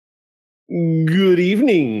Good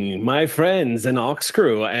evening, my friends and Ox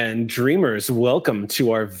Crew and Dreamers. Welcome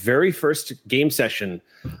to our very first game session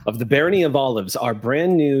of the Barony of Olives, our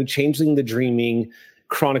brand new Changeling the Dreaming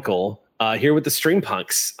Chronicle here with the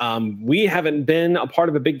Streampunks. We haven't been a part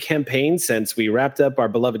of a big campaign since we wrapped up our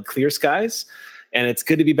beloved Clear Skies, and it's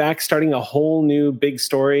good to be back starting a whole new big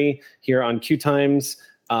story here on Q Times.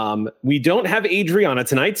 We don't have Adriana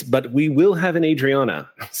tonight, but we will have an Adriana.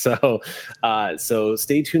 So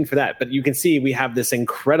stay tuned for that. But you can see we have this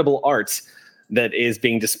incredible art that is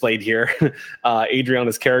being displayed here.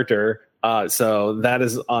 Adriana's character. So that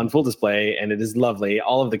is on full display, and it is lovely.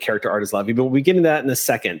 All of the character art is lovely, but we'll get into that in a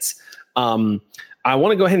second. I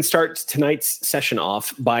want to go ahead and start tonight's session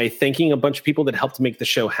off by thanking a bunch of people that helped make the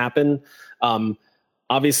show happen.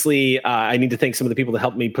 Obviously, I need to thank some of the people that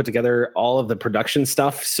helped me put together all of the production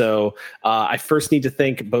stuff. So I first need to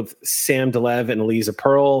thank both Sam DeLev and Eliza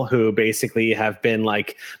Pearl, who basically have been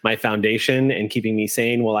like my foundation and keeping me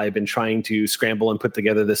sane while I've been trying to scramble and put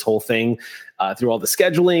together this whole thing through all the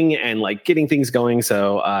scheduling and like getting things going.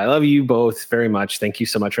 So I love you both very much. Thank you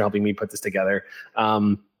so much for helping me put this together.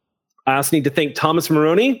 I also need to thank Thomas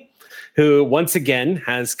Maroney, who once again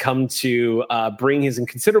has come to bring his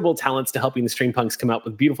considerable talents to helping the Streampunks come out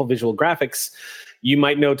with beautiful visual graphics. You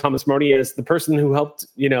might know Thomas Marty as the person who helped,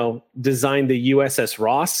 design the USS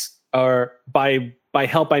Ross, or by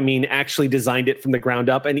help, I mean actually designed it from the ground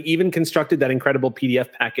up and even constructed that incredible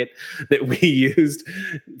PDF packet that we used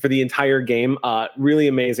for the entire game. Really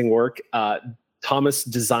amazing work. Thomas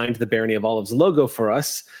designed the Barony of Olives logo for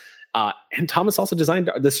us. And Thomas also designed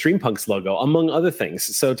the Streampunks logo, among other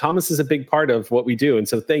things. So Thomas is a big part of what we do. And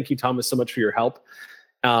so thank you, Thomas, so much for your help.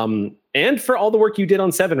 And for all the work you did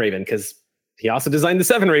on Seven Raven, because he also designed the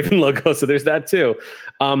Seven Raven logo. So there's that too.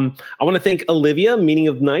 I want to thank Olivia, Meaning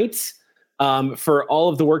of Night, for all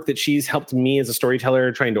of the work that she's helped me as a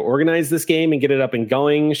storyteller trying to organize this game and get it up and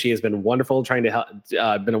going. She has been wonderful trying to help,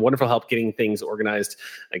 been a wonderful help getting things organized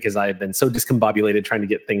because I've been so discombobulated trying to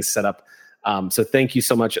get things set up. So thank you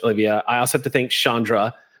so much, Olivia. I also have to thank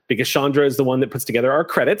Chandra, because Chandra is the one that puts together our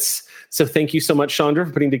credits. So thank you so much, Chandra,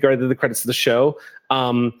 for putting together the credits of the show.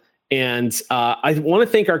 And I want to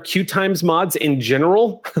thank our Q Times mods in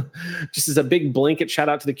general. Just as a big blanket shout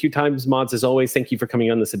out to the Q Times mods, as always. Thank you for coming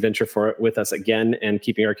on this adventure with us again and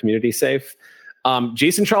keeping our community safe.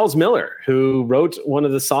 Jason Charles Miller, who wrote one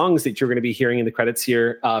of the songs that you're going to be hearing in the credits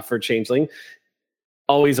here for Changeling.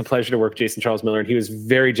 Always a pleasure to work with Jason Charles Miller, and he was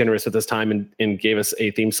very generous with his time and gave us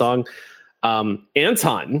a theme song.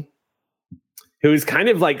 Anton, who is kind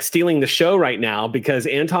of like stealing the show right now, because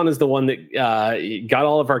Anton is the one that got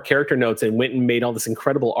all of our character notes and went and made all this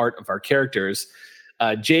incredible art of our characters.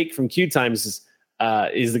 Jake from Q Times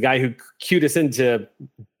is the guy who cued us into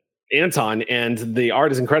Anton, and the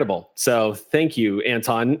art is incredible. So thank you,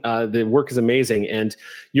 Anton. The work is amazing, and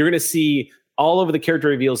you're going to see all over the character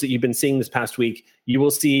reveals that you've been seeing this past week. You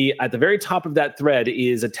will see at the very top of that thread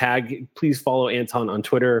is a tag. Please follow Anton on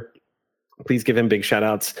Twitter. Please give him big shout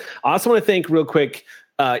outs. I also want to thank real quick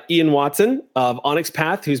Ian Watson of Onyx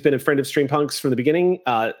Path, who's been a friend of Streampunks from the beginning.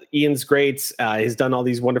 Ian's great. He's done all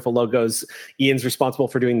these wonderful logos. Ian's responsible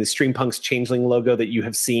for doing the Streampunks Changeling logo that you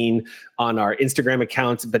have seen on our Instagram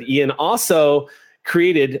account. But Ian also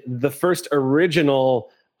created the first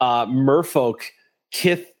original Merfolk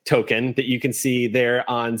Kith token that you can see there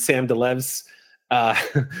on Sam DeLev's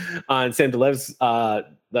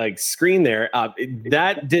like screen there.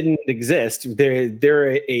 That didn't exist.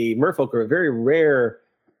 They're a Merfolk, or a very rare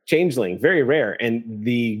changeling, very rare, and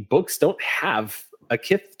the books don't have a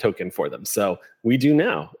Kith token for them. So we do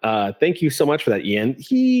now. Thank you so much for that, Ian.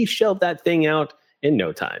 He shelled that thing out in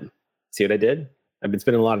no time. See what I did? I've been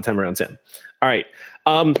spending a lot of time around Sam. All right.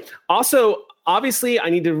 Also, obviously, I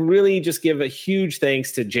need to really just give a huge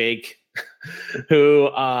thanks to Jake, who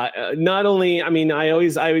not only, I mean, I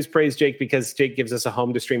always praise Jake because Jake gives us a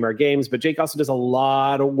home to stream our games, but Jake also does a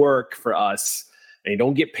lot of work for us, and he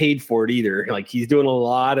don't get paid for it either. Like, he's doing a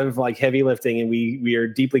lot of like heavy lifting, and we are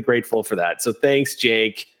deeply grateful for that. So thanks,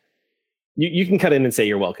 Jake. You can cut in and say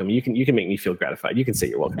you're welcome. You can make me feel gratified. You can say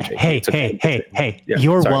you're welcome, Jake. Hey, yeah,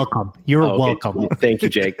 you're sorry. welcome. You're welcome. Thank you,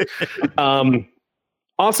 Jake.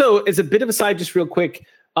 Also, as a bit of a side, just real quick,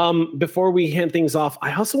 before we hand things off,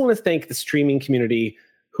 I also want to thank the streaming community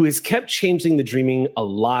who has kept Changeling the Dreaming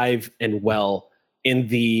alive and well in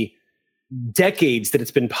the decades that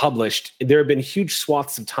it's been published. There have been huge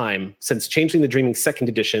swaths of time since Changeling the Dreaming 2nd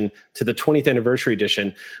edition to the 20th anniversary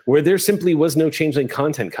edition where there simply was no Changeling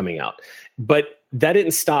content coming out. But that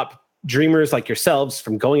didn't stop dreamers like yourselves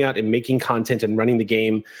from going out and making content and running the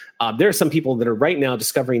game. There are some people that are right now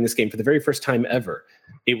discovering this game for the very first time ever.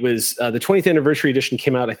 It was the 20th anniversary edition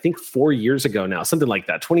came out, I think 4 years ago now, something like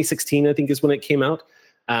that. 2016, I think, is when it came out.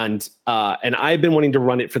 And I've been wanting to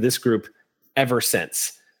run it for this group ever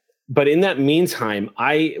since. But in that meantime,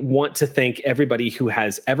 I want to thank everybody who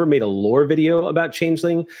has ever made a lore video about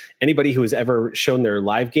Changeling, anybody who has ever shown their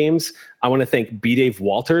live games. I want to thank B. Dave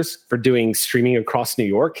Walters for doing streaming across New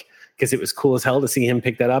York, because it was cool as hell to see him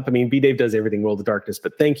pick that up. I mean, B. Dave does everything World of Darkness,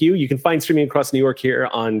 but thank you. You can find streaming across New York here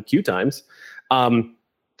on Q Times.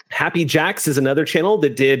 Happy Jacks is another channel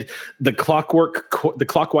that did the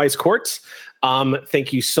Clockwise Courts.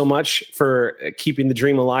 Thank you so much for keeping the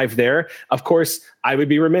dream alive there. Of course, I would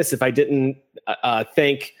be remiss if I didn't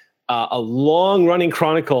thank a long-running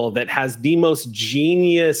chronicle that has the most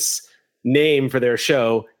genius name for their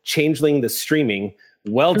show, Changeling the Streaming.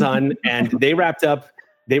 Well done. And they wrapped up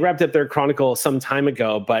their chronicle some time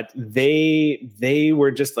ago, but they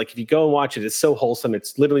were just like, if you go and watch it, it's so wholesome.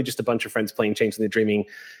 It's literally just a bunch of friends playing Changeling the Dreaming.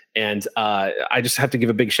 And I just have to give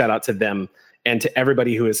a big shout out to them and to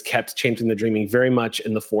everybody who has kept Changeling the Dreaming very much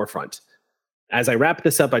in the forefront. As I wrap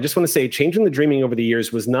this up, I just want to say Changeling the Dreaming over the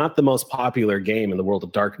years was not the most popular game in the World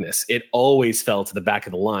of Darkness. It always fell to the back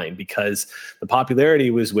of the line because the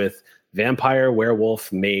popularity was with Vampire,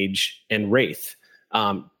 Werewolf, Mage, and Wraith.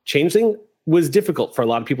 Changeling was difficult for a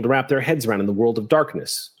lot of people to wrap their heads around in the World of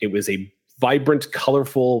Darkness. It was a vibrant,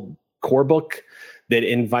 colorful core book that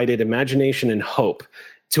invited imagination and hope.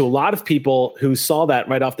 To a lot of people who saw that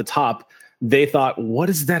right off the top, they thought, what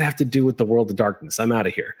does that have to do with the World of Darkness? I'm out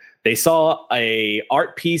of here. They saw a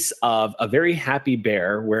art piece of a very happy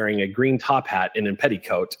bear wearing a green top hat and a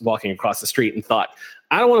petticoat walking across the street and thought,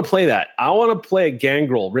 I don't want to play that. I want to play a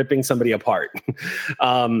gangrel ripping somebody apart.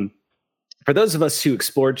 For those of us who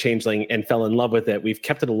explored Changeling and fell in love with it, we've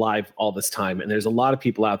kept it alive all this time. And there's a lot of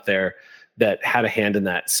people out there that had a hand in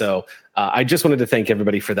that. So I just wanted to thank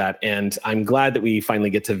everybody for that. And I'm glad that we finally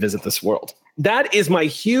get to visit this world. That is my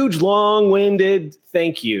huge, long-winded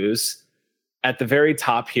thank yous at the very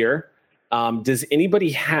top here. Does anybody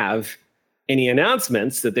have any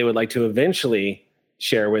announcements that they would like to eventually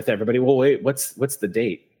share with everybody? Well, wait, what's the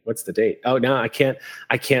date? What's the date? Oh, no, I can't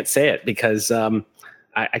say it because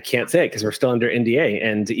I can't say it because we're still under NDA.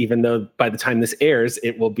 And even though by the time this airs,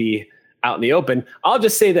 it will be out in the open, I'll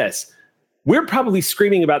just say this. We're probably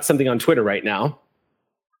screaming about something on Twitter right now.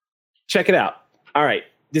 Check it out. All right.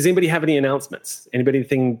 Does anybody have any announcements? Anybody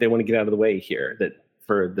think they want to get out of the way here that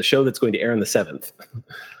for the show that's going to air on the 7th?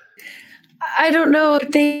 I don't know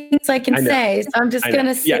things I can say, so I'm just going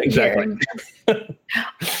to sit here.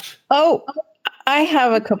 Oh, I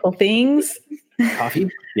have a couple things. Coffee?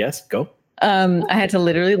 Yes, go. I had to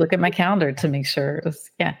literally look at my calendar to make sure it was,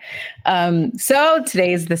 so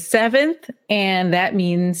today is the 7th, and that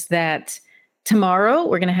means that tomorrow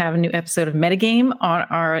we're going to have a new episode of Metagame on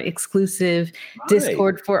our exclusive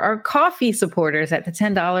Discord for our coffee supporters at the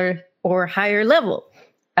 $10 or higher level.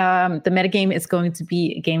 The Metagame is going to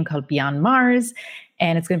be a game called Beyond Mars,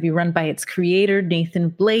 and it's going to be run by its creator, Nathan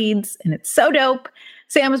Blades, and it's so dope.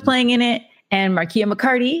 Sam is playing in it, and Markia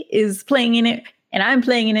McCarty is playing in it, and I'm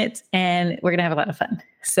playing in it, and we're going to have a lot of fun.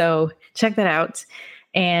 So check that out.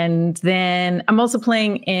 And then I'm also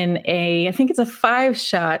playing in I think it's a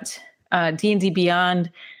 5-shot D&D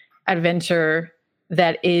Beyond adventure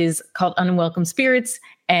that is called Unwelcome Spirits,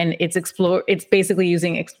 and it's basically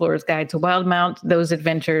using Explorer's Guide to Wildmount, those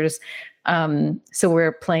adventures. So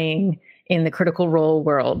we're playing in the Critical Role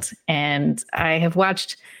world, and I've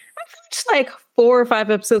watched like 4 or 5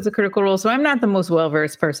 episodes of Critical Role, so I'm not the most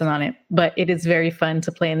well-versed person on it, but it is very fun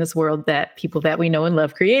to play in this world that people that we know and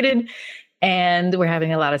love created, and we're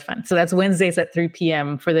having a lot of fun. So that's Wednesdays at 3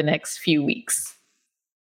 p.m. for the next few weeks.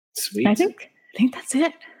 Sweet. I think that's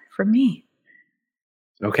it for me.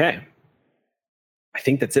 Okay. I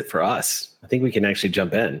think that's it for us. I think we can actually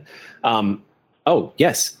jump in. Oh,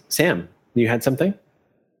 yes. Sam, you had something?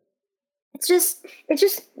 It's just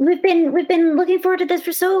we've been looking forward to this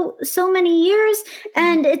for so many years,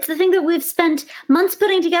 and it's the thing that we've spent months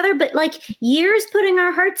putting together, but like years putting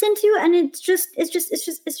our hearts into, and it's just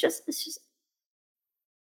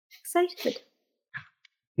excited.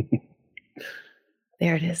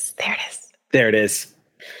 There it is. There it is.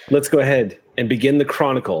 Let's go ahead and begin the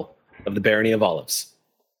chronicle of the Barony of Olives.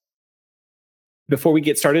 Before we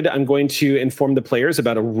get started, I'm going to inform the players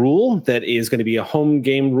about a rule that is going to be a home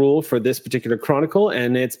game rule for this particular chronicle,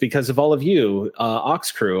 and it's because of all of you,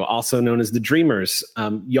 Ox Crew, also known as the Dreamers.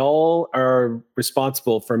 Y'all are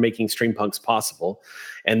responsible for making Streampunks possible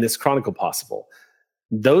and this chronicle possible.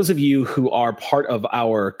 those of you who are part of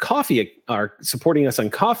our coffee, are supporting us on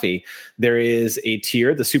coffee, there is a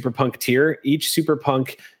tier, the Super Punk tier. Each Super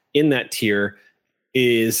Punk in that tier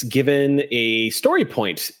is given a story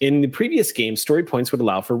point. In the previous game, story points would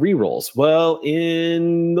allow for rerolls. Well,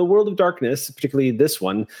 in the World of Darkness, particularly this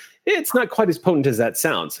one, it's not quite as potent as that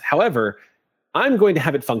sounds. However, I'm going to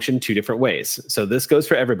have it function two different ways. So this goes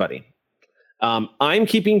for everybody. I'm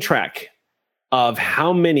keeping track of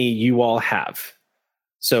how many you all have.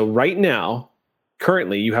 So right now,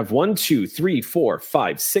 currently, you have 1, 2, 3, 4,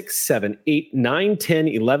 5, 6, 7, 8, 9, 10,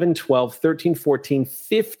 11, 12, 13, 14,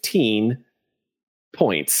 15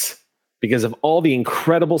 points because of all the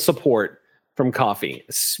incredible support from Coffee.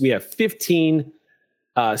 We have 15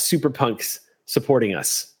 Super Punks supporting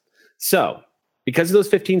us. So because of those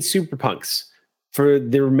 15 Super Punks, for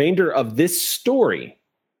the remainder of this story,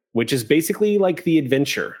 which is basically like the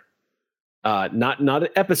adventure, not an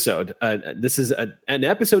episode. This is an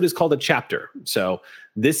episode is called a chapter. So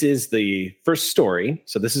this is the first story.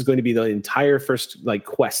 So this is going to be the entire first like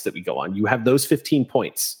quest that we go on. You have those 15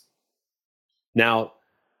 points. Now,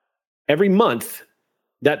 every month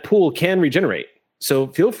that pool can regenerate. So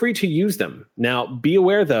feel free to use them. Now, be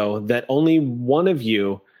aware though that only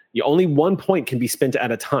only 1 point can be spent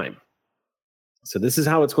at a time. So this is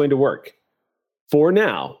how it's going to work. For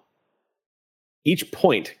now, each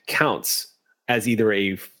point counts as either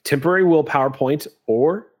a temporary willpower point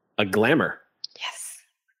or a glamour.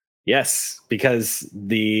 Yes, because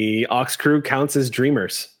the Ox crew counts as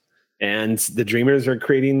dreamers, and the dreamers are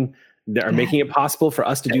making it possible for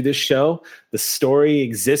us to do this show. The story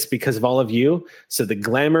exists because of all of you. So the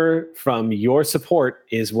glamour from your support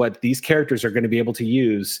is what these characters are going to be able to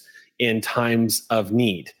use in times of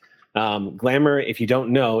need. Glamour, if you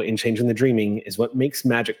don't know, in Changing the Dreaming, is what makes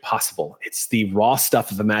magic possible. It's the raw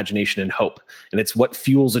stuff of imagination and hope, and it's what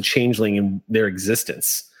fuels a changeling in their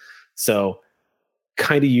existence. So,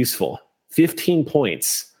 kind of useful. 15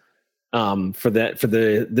 points for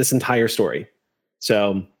this entire story.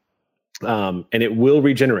 So, and it will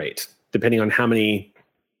regenerate depending on how many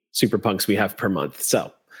Super Punks we have per month.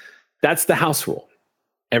 So, that's the house rule.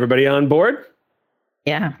 Everybody on board?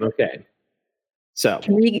 Yeah. Okay. So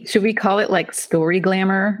should we call it like story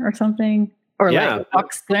glamour or something? Or like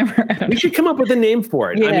Ox glamour? We should come up with a name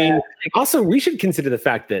for it. Yeah. I mean, also we should consider the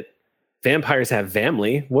fact that vampires have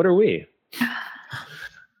family. What are we?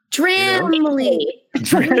 Dramly.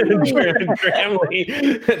 Dramly.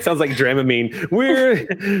 That sounds like Dramamine.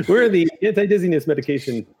 We're the anti-dizziness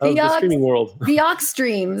medication of the streaming world. The Ox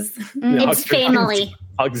Dreams. It's family.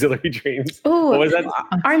 Auxiliary dreams. Ooh, what was that?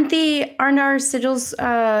 Aren't our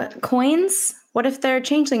sigils coins? What if they're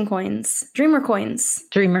changeling coins? Dreamer coins.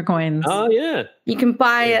 Dreamer coins. Oh yeah. You can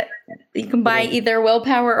buy either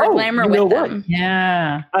willpower or glamour with them.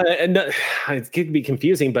 Yeah. It could be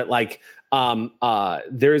confusing, but like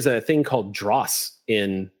there's a thing called dross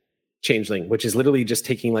in Changeling, which is literally just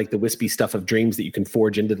taking like the wispy stuff of dreams that you can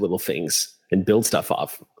forge into little things and build stuff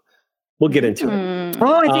off. We'll get into it.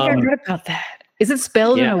 Oh, I think I read about that. Is it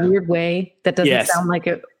spelled in a weird way that doesn't sound like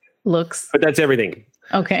it looks? But that's everything.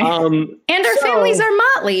 Okay. And our families are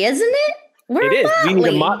motley, isn't it? It is. We need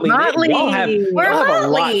a motley. Y'all have a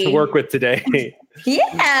lot to work with today.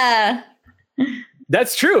 Yeah.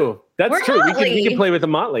 That's true. That's true. We can play with a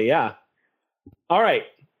motley. Yeah. All right.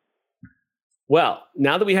 Well,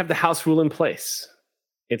 now that we have the house rule in place,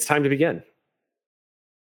 it's time to begin.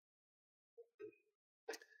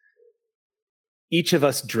 Each of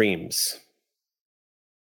us dreams,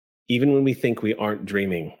 even when we think we aren't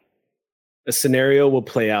dreaming. A scenario will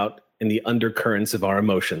play out in the undercurrents of our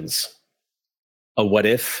emotions. A what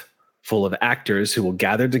if full of actors who will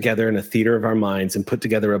gather together in a theater of our minds and put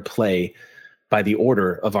together a play by the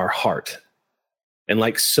order of our heart. And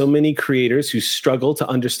like so many creators who struggle to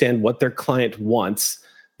understand what their client wants,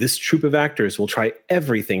 this troupe of actors will try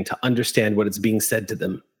everything to understand what is being said to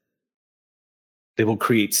them. They will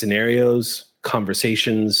create scenarios,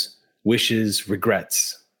 conversations, wishes,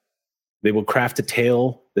 regrets. They will craft a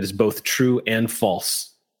tale that is both true and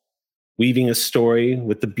false, weaving a story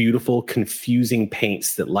with the beautiful, confusing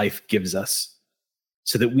paints that life gives us,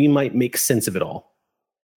 so that we might make sense of it all.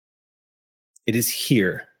 It is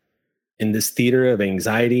here, in this theater of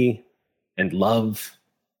anxiety and love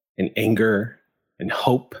and anger and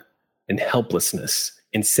hope and helplessness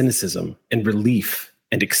and cynicism and relief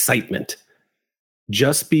and excitement,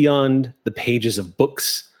 just beyond the pages of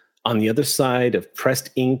books, on the other side of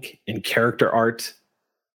pressed ink and character art,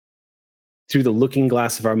 through the looking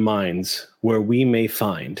glass of our minds, where we may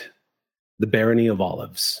find the Barony of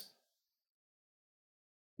Olives.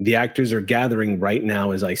 The actors are gathering right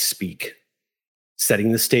now as I speak,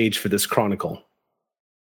 setting the stage for this chronicle.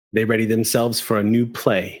 They ready themselves for a new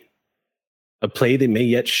play, a play that may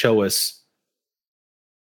yet show us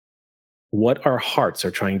what our hearts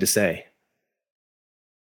are trying to say.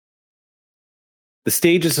 The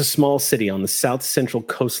stage is a small city on the south central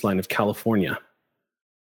coastline of California,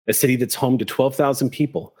 a city that's home to 12,000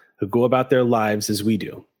 people who go about their lives as we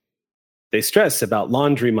do. They stress about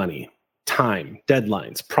laundry money, time,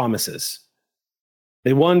 deadlines, promises.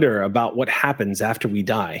 They wonder about what happens after we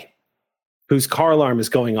die, whose car alarm is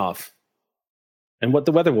going off, and what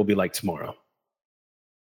the weather will be like tomorrow.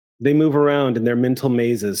 They move around in their mental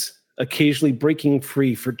mazes, occasionally breaking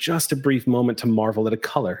free for just a brief moment to marvel at a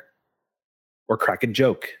color, or crack a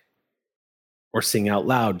joke, or sing out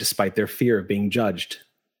loud despite their fear of being judged.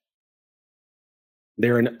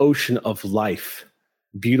 They're an ocean of life,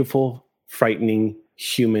 beautiful, frightening,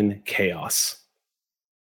 human chaos.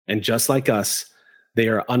 And just like us, they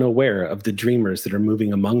are unaware of the dreamers that are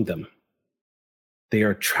moving among them. They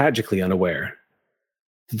are tragically unaware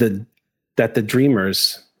that the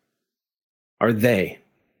dreamers are they.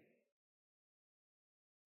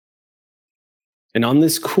 And on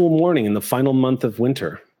this cool morning in the final month of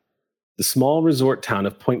winter, the small resort town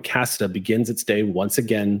of Point Caseta begins its day once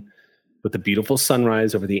again with a beautiful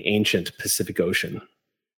sunrise over the ancient Pacific Ocean.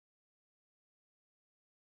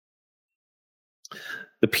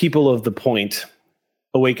 The people of the point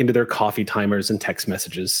awaken to their coffee timers and text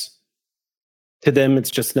messages. To them,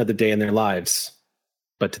 it's just another day in their lives.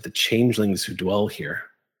 But to the changelings who dwell here,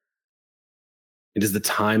 it is the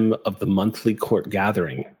time of the monthly court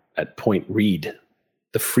gathering at Point Reed,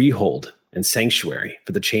 the freehold and sanctuary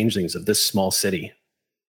for the changelings of this small city.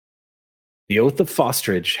 The oath of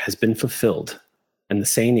fosterage has been fulfilled, and the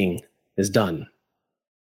seining is done.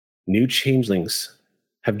 New changelings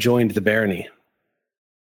have joined the barony.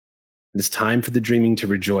 It is time for the dreaming to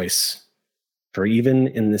rejoice, for even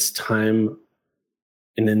in this time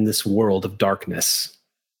and in this world of darkness,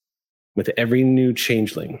 with every new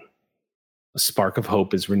changeling, a spark of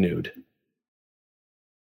hope is renewed.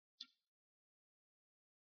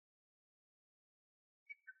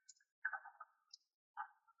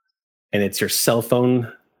 And it's your cell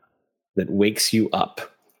phone that wakes you up,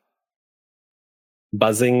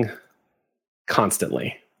 buzzing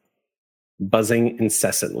constantly, buzzing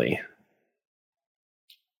incessantly.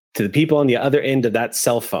 To the people on the other end of that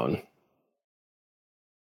cell phone,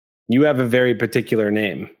 you have a very particular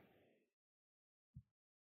name.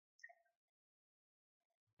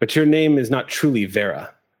 But your name is not truly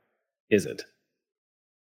Vera, is it?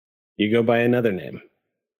 You go by another name.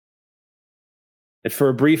 And for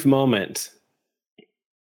a brief moment,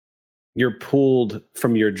 you're pulled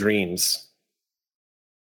from your dreams.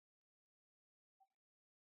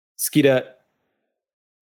 Skeeta,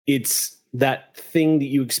 it's that thing that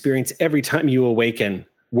you experience every time you awaken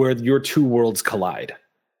where your two worlds collide,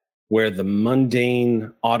 where the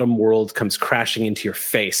mundane autumn world comes crashing into your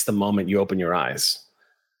face the moment you open your eyes,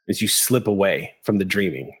 as you slip away from the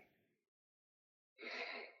dreaming.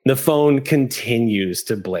 The phone continues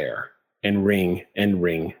to blare and ring and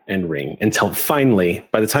ring and ring until finally,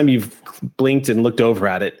 by the time you've blinked and looked over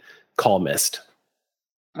at it, call missed.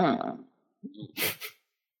 I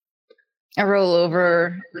roll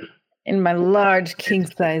over in my large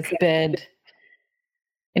king-size bed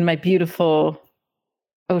in my beautiful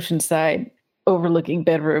oceanside overlooking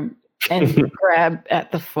bedroom and grab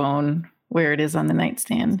at the phone where it is on the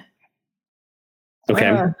nightstand.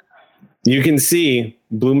 Okay. You can see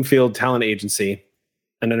Bloomfield Talent Agency,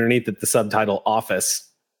 and underneath it, the subtitle Office.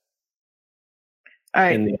 All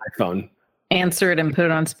right. In the iPhone. Answer it and put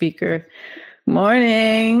it on speaker.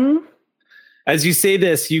 Morning. As you say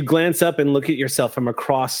this, you glance up and look at yourself from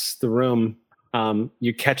across the room.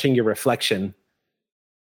 You're catching your reflection.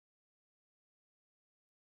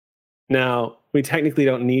 Now, we technically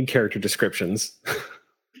don't need character descriptions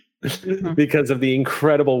because of the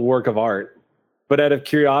incredible work of art. But out of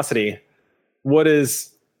curiosity, what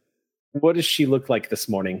does she look like this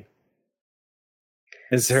morning?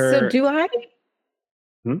 So do I?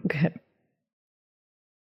 Okay.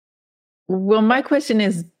 Well, my question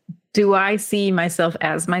is, do I see myself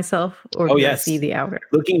as myself, or do I see the outer?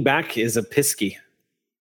 Looking back is a Pisky.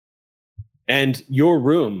 And your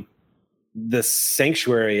room, the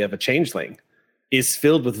sanctuary of a changeling, is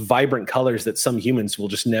filled with vibrant colors that some humans will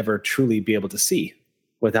just never truly be able to see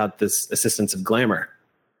without this assistance of glamour.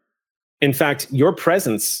 In fact, your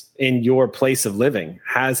presence in your place of living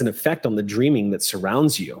has an effect on the dreaming that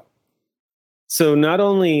surrounds you. So not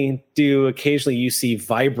only do occasionally you see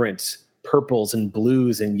vibrant purples and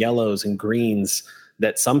blues and yellows and greens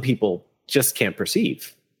that some people just can't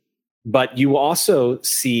perceive, but you also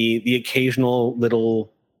see the occasional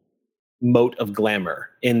little mote of glamour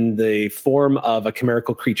in the form of a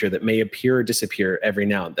chimerical creature that may appear or disappear every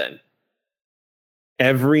now and then.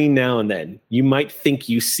 Every now and then, you might think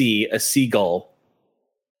you see a seagull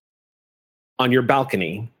on your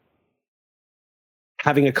balcony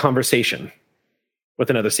having a conversation with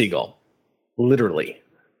another seagull. Literally.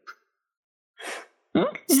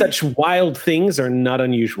 Such wild things are not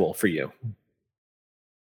unusual for you.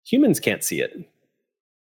 Humans can't see it,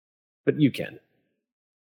 but you can.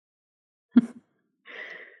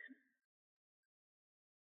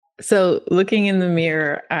 So looking in the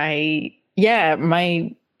mirror, I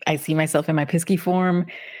see myself in my Pisky form.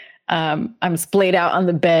 I'm splayed out on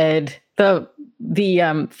the bed.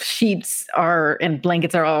 The sheets and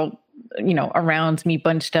blankets are all, around me,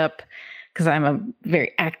 bunched up, because I'm a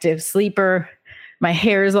very active sleeper. My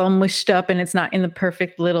hair is all mushed up and it's not in the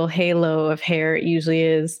perfect little halo of hair it usually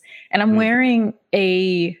is. And I'm wearing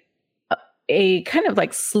a kind of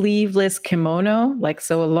like sleeveless kimono,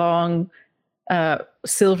 a long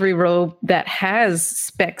silvery robe that has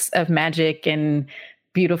specks of magic and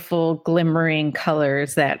beautiful glimmering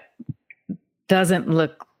colors that doesn't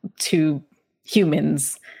look to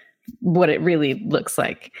humans what it really looks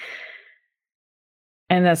like.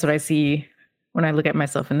 And that's what I see when I look at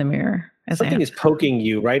myself in the mirror. Something is poking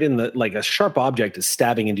you right in the, like a sharp object is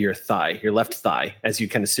stabbing into your thigh, your left thigh, as you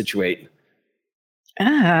kind of situate.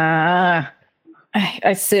 I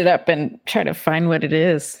sit up and try to find what it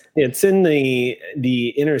is. It's in the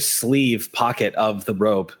inner sleeve pocket of the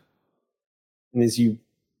robe. And as you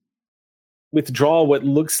withdraw what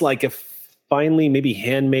looks like a finely, maybe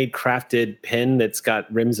handmade crafted pen that's got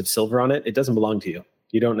rims of silver on it, it doesn't belong to you.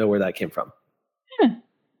 You don't know where that came from.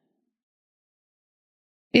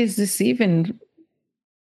 Is this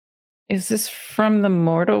from the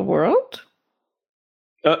mortal world?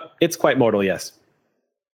 It's quite mortal, yes.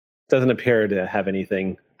 Doesn't appear to have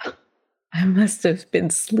anything. I must have been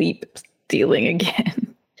sleep stealing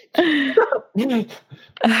again.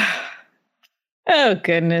 Oh,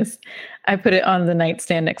 goodness. I put it on the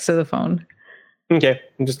nightstand next to the phone. Okay.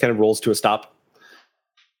 It just kind of rolls to a stop.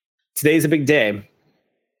 Today's a big day.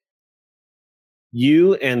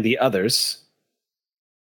 You and the others,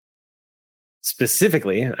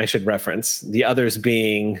 specifically, I should reference, the others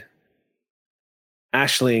being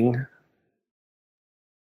Aisling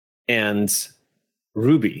and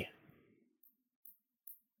Ruby,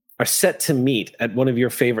 are set to meet at one of your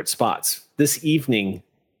favorite spots. This evening,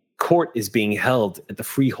 court is being held at the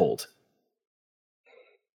Freehold.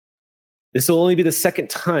 This will only be the second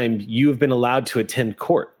time you have been allowed to attend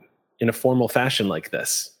court in a formal fashion like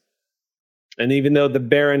this. And even though the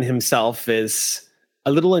Baron himself is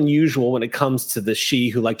a little unusual when it comes to the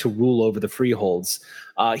Sidhe who like to rule over the freeholds,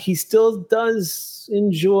 he still does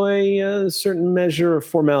enjoy a certain measure of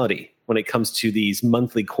formality when it comes to these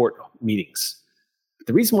monthly court meetings. But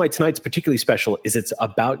the reason why tonight's particularly special is it's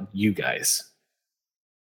about you guys.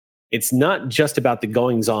 It's not just about the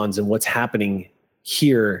goings-ons and what's happening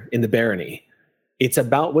here in the barony. It's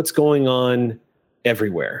about what's going on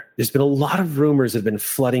everywhere. There's been a lot of rumors that have been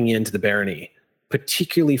flooding into the barony,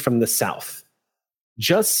 particularly from the south.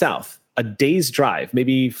 Just south, a day's drive,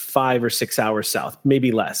 maybe 5 or 6 hours south,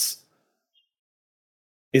 maybe less,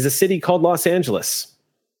 is a city called Los Angeles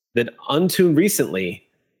that unto recently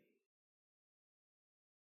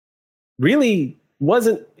really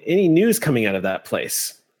wasn't any news coming out of that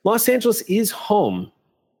place. Los Angeles is home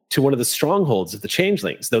to one of the strongholds of the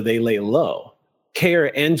Changelings, though they lay low.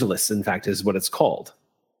 Caer Angelus, in fact, is what it's called.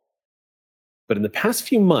 But in the past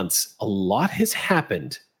few months, a lot has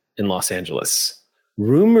happened in Los Angeles.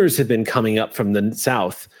 Rumors have been coming up from the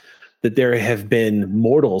south that there have been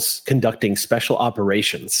mortals conducting special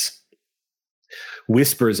operations.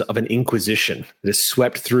 Whispers of an inquisition that has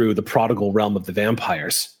swept through the prodigal realm of the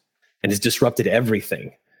vampires and has disrupted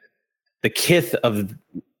everything. The kith of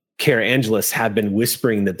Caer Angelus have been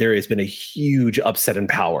whispering that there has been a huge upset in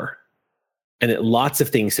power and that lots of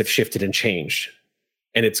things have shifted and changed.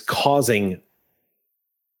 And it's causing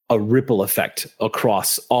a ripple effect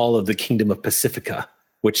across all of the kingdom of Pacifica,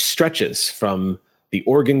 which stretches from the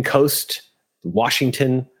Oregon coast,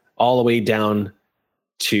 Washington, all the way down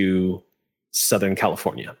to Southern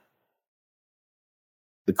California.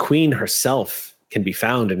 The queen herself can be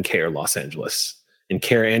found in Caer, Los Angeles. And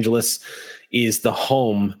Caer Angelus is the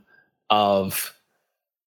home of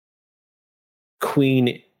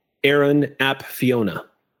Queen Erin ap Fiona.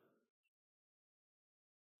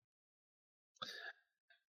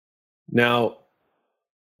 Now,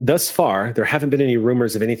 thus far, there haven't been any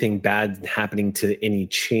rumors of anything bad happening to any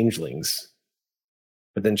changelings.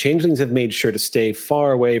 But then changelings have made sure to stay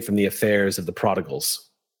far away from the affairs of the prodigals.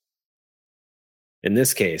 In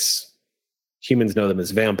this case, Humans know them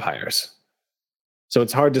as vampires. So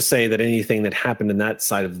it's hard to say that anything that happened in that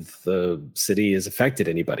side of the city has affected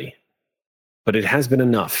anybody. But it has been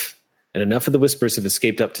enough. And enough of the whispers have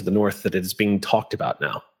escaped up to the north that it is being talked about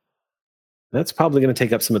now. That's probably going to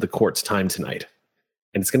take up some of the court's time tonight.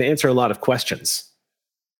 And it's going to answer a lot of questions.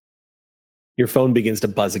 Your phone begins to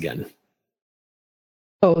buzz again.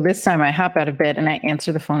 Oh, this time I hop out of bed and I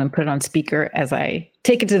answer the phone and put it on speaker as I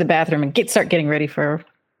take it to the bathroom and start getting ready for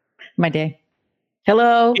my day.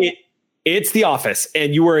 Hello? It's the office,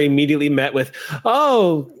 and you are immediately met with,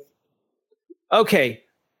 oh, okay,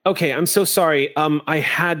 I'm so sorry. I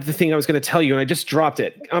had the thing I was going to tell you, and I just dropped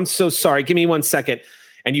it. I'm so sorry. Give me 1 second.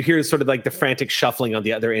 And you hear sort of like the frantic shuffling on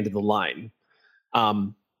the other end of the line.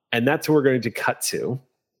 And that's what we're going to cut to.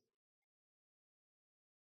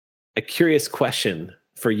 A curious question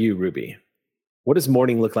for you, Ruby. What does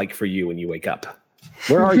morning look like for you when you wake up?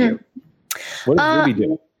 Where are you? What does Ruby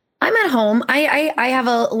do? I'm at home. I have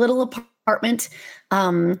a little apartment,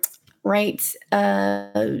 right,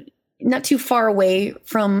 not too far away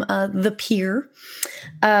from the pier,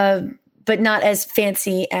 but not as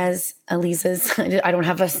fancy as Elisa's. I don't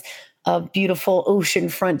have a beautiful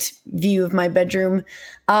oceanfront view of my bedroom.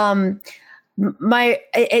 I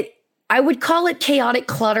would call it chaotic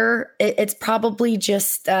clutter. It's probably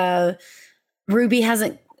just Ruby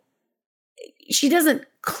she doesn't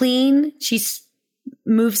clean. She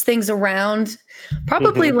moves things around,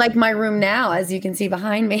 probably like my room now, as you can see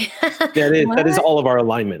behind me. That is all of our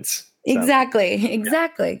alignments. So.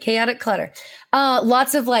 Exactly. Chaotic clutter.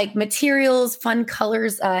 Lots of like materials, fun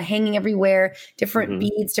colors hanging everywhere, different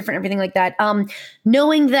beads, different everything like that.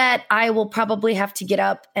 Knowing that I will probably have to get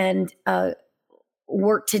up and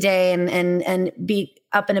work today and be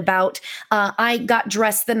up and about. I got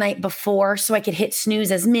dressed the night before so I could hit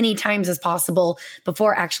snooze as many times as possible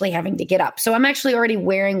before actually having to get up. So I'm actually already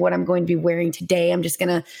wearing what I'm going to be wearing today. I'm just going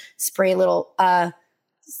to spray a little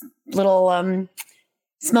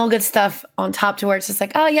smell good stuff on top to where it's just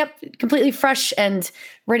like, oh, yep, completely fresh and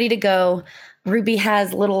ready to go. Ruby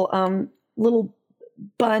has little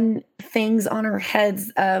bun things on her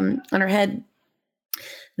head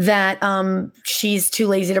that she's too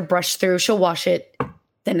lazy to brush through. She'll wash it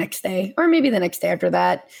the next day or maybe the next day after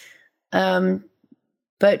that.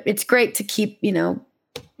 But it's great to keep,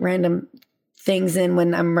 random things in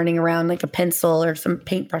when I'm running around, like a pencil or some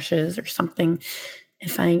paintbrushes or something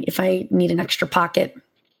if I need an extra pocket.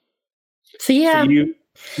 So yeah.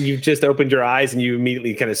 So you've just opened your eyes and you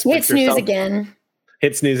immediately kind of hit snooze again.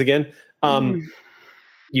 Hit snooze again.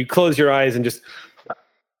 You close your eyes and just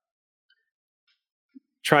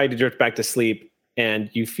try to drift back to sleep, and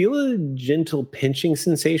you feel a gentle pinching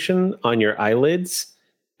sensation on your eyelids,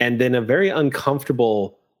 and then a very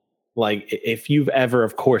uncomfortable, like if you've ever,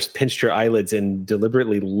 of course, pinched your eyelids and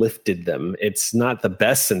deliberately lifted them, it's not the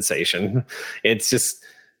best sensation. It's just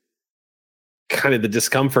kind of the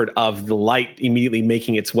discomfort of the light immediately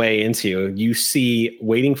making its way into you. You see,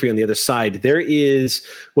 waiting for you on the other side, there is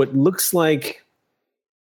what looks like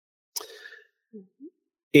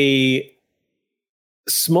a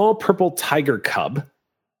small purple tiger cub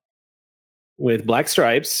with black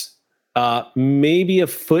stripes, maybe 1.5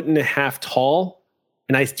 feet tall.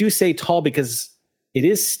 And I do say tall because it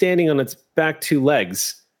is standing on its back 2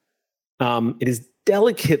 legs. It is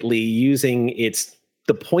delicately using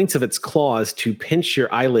the points of its claws to pinch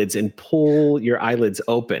your eyelids and pull your eyelids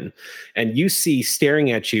open. And you see,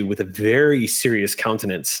 staring at you with a very serious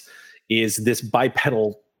countenance, is this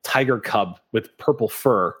bipedal tiger cub with purple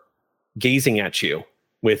fur gazing at you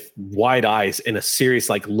with wide eyes and a serious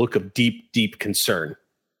look of deep, deep concern.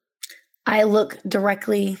 I look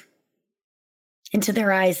directly into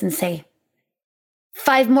their eyes and say,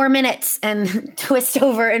 5 more minutes, and twist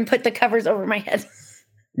over and put the covers over my head.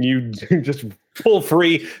 You just pull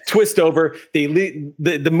free, twist over.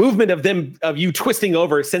 The movement of you twisting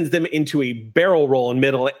over sends them into a barrel roll in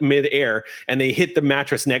mid-air, and they hit the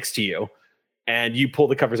mattress next to you, and you pull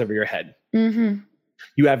the covers over your head. Mm-hmm.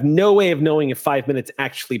 You have no way of knowing if 5 minutes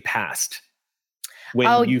actually passed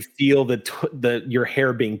when you feel your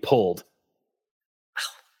hair being pulled.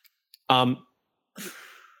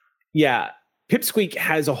 Yeah. Pipsqueak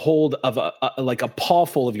has a hold of a paw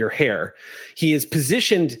full of your hair. He has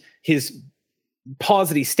positioned his paws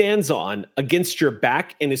that he stands on against your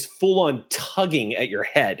back and is full on tugging at your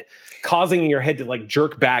head, causing your head to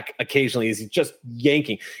jerk back occasionally as he's just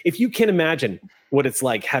yanking. If you can imagine what it's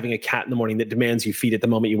like having a cat in the morning that demands you feed it the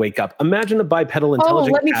moment you wake up. Imagine a bipedal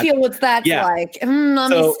intelligent cat. Let me feel what that's like. Let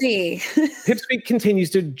me see. Pipsqueak continues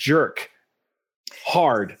to jerk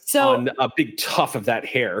hard on a big tuft of that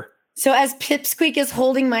hair. So as Pipsqueak is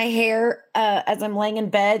holding my hair as I'm laying in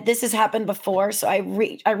bed, this has happened before. So I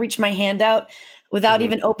reach my hand out without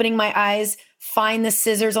even opening my eyes, find the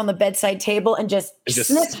scissors on the bedside table, and just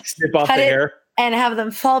snip off the hair and have them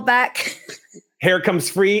fall back. Hair comes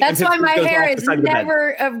free. That's why my hair is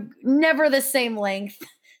never the same length.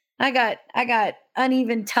 I got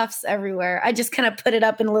uneven tufts everywhere. I just kind of put it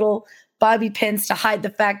up in little bobby pins to hide the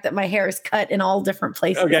fact that my hair is cut in all different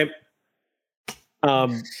places. Okay.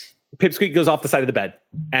 Pipsqueak goes off the side of the bed,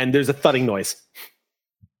 and there's a thudding noise.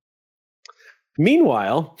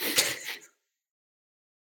 Meanwhile,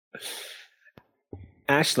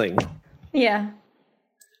 Aisling. Yeah.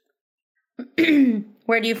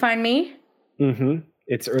 Where do you find me? Mm-hmm.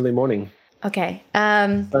 It's early morning. Okay.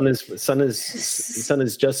 Sun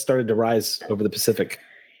has just started to rise over the Pacific.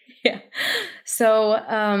 Yeah.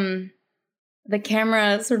 So the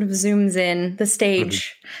camera sort of zooms in the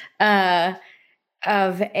stage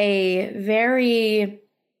of a very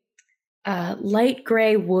light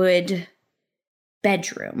gray wood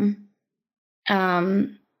bedroom.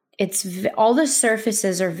 All the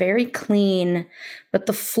surfaces are very clean, but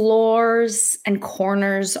the floors and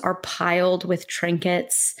corners are piled with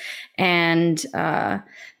trinkets and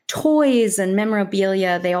toys and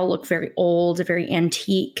memorabilia. They all look very old, very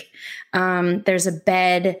antique. There's a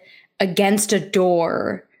bed against a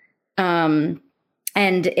door,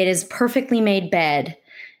 and it is perfectly made bed,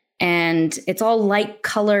 and it's all light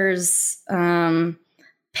colors,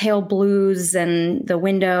 pale blues, and the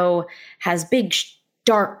window has big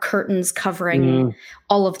dark curtains covering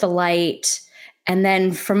all of the light. And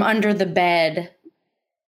then from under the bed,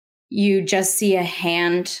 you just see a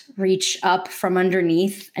hand reach up from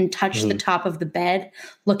underneath and touch the top of the bed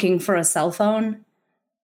looking for a cell phone.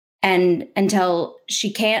 And until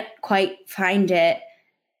she can't quite find it.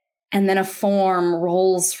 And then a form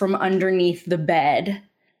rolls from underneath the bed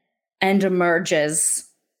and emerges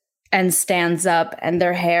and stands up, and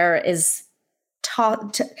their hair is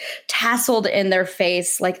tasseled in their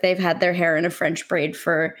face like they've had their hair in a French braid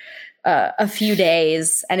for a few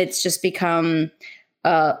days, and it's just become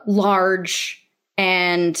large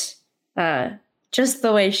and just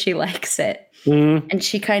the way she likes it. And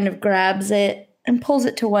she kind of grabs it and pulls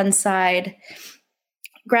it to one side,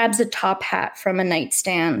 grabs a top hat from a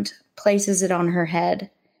nightstand, places it on her head,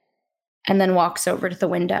 and then walks over to the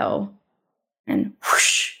window and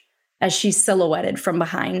whoosh, as she's silhouetted from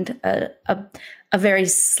behind a very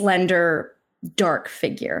slender, dark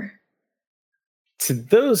figure. To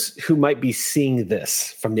those who might be seeing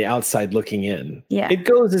this from the outside looking in, it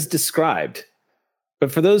goes as described.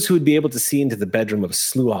 But for those who would be able to see into the bedroom of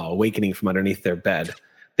Sluagh awakening from underneath their bed,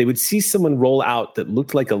 they would see someone roll out that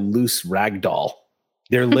looked like a loose rag doll,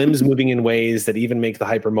 their limbs moving in ways that even make the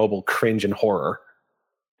hypermobile cringe in horror.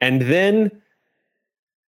 And then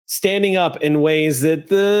standing up in ways that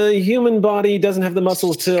the human body doesn't have the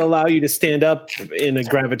muscles to allow you to stand up in a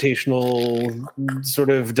gravitational sort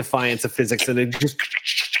of defiance of physics. And it just,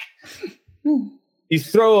 you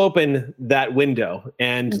throw open that window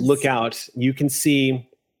and look out. You can see.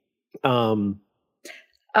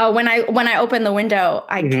 When I open the window,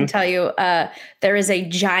 I can tell you there is a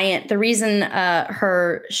giant. The reason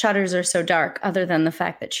her shutters are so dark, other than the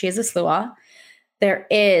fact that she is a Sluagh, there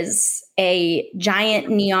is a giant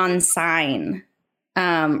neon sign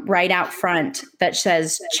right out front that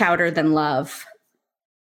says "Chowder Than Love."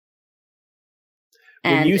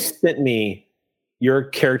 When you sent me your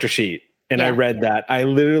character sheet and I read that,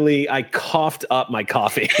 I coughed up my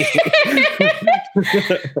coffee.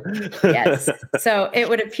 Yes. So it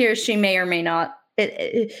would appear she may or may not.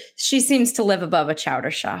 She seems to live above a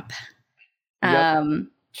chowder shop.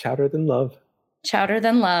 Chowder Than Love. Chowder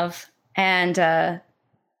Than Love. And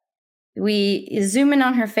we zoom in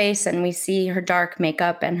on her face and we see her dark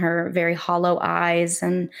makeup and her very hollow eyes,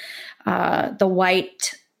 and the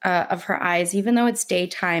white of her eyes, even though it's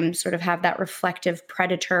daytime, sort of have that reflective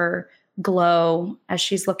predator glow as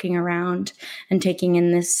she's looking around and taking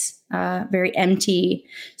in this very empty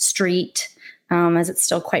street as it's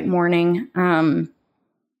still quite morning.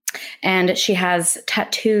 And she has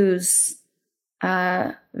tattoos,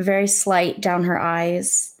 very slight down her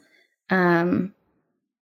eyes. And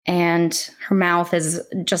her mouth is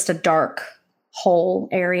just a dark hole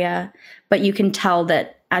area. But you can tell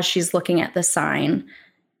that as she's looking at the sign,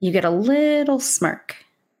 you get a little smirk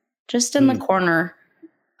just in the corner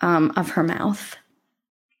of her mouth.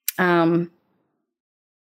 And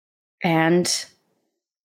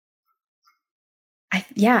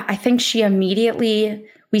I think she immediately,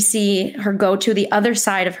 we see her go to the other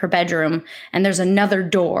side of her bedroom, and there's another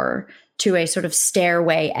door to a sort of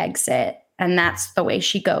stairway exit. and that's the way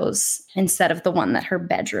she goes instead of the one that her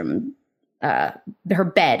bed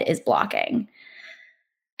is blocking.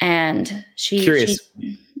 And Curious.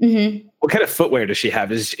 Mhm. What kind of footwear does she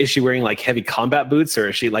have? Is she wearing like heavy combat boots, or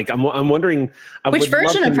is she like? I'm wondering. Which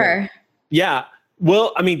version of her? Yeah.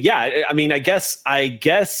 Well, I mean, I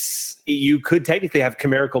guess you could technically have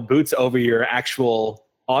chimerical boots over your actual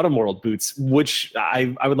Autumn World boots, which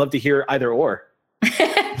I would love to hear either or.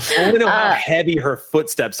 I want to know how heavy her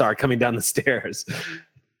footsteps are coming down the stairs.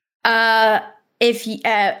 If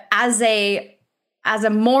as a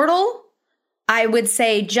mortal, I would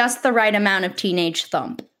say just the right amount of teenage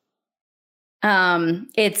thump.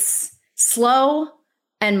 It's slow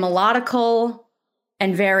and melodical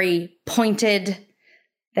and very pointed,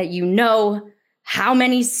 that you know how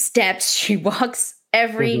many steps she walks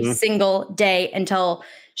every single day until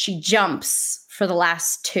she jumps for the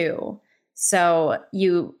last 2. So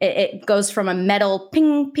it goes from a metal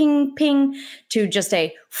ping, ping, ping to just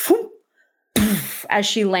a whoop, poof, as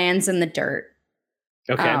she lands in the dirt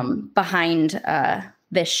behind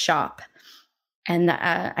this shop. And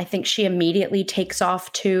I think she immediately takes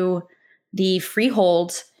off to the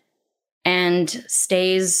freehold and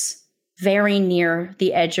stays very near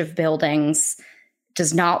the edge of buildings,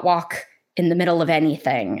 does not walk in the middle of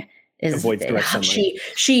anything. Avoids direct sunlight.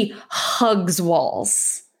 She hugs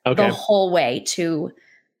walls the whole way to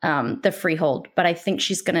the freehold, but I think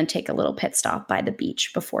she's going to take a little pit stop by the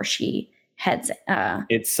beach before she heads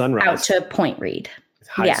it's sunrise out to Point Reed. It's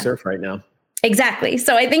high surf right now. Exactly.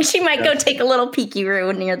 So I think she might go take a little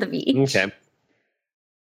peeky-roo near the beach. Okay.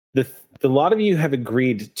 A lot of you have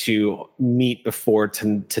agreed to meet before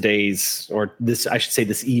today's, or this, I should say,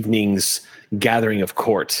 this evening's gathering of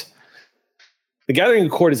court. The gathering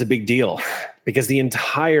of court is a big deal because the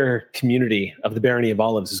entire community of the Barony of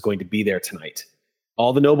Olives is going to be there tonight.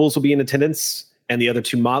 All the nobles will be in attendance, and the other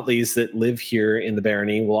 2 motleys that live here in the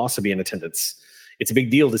barony will also be in attendance. It's a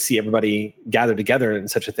big deal to see everybody gather together in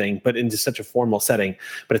such a thing, but into such a formal setting.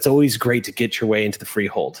 But it's always great to get your way into the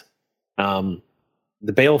freehold.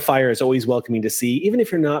 The balefire is always welcoming to see, even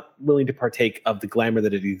if you're not willing to partake of the glamour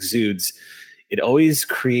that it exudes. It always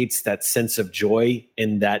creates that sense of joy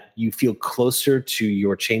in that you feel closer to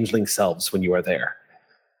your changeling selves when you are there.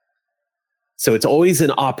 So it's always an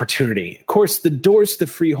opportunity. Of course, the doors to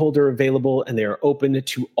the freehold are available, and they are open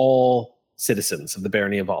to all citizens of the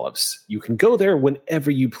Barony of Olives. You can go there whenever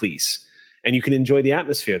you please, and you can enjoy the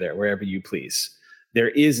atmosphere there wherever you please. There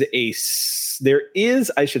is,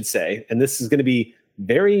 I should say, and this is going to be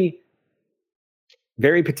very,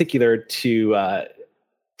 very particular to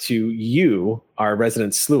you, our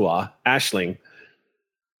resident Sluagh, Aisling.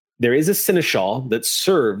 There is a seneschal that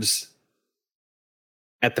serves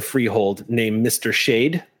at the freehold named Mr.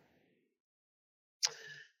 Shade.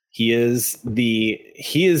 He is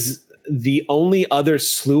the only other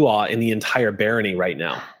Sluagh in the entire barony right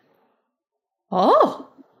now. Oh.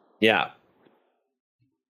 Yeah.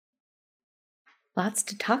 Lots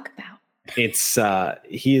to talk about. It's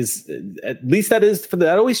he is, at least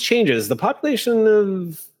that always changes. The population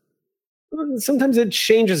of, sometimes it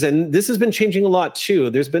changes, and this has been changing a lot too.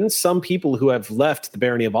 There's been some people who have left the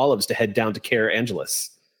Barony of Olives to head down to Caer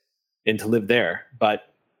Angelis and to live there,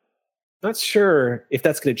 but not sure if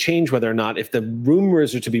that's going to change, whether or not, if the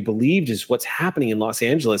rumors are to be believed is what's happening in Los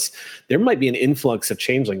Angeles, there might be an influx of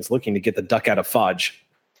changelings looking to get the duck out of Fudge.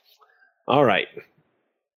 All right.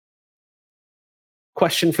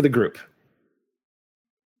 Question for the group.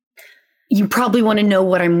 You probably want to know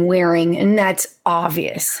what I'm wearing, and that's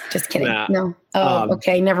obvious. Just kidding. No. Oh,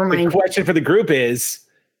 okay. Never mind. The question for the group is,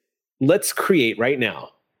 let's create right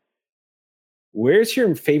now. Where's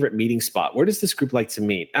your favorite meeting spot? Where does this group like to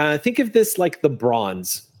meet? Think of this like the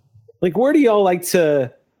Bronze. Like, where do y'all like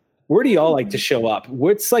to show up?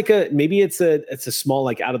 What's like maybe it's a small,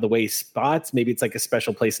 like, out of the way spot. Maybe it's like a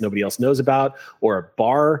special place nobody else knows about, or a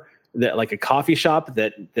bar, that like a coffee shop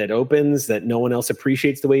that opens that no one else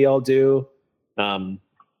appreciates the way y'all do.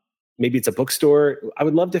 Maybe it's a bookstore. I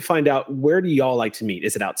would love to find out, where do y'all like to meet?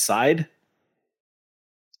 Is it outside?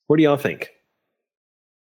 Where do y'all think?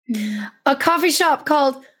 A coffee shop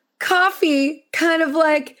called Coffee, kind of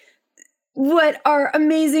like what our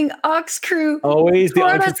amazing Ox crew always the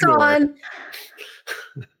entrepreneur.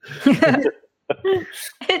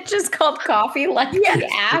 It's just called Coffee, like the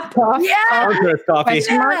app. Coffee.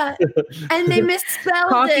 Yeah. And they misspelled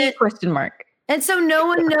Coffee it. question mark. And so no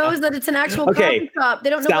one knows that it's an actual coffee shop. They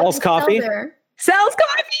don't know Sal's what Coffee. there. Sal's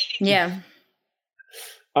Coffee. Yeah.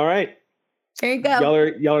 All right. There you go.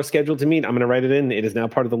 Y'all are scheduled to meet. I'm going to write it in. It is now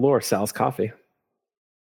part of the lore. Sal's Coffee.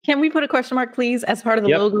 Can we put a question mark, please, as part of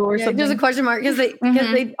the logo or something? There's a question mark because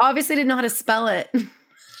they obviously didn't know how to spell it.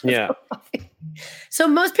 Yeah. So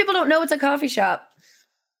most people don't know it's a coffee shop.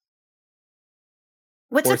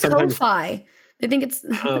 What's Or a sometimes- Ko-Fi? They think it's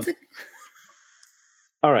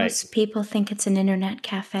All right. Most people think it's an internet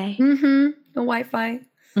cafe. a Wi-Fi,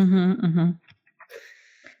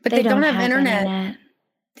 but they don't have internet.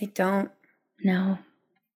 They don't. No.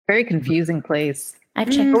 Very confusing place. I've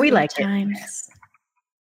checked But we four like it. times.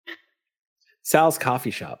 Sal's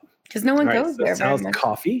Coffee Shop. Because no one All right, goes so there. Sal's very much.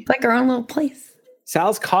 Coffee. It's like our own little place.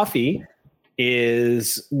 Sal's Coffee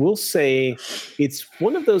is, we'll say, it's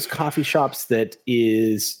one of those coffee shops that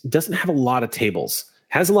doesn't have a lot of tables,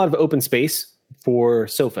 has a lot of open space for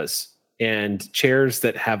sofas and chairs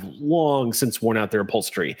that have long since worn out their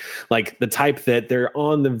upholstery, like the type that they're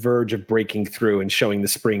on the verge of breaking through and showing the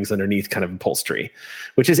springs underneath kind of upholstery,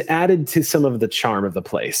 which is added to some of the charm of the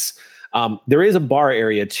place. There is a bar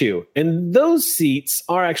area too, and those seats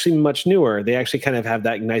are actually much newer. They actually kind of have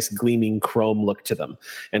that nice gleaming chrome look to them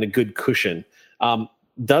and a good cushion.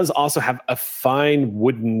 Does also have a fine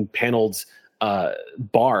wooden paneled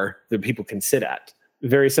bar that people can sit at.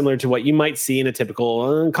 Very similar to what you might see in a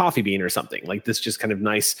typical Coffee Bean or something like this, just kind of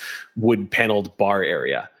nice wood paneled bar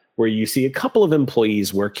area where you see a couple of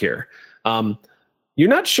employees work here. You're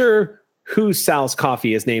not sure who Sal's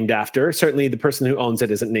Coffee is named after. Certainly the person who owns it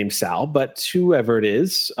isn't named Sal, but whoever it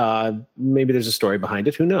is, maybe there's a story behind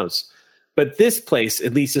it. Who knows? But this place,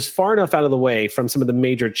 at least, is far enough out of the way from some of the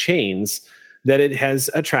major chains that it has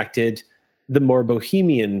attracted the more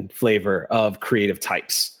bohemian flavor of creative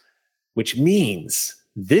types, which means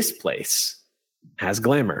this place has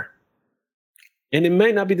glamour. And it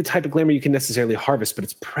might not be the type of glamour you can necessarily harvest, but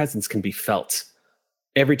its presence can be felt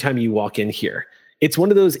every time you walk in here. It's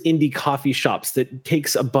one of those indie coffee shops that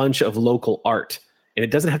takes a bunch of local art, and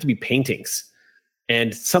it doesn't have to be paintings.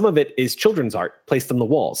 And some of it is children's art placed on the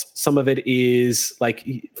walls. Some of it is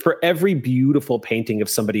like, for every beautiful painting of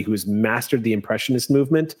somebody who's mastered the Impressionist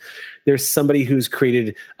movement, there's somebody who's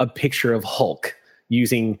created a picture of Hulk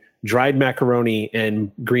using dried macaroni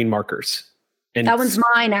and green markers. And That one's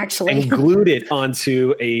mine, actually. and glued it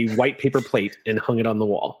onto a white paper plate and hung it on the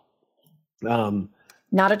wall.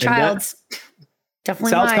 Not a child's.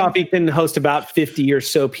 Definitely Sal's mine. Coffee can host about 50 or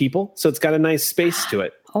so people, so it's got a nice space to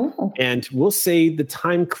it. Oh. And we'll say the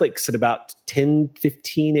time clicks at about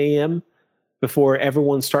 10:15 a.m. before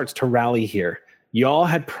everyone starts to rally here. Y'all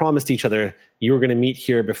had promised each other you were going to meet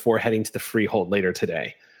here before heading to the Freehold later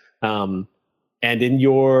today. And in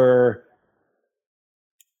your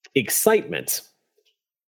excitement,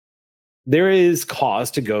 there is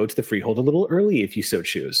cause to go to the Freehold a little early if you so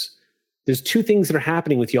choose. There's two things that are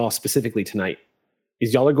happening with y'all specifically tonight.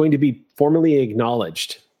 Is y'all are going to be formally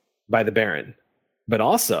acknowledged by the Baron, but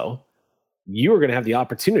also you are going to have the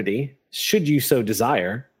opportunity, should you so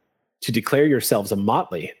desire, to declare yourselves a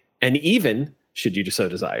motley, and even, should you so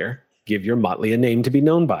desire, give your motley a name to be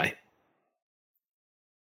known by.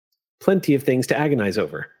 Plenty of things to agonize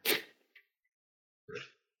over.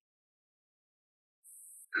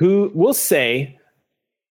 Who will say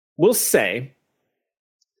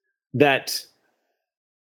that.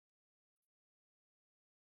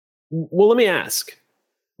 Well, let me ask.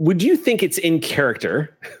 Would you think it's in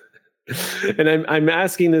character? And I'm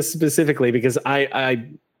asking this specifically because I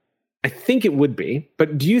think it would be.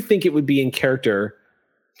 But do you think it would be in character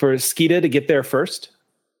for Skeeta to get there first?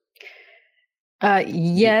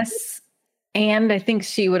 Yes. And I think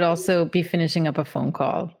she would also be finishing up a phone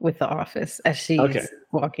call with the office as she's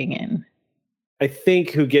walking in. I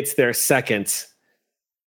think who gets there second,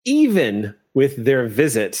 even with their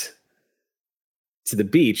visit to the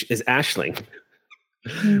beach, is Aisling,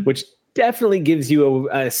 which definitely gives you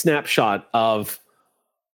a snapshot of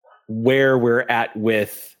where we're at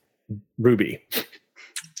with Ruby.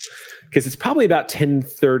 Because it's probably about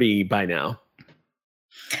 10:30 by now.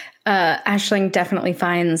 Aisling definitely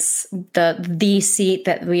finds the seat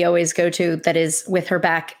that we always go to that is with her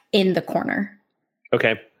back in the corner.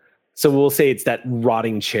 Okay. So we'll say it's that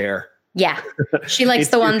rotting chair. Yeah. She likes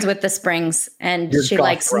the ones with the springs, and she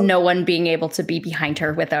likes rope. no one being able to be behind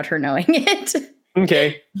her without her knowing it.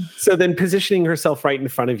 Okay. So then positioning herself right in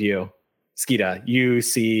front of you, Skeeta, you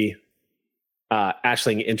see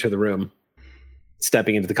Aisling enter the room,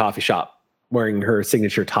 stepping into the coffee shop, wearing her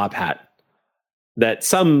signature top hat that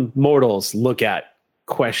some mortals look at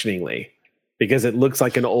questioningly because it looks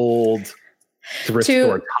like an old thrift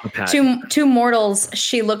store top hat. To mortals,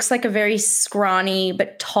 she looks like a very scrawny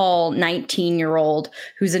but tall 19-year-old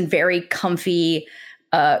who's in very comfy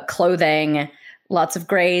clothing, lots of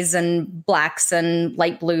grays and blacks and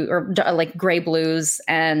light blue or like gray blues.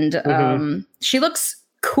 And she looks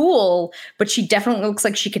cool, but she definitely looks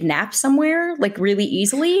like she could nap somewhere like really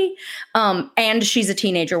easily. And she's a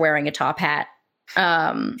teenager wearing a top hat,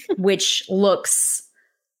 which looks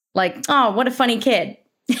like, oh, what a funny kid.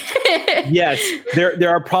 Yes, there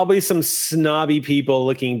are probably some snobby people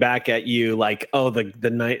looking back at you like, oh, the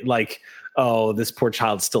night, like, oh, this poor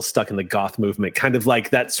child's still stuck in the goth movement, kind of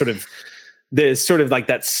like that sort of like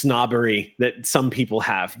that snobbery that some people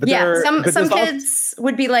have. But some kids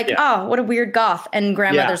would be like, oh, what a weird goth, and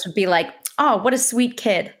grandmothers would be like, oh, what a sweet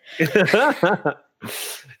kid.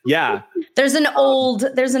 Yeah, there's an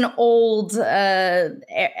oldness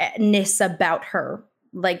about her,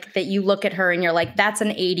 like that you look at her and you're like, that's an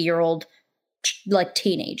 80-year-old like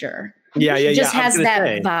teenager. Yeah. Just has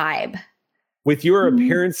that vibe. With your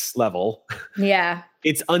appearance level,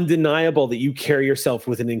 it's undeniable that you carry yourself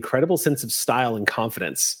with an incredible sense of style and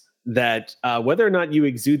confidence. That whether or not you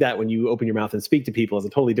exude that when you open your mouth and speak to people is a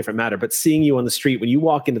totally different matter. But seeing you on the street when you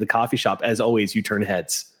walk into the coffee shop, as always, you turn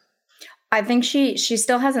heads. I think she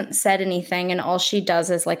still hasn't said anything, and all she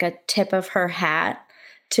does is like a tip of her hat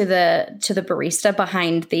to the barista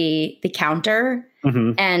behind the counter,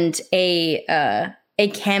 and a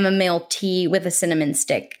chamomile tea with a cinnamon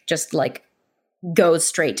stick just like goes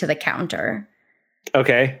straight to the counter.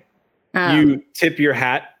 Okay. You tip your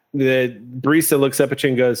hat. The barista looks up at you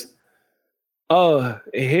and goes, oh,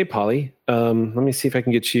 hey, Polly. Let me see if I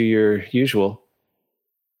can get you your usual.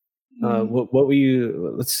 What were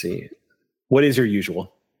you? Let's see. What is your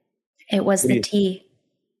usual? It was the tea.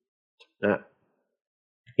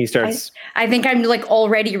 He starts. I think I'm like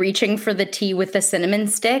already reaching for the tea with the cinnamon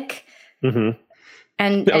stick. And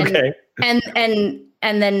okay.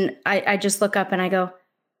 And then I just look up and I go,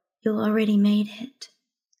 you already made it.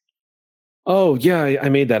 Oh yeah, I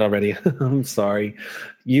made that already. I'm sorry.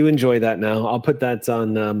 You enjoy that now. I'll put that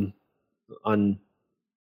on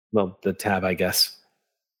the tab, I guess.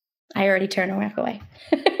 I already turned away.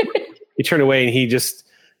 He turned away, and he just,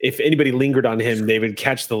 if anybody lingered on him, they would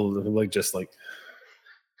catch the like, just like.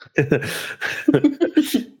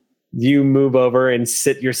 You move over and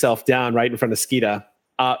sit yourself down right in front of Skeeta.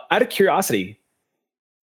 Out of curiosity,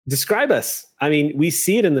 describe us. I mean, we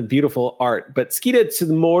see it in the beautiful art, but Skeeta to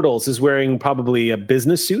the mortals is wearing probably a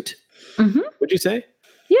business suit. Would you say?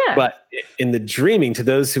 Yeah. But in the dreaming, to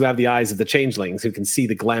those who have the eyes of the changelings, who can see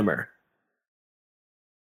the glamour,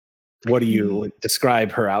 what do you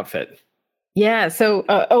describe her outfit? Yeah. So,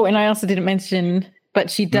 and I also didn't mention, but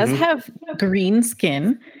she does have green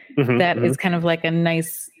skin that is kind of like a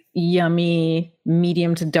nice, yummy,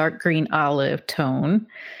 medium to dark green olive tone.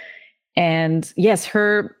 And yes,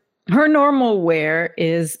 her normal wear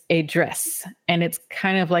is a dress, and it's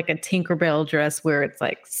kind of like a Tinkerbell dress where it's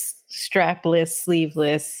like strapless,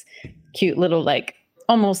 sleeveless, cute little like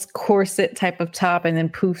almost corset type of top, and then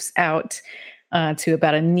poofs out to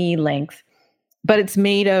about a knee length. But it's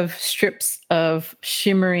made of strips of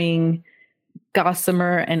shimmering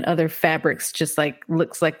gossamer and other fabrics, just like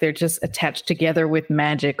looks like they're just attached together with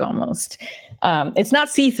magic almost. It's not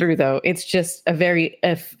see-through though. It's just a very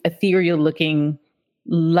ethereal looking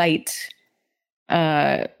light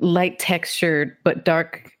textured but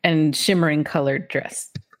dark and shimmering colored dress.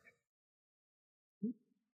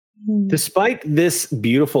 Despite this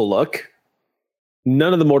beautiful look,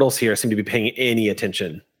 none of the mortals here seem to be paying any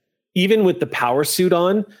attention. Even with the power suit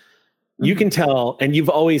on, you can tell, and you've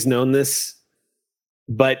always known this,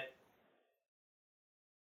 but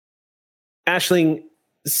Aisling,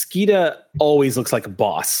 Skeeta always looks like a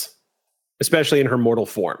boss, especially in her mortal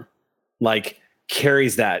form. Like,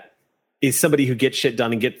 carries that, is somebody who gets shit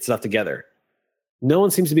done and gets stuff together. No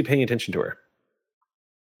one seems to be paying attention to her.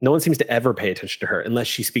 No one seems to ever pay attention to her unless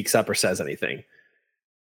she speaks up or says anything.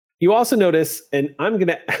 You also notice, and I'm going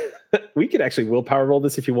to, we could actually willpower roll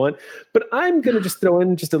this if you want, but I'm going to just throw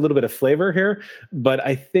in just a little bit of flavor here. But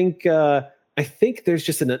I think there's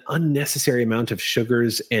just an unnecessary amount of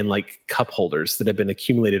sugars and like cup holders that have been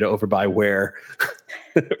accumulated over by where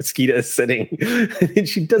Skeeta is sitting. And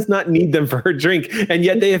she does not need them for her drink. And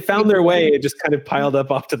yet they have found their way and just kind of piled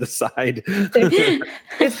up off to the side.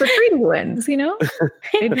 It's the pretty ones, you know?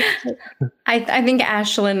 I think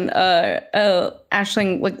Aisling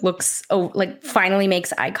like looks, like finally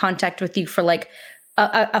makes eye contact with you for like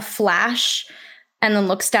a flash, and then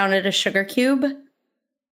looks down at a sugar cube.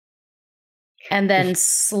 And then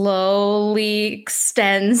slowly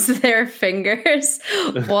extends their fingers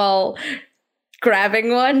while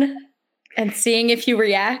grabbing one and seeing if you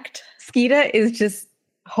react. Skeeta is just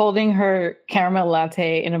holding her caramel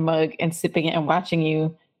latte in a mug and sipping it and watching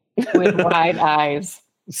you with wide eyes.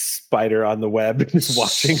 Spider on the web, just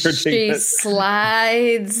watching her take She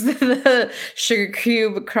slides the sugar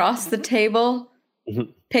cube across the table.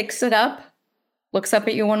 picks it up, looks up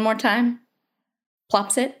at you one more time,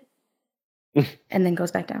 plops it, and then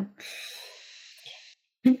goes back down.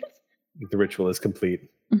 The ritual is complete.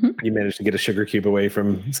 You managed to get a sugar cube away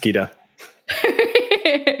from Skeeta.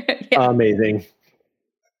 Amazing.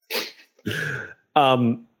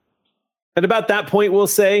 At about that point, we'll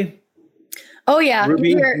say, oh yeah,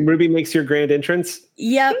 Ruby makes your grand entrance.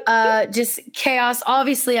 Yep. Just chaos.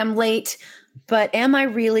 Obviously, I'm late, but am I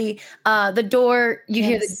really? The door. You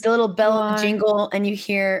hear the little bell jingle, and you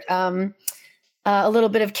hear a little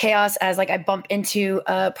bit of chaos as like I bump into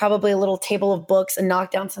probably a little table of books and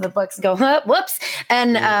knock down some of the books. Go whoops,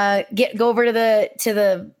 and go over to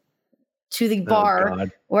the bar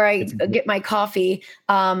where I get my coffee.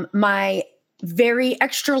 My very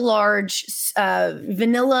extra large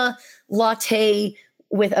vanilla latte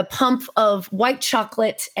with a pump of white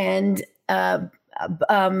chocolate and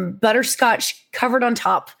butterscotch covered on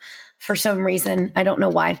top for some reason. I don't know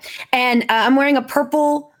why. And I'm wearing a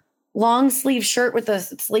purple long sleeve shirt with the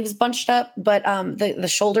sleeves bunched up, but the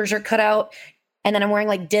shoulders are cut out. And then I'm wearing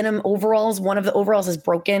like denim overalls. One of the overalls is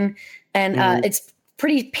broken and it's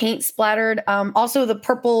pretty paint splattered. Also the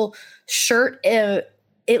purple shirt, it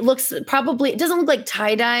doesn't look like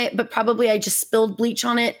tie-dye, but probably I just spilled bleach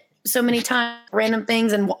on it so many times, random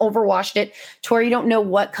things, and overwashed it to where you don't know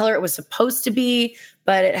what color it was supposed to be,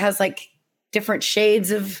 but it has like different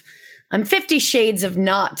shades of, I'm 50 shades of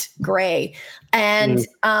not gray. And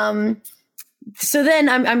so then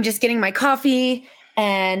I'm just getting my coffee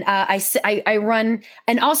and I run.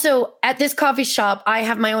 And also at this coffee shop, I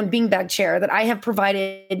have my own beanbag chair that I have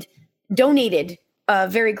donated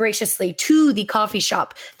very graciously to the coffee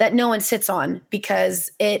shop that no one sits on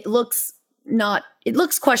because it looks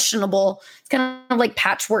questionable. It's kind of like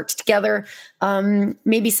patchworked together.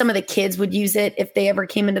 Maybe some of the kids would use it if they ever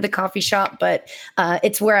came into the coffee shop, but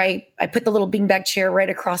it's where I put the little beanbag chair right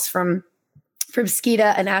across from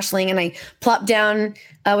Skeeta and Aisling, and I plopped down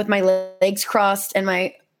with my legs crossed and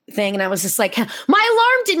my thing, and I was just like, my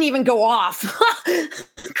alarm didn't even go off.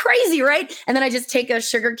 Crazy, right? And then I just take a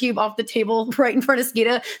sugar cube off the table right in front of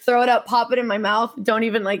Skeeta, throw it up, pop it in my mouth, don't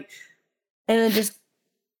even and then just.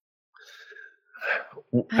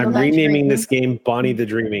 I'm renaming this game Bonnie the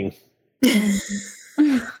Dreaming.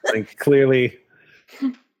 Like clearly.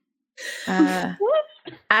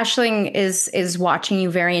 Aisling is watching you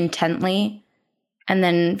very intently, and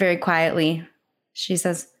then very quietly, she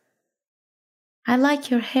says, I like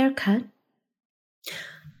your haircut.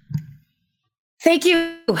 Thank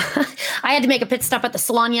you. I had to make a pit stop at the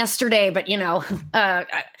salon yesterday, but I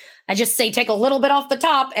just say take a little bit off the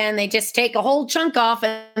top and they just take a whole chunk off.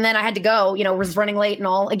 And then I had to go, was running late and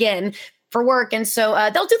all again for work. And so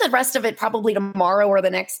they'll do the rest of it probably tomorrow or the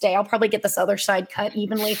next day. I'll probably get this other side cut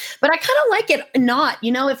evenly, but I kind of like it not,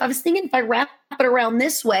 if I was thinking if I wrap it around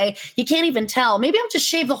this way, you can't even tell. Maybe I'll just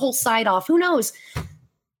shave the whole side off. Who knows?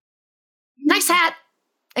 Nice hat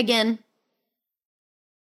again.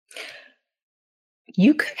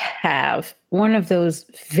 You could have one of those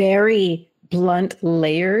very blunt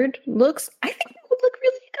layered looks. I think it would look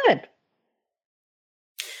really good.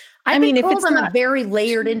 I mean, if I'm a very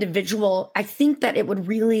layered individual, I think that it would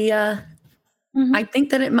really, I think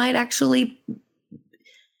that it might actually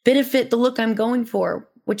benefit the look I'm going for,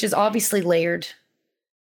 which is obviously layered.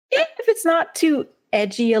 Yeah, if it's not too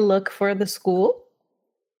edgy a look for the school.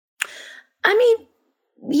 I mean,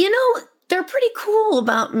 they're pretty cool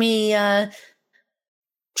about me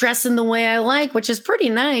dressing the way I like, which is pretty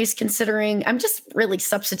nice considering I'm just really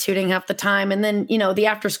substituting half the time. And then, the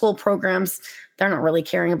after school programs, they're not really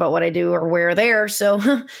caring about what I do or wear there. So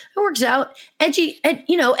it works out.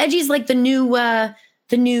 Edgy's like the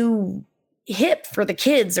new hip for the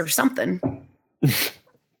kids or something.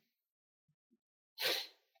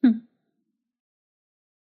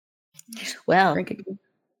 Well,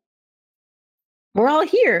 we're all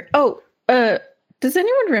here. Oh, does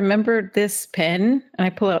anyone remember this pen? And I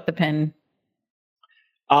pull out the pen.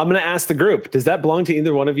 I'm going to ask the group. Does that belong to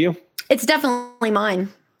either one of you? It's definitely mine.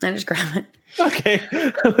 I just grab it. Okay.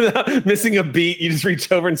 Without missing a beat, you just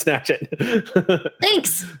reach over and snatch it.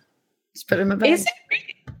 Thanks. Just put it in my bag.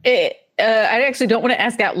 I actually don't want to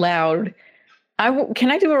ask out loud.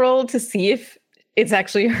 Can I do a roll to see if it's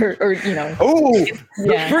actually her or, Oh,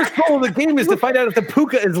 the first roll of the game is to find out if the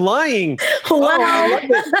puka is lying. Wow.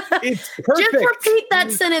 It's perfect. Just repeat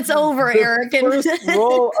that sentence over, Eric. First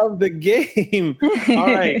roll of the game.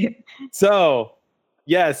 All right. So,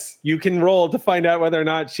 yes, you can roll to find out whether or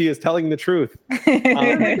not she is telling the truth.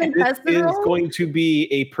 This is going to be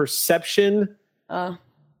a perception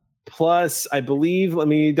plus, I believe, this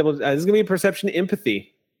is going to be a perception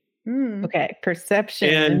empathy. Okay, perception.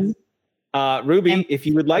 And Ruby, if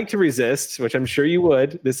you would like to resist, which I'm sure you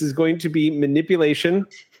would, this is going to be manipulation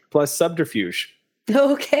plus subterfuge.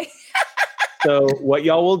 Okay. So what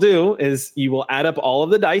y'all will do is you will add up all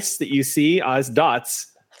of the dice that you see as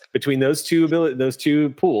dots between those two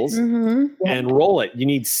pools and roll it. You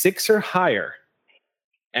need 6 or higher.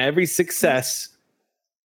 Every success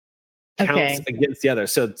counts against the other.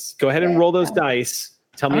 So go ahead and roll those dice.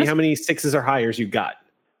 Tell me how many 6s or higher you got.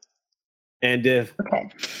 And if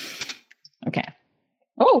Okay.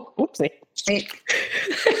 Oh, oopsie.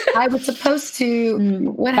 I was supposed to.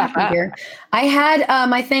 What happened here? I had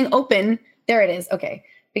my thing open. There it is. Okay,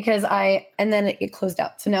 because and then it closed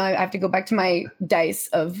out. So now I have to go back to my dice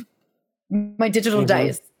of my digital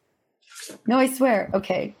dice. No, I swear.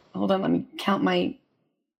 Okay, hold on. Let me count my.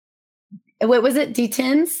 What was it?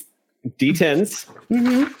 D10s.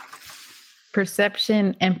 D10s.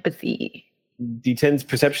 Perception, empathy. D10s,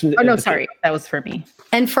 perception. Oh no, empathy. sorry, that was for me.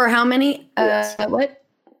 And for how many? What?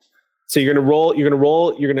 So you're gonna roll.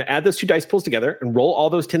 You're gonna add those 2 dice pools together and roll all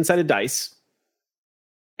those 10-sided dice.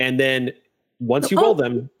 And then once you roll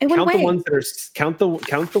them, count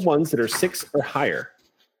the ones that are 6 or higher.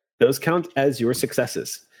 Those count as your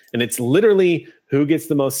successes. And it's literally who gets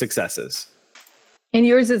the most successes. And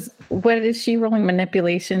yours is, what is she rolling?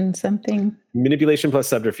 Manipulation something? Manipulation plus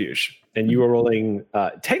subterfuge. And you are rolling,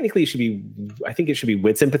 technically I think it should be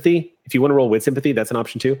wits empathy. If you want to roll wits empathy, that's an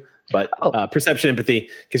option too. But perception empathy,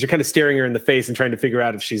 because you're kind of staring her in the face and trying to figure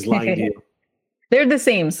out if she's lying to you. They're the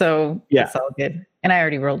same, so yeah, it's all good. And I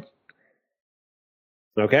already rolled.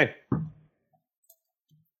 Okay.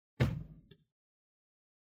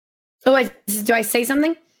 Oh, do I say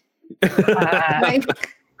something?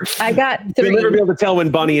 I got 3. You'll never be able to tell when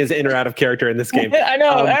Bonnie is in or out of character in this game. I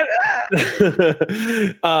know.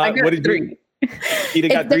 I got what did 3. You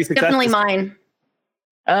got 3 successes. Definitely mine.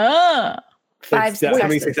 5 successes. How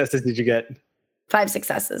many successes did you get? 5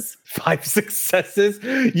 successes. 5 successes.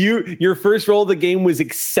 Your first roll of the game was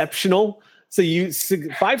exceptional. So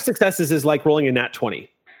 5 successes is like rolling a nat 20.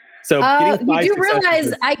 So getting 5 you do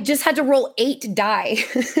realize I just had to roll 8 die.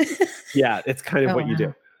 Yeah, it's kind of what you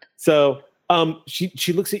do. So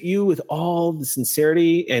she looks at you with all the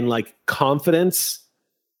sincerity and like confidence.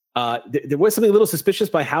 There was something a little suspicious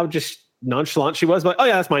by how just nonchalant she was, but oh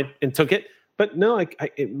yeah, that's mine, and took it. But no,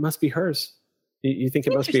 it must be hers. You think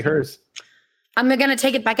it must be hers? I'm going to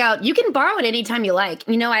take it back out. You can borrow it anytime you like.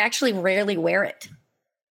 You know, I actually rarely wear it.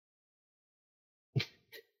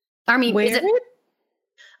 I mean,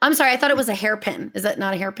 I'm sorry. I thought it was a hairpin. Is that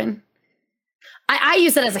not a hairpin? I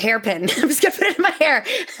use it as a hairpin. I'm just going to put it in my hair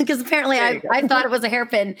because apparently I thought it was a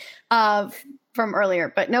hairpin from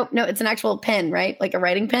earlier. But no, it's an actual pen, right? Like a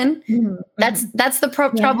writing pen. Mm-hmm. That's the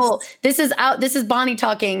trouble. This is Bonnie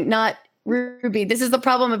talking, not Ruby. This is the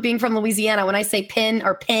problem of being from Louisiana. When I say pen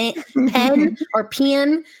or pen or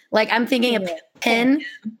pen, like I'm thinking a pen.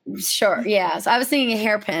 Sure. Yeah. So I was thinking a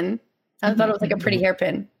hairpin. I thought it was like a pretty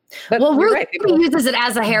hairpin. But Ruby uses it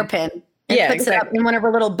as a hairpin and puts it up in one of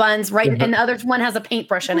her little buns, right? Mm-hmm. And the other one has a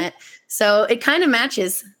paintbrush in it. So it kind of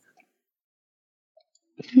matches.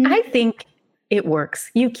 I think it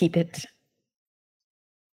works. You keep it.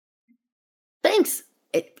 Thanks.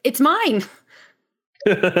 It's mine.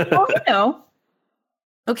 Oh, you know.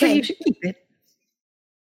 Okay. So you should keep it.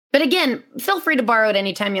 But again, feel free to borrow it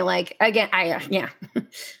anytime you like. Again, yeah.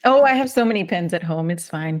 Oh, I have so many pens at home. It's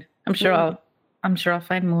fine. I'm sure I'll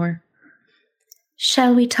find more.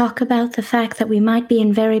 Shall we talk about the fact that we might be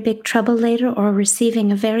in very big trouble later or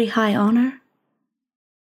receiving a very high honor?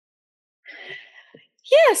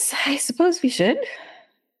 Yes, I suppose we should.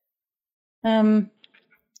 Do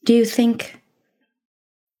you think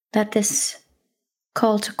that this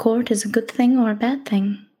call to court is a good thing or a bad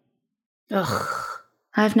thing? Ugh.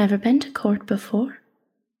 I've never been to court before.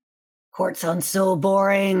 Court sounds so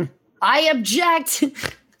boring. I object.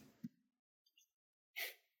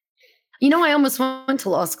 You know, I almost went to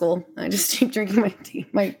law school. I just keep drinking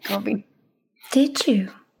my coffee. Did you?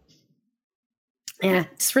 Yeah,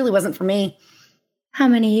 this really wasn't for me. How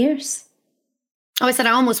many years? Oh, I said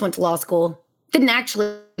I almost went to law school. Didn't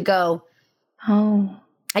actually go. Oh.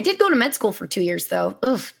 I did go to med school for 2 years, though.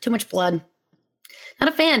 Ugh, too much blood. Not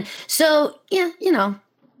a fan. So, yeah, you know.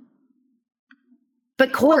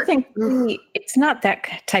 But court. It's not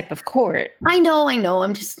that type of court. I know.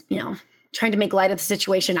 I'm just, trying to make light of the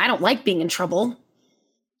situation. I don't like being in trouble.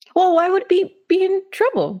 Well, why would we be in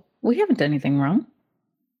trouble? We haven't done anything wrong.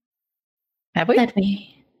 Have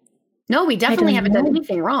we? No, we definitely haven't done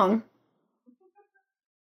anything wrong.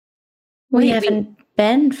 We haven't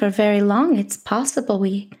been for very long. It's possible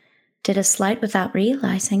we did a slight without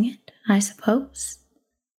realizing it, I suppose.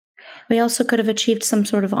 We also could have achieved some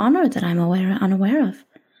sort of honor that I'm unaware of.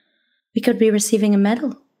 We could be receiving a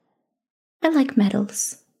medal. I like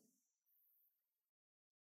medals.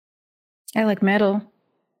 I like metal,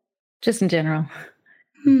 just in general.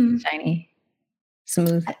 Shiny,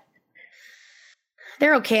 smooth.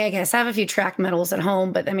 They're okay, I guess. I have a few track medals at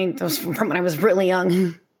home, but I mean, those from when I was really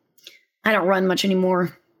young. I don't run much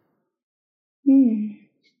anymore.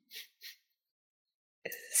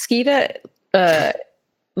 Skeeta,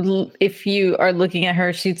 if you are looking at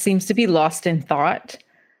her, she seems to be lost in thought.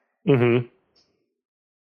 Mm-hmm.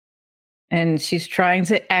 And she's trying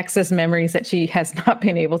to access memories that she has not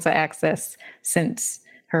been able to access since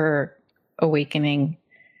her awakening.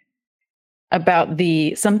 About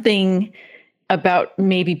something about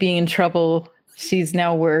maybe being in trouble. She's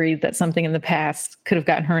now worried that something in the past could have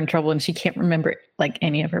gotten her in trouble, and she can't remember like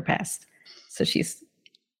any of her past. So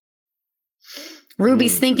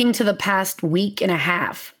Ruby's thinking to the past week and a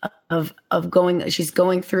half of going. She's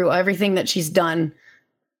going through everything that she's done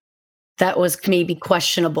that was maybe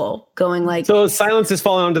questionable. Going like, so silence is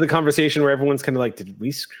falling onto the conversation where everyone's kind of like, "Did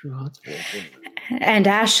we screw up?" And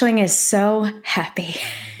Aisling is so happy.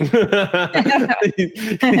 He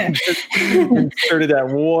just inserted that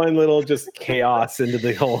one little just chaos into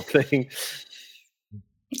the whole thing.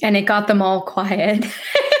 And it got them all quiet.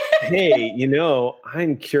 Hey,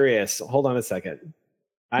 I'm curious. Hold on a second.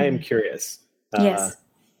 I am curious. Yes.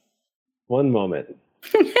 One moment.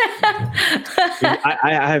 I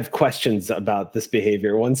have questions about this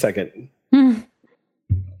behavior. 1 second.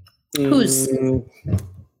 Who's?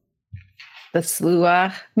 the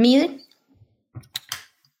Slua. Me?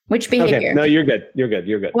 Which behavior? Okay, no, you're good. You're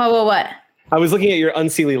good. What? I was looking at your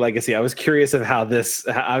Unseelie legacy. I was curious of how this.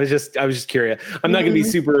 I was just curious. I'm not going to be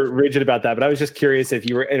super rigid about that, but I was just curious if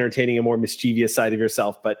you were entertaining a more mischievous side of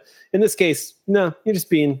yourself. But in this case, no, you're just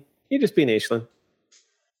being Aisling.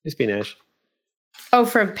 Just being Ash. Oh,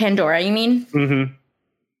 for Pandora, you mean? Mm-hmm.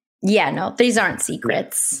 Yeah, no, these aren't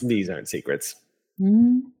secrets. These aren't secrets.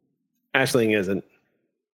 Mm-hmm. Aisling isn't.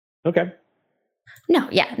 Okay. No,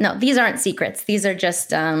 these aren't secrets. These are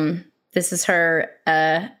just this is her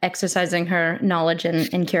exercising her knowledge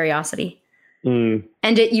and curiosity. And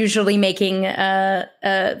it usually making her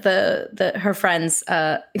friends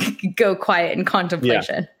go quiet in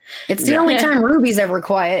contemplation. Yeah. It's the only time Ruby's ever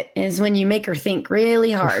quiet is when you make her think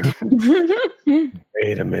really hard.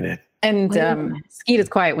 Wait a minute. And Skeeta's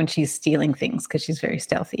quiet when she's stealing things because she's very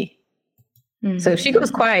stealthy. So if she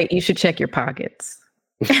goes quiet, you should check your pockets.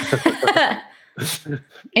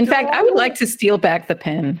 In fact, I would like to steal back the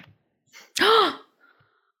pen.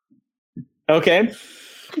 Okay.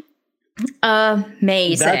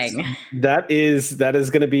 Amazing. That is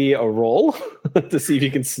going to be a roll to see if you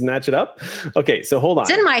can snatch it up. Okay, so hold on.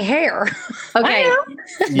 It's in my hair. Okay.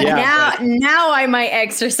 Yeah. Now I might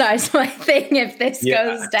exercise my thing if this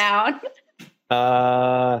goes down.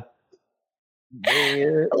 I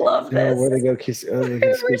love this. Where they go? Kiss.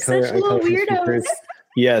 We're such little weirdos.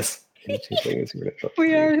 Yes.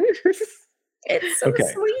 We are. It's so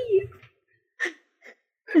sweet.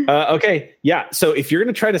 Okay. Yeah. So if you're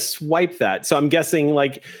going to try to swipe that, so I'm guessing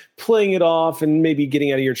like playing it off and maybe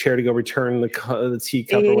getting out of your chair to go return the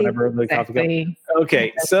teacup or whatever, the coffee cup.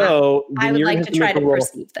 Okay. So I would like to try to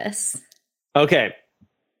perceive this. Okay.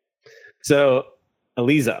 So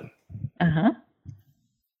Eliza. Uh-huh.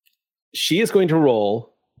 She is going to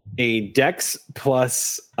roll a Dex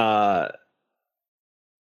plus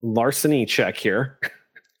larceny check here.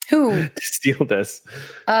 Who? To steal this.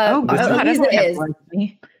 Eliza is.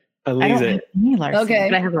 Eliza. Okay.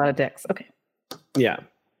 But I have a lot of decks. Okay. Yeah.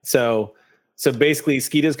 So basically,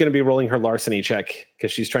 Skeeta's going to be rolling her larceny check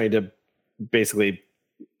because she's trying to basically,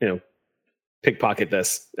 pickpocket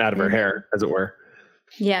this out of her hair, as it were.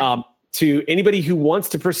 Yeah. To anybody who wants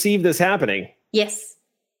to perceive this happening. Yes.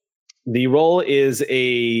 The roll is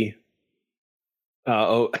a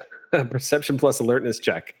perception plus alertness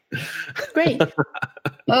check. Great.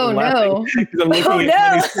 Oh no! I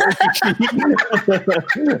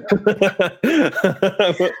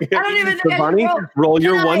don't even think Bonnie, roll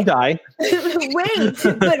your one die. Wait.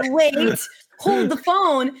 Hold the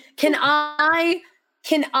phone. Can I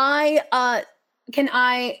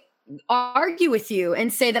argue with you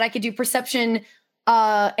and say that I could do perception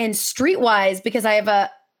and streetwise because I have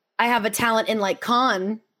a talent in like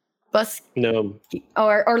con No.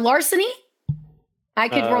 or larceny? I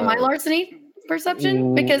could roll my larceny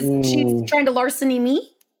perception because she's trying to larceny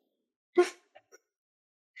me.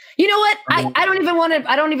 You know what? I don't even want to.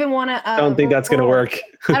 I don't think that's going to work.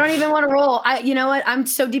 I don't even want to roll. You know what? I'm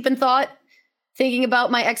so deep in thought, thinking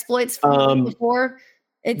about my exploits from before.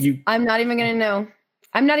 I'm not even going to know.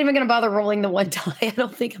 I'm not even going to bother rolling the one die. I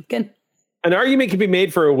don't think I'm going to. An argument could be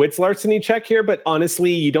made for a wits larceny check here, but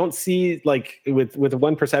honestly, you don't see, like, with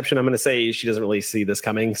one perception, I'm going to say she doesn't really see this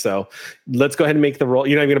coming. So let's go ahead and make the roll.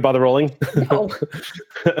 You're not even going to bother rolling? No.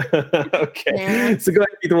 Okay. Nah. So go ahead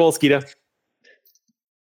and make the roll, Skeeta.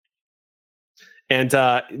 And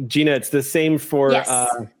Gina, it's the same for... Yes.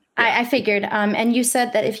 I figured. And you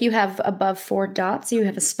said that if you have above 4 dots, you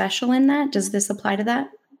have a special in that. Does this apply to that?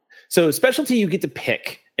 So specialty you get to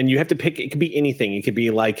pick. And you have to pick, it could be anything. It could be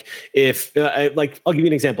like, if, I'll give you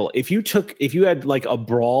an example. If you had like a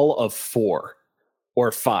brawl of 4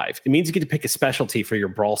 or 5, it means you get to pick a specialty for your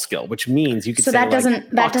brawl skill, which means you could So say, that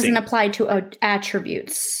doesn't boxing. apply to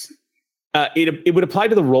attributes. It would apply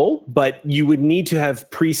to the role, but you would need to have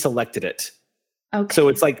pre-selected it. Okay. So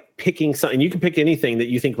it's like picking something. You can pick anything that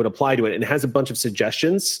you think would apply to it, and it has a bunch of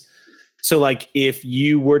suggestions. So like if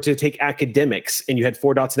you were to take academics and you had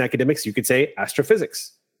 4 dots in academics, you could say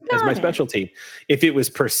astrophysics as my specialty. If it was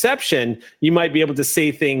perception, you might be able to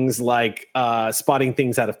say things like spotting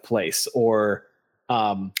things out of place, or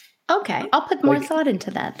Okay, I'll put more thought into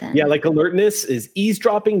that then. yeah, like alertness is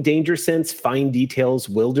eavesdropping, danger sense, fine details,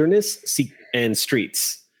 wilderness, and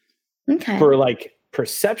streets. Okay. For like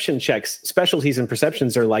perception checks, specialties and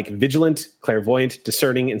perceptions are like vigilant, clairvoyant,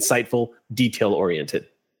 discerning, insightful, detail oriented.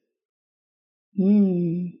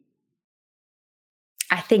 I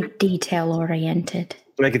think detail oriented.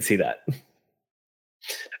 I could see that.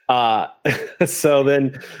 So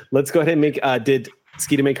then let's go ahead and make, did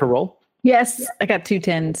Skeeta make her roll? Yes, I got 2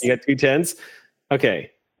 10s. You got 2 10s?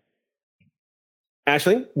 Okay.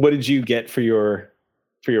 Ashley, what did you get for your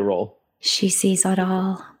roll? She sees it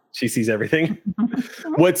all. She sees everything.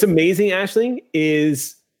 What's amazing, Ashley,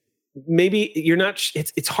 is maybe you're not,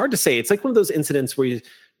 it's hard to say. It's like one of those incidents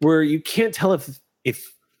where you can't tell if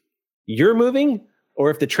you're moving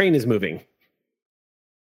or if the train is moving.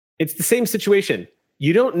 It's the same situation.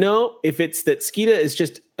 You don't know if it's that Skeeta is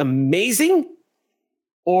just amazing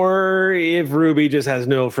or if Ruby just has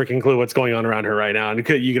no freaking clue what's going on around her right now. And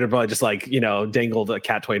you could have probably just dangled a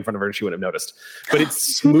cat toy in front of her and she wouldn't have noticed. But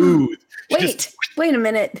it's smooth. Wait a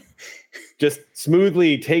minute. Just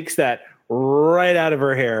smoothly takes that right out of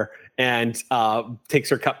her hair and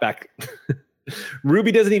takes her cut back.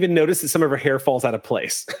 Ruby doesn't even notice that some of her hair falls out of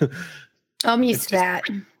place. I'm used to that.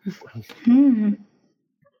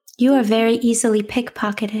 You are very easily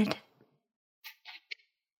pickpocketed.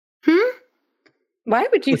 Why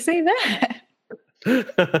would you say that? Is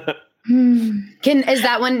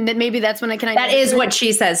that one that maybe that's when I can? That is what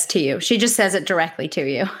she says to you. She just says it directly to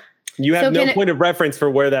you. You have no point of reference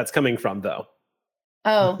for where that's coming from, though.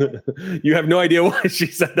 Oh. You have no idea why she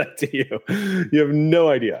said that to you. You have no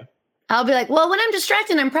idea. I'll be like, well, when I'm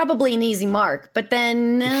distracted, I'm probably an easy mark, but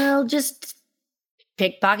then I'll just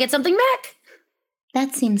pickpocket something back.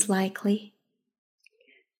 That seems likely.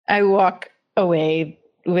 I walk away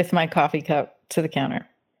with my coffee cup to the counter.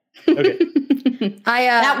 Okay.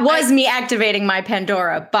 That was me activating my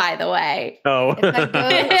Pandora, by the way. Oh.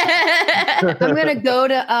 I'm gonna go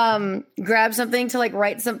to grab something to like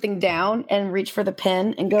write something down and reach for the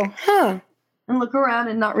pen and go, and look around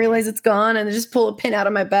and not realize it's gone and just pull a pin out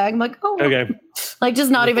of my bag. I'm like, oh, okay. Like just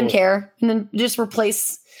not even care, and then just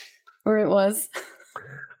replace where it was.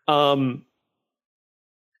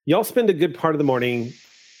 Y'all spend a good part of the morning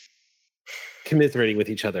commiserating with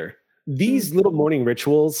each other. These little morning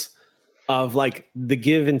rituals of like the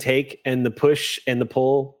give and take and the push and the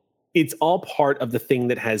pull, it's all part of the thing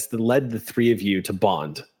that has led the three of you to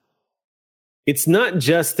bond. It's not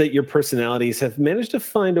just that your personalities have managed to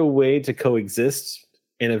find a way to coexist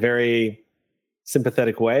in a very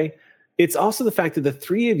sympathetic way. It's also the fact that the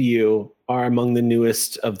three of you are among the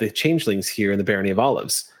newest of the changelings here in the Barony of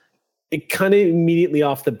Olives. It kind of immediately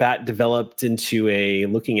off the bat developed into a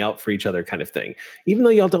looking out for each other kind of thing. Even though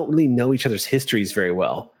y'all don't really know each other's histories very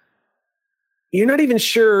well. You're not even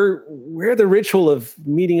sure where the ritual of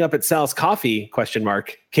meeting up at Sal's Coffee, ?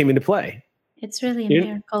 Came into play. It's really a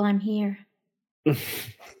miracle I'm here. I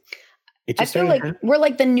feel like we're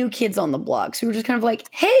like the new kids on the block. So we're just kind of like,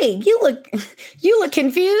 hey, you look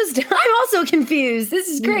confused. I'm also confused. This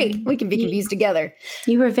is great. We can be confused together.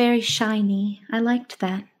 You were very shiny. I liked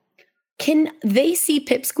that. Can they see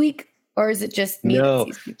Pipsqueak, or is it just me? No.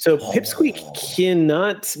 That sees So Pipsqueak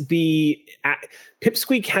cannot be.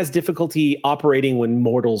 Pipsqueak has difficulty operating when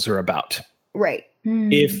mortals are about. Right.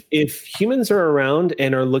 If humans are around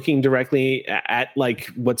and are looking directly at like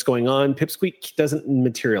what's going on, Pipsqueak doesn't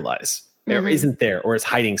materialize or isn't there or is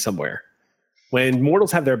hiding somewhere. When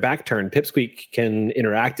mortals have their back turned, Pipsqueak can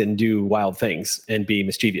interact and do wild things and be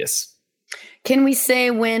mischievous. Can we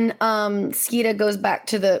say when Skeeta goes back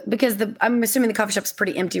to because I'm assuming the coffee shop's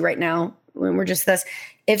pretty empty right now when we're just this.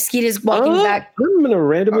 If Skeet is walking back, I'm going to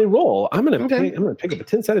randomly roll. I'm going Okay. to pick up a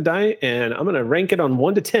 10-sided die and I'm going to rank it on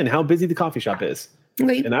 1 to 10 how busy the coffee shop is.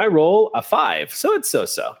 okay. And I roll a 5, so it's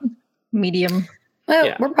so. Medium. Well,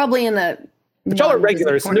 Yeah. we're probably in the. But y'all are non-busy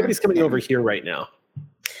regulars, so corner. nobody's coming over here right now.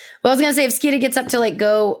 Well, I was gonna say if Skeeta gets up to like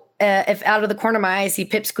go, if out of the corner of my eye I see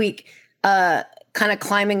Pipsqueak, kind of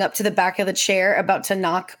climbing up to the back of the chair, about to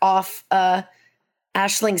knock off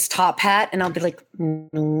Ashling's top hat, and I'll be like,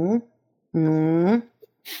 no,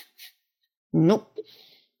 nope,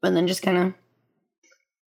 and then just kind of.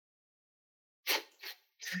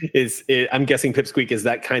 I'm guessing Pipsqueak is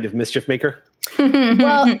that kind of mischief maker.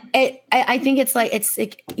 Well, I think it's like it's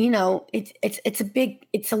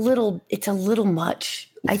a little much.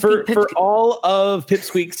 For all of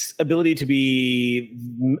Pipsqueak's ability to be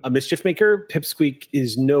a mischief maker, Pipsqueak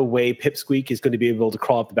is no way Pipsqueak is going to be able to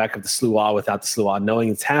crawl up the back of the Sluagh without the Sluagh knowing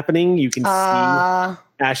it's happening. You can see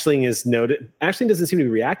Aisling is noted. Aisling doesn't seem to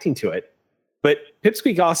be reacting to it, but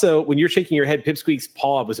Pipsqueak also, when you're shaking your head, Pipsqueak's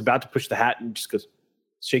paw was about to push the hat and just goes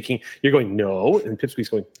shaking. You're going no, and Pipsqueak's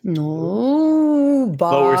going nobody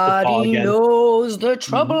knows the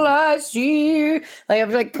trouble I see. Like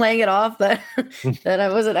I'm like playing it off that I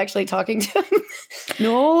wasn't actually talking to him.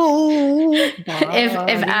 No, if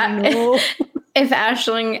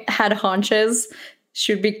Aisling had haunches,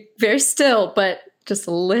 she would be very still, but just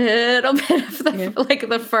a little bit of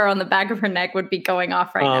the fur on the back of her neck would be going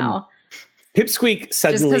off right now. Pipsqueak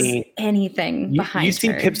suddenly just anything behind you see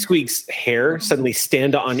her. Pipsqueak's hair suddenly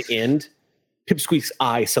stand on end. Pipsqueak's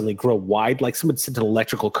eyes suddenly grow wide, like someone sent an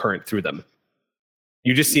electrical current through them.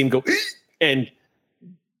 You just see him go, and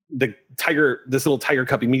this little tiger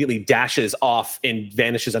cub immediately dashes off and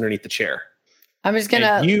vanishes underneath the chair. I'm just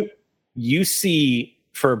gonna. And you see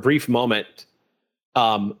for a brief moment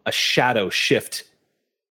a shadow shift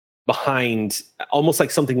behind, almost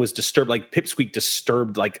like something was disturbed, like Pipsqueak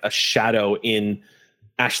disturbed like a shadow in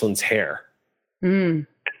Ashlyn's hair.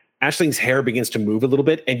 Ashlyn's hair begins to move a little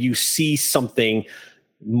bit, and you see something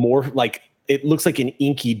more like, it looks like an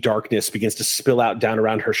inky darkness begins to spill out down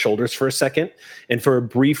around her shoulders for a second. And for a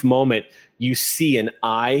brief moment, you see an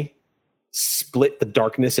eye split the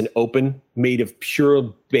darkness and open, made of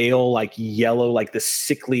pure bale, like yellow, like the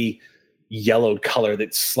sickly yellowed color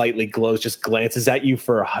that slightly glows, just glances at you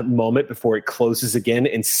for a moment before it closes again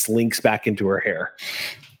and slinks back into her hair.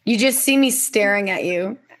 You just see me staring at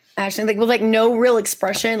you, Ashley, like with like no real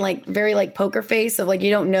expression, like very like poker face of like you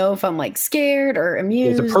don't know if I'm like scared or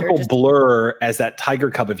amused. There's a purple blur as that tiger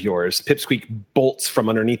cub of yours, Pipsqueak, bolts from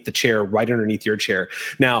underneath the chair, right underneath your chair.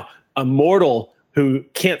 Now, a mortal who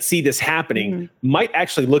can't see this happening might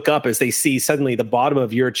actually look up as they see suddenly the bottom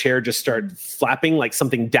of your chair just start flapping, like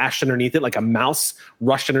something dashed underneath it, like a mouse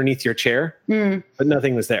rushed underneath your chair, but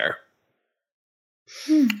nothing was there.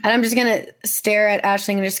 And I'm just going to stare at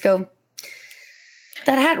Aisling and just go,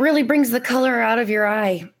 that hat really brings the color out of your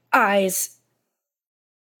eyes.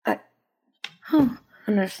 I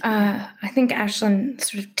think Ashlyn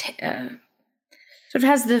sort of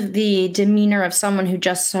has the demeanor of someone who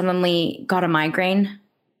just suddenly got a migraine.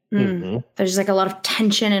 There's like a lot of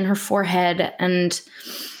tension in her forehead, and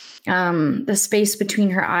the space between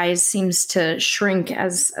her eyes seems to shrink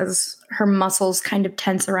as her muscles kind of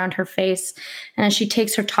tense around her face. And as she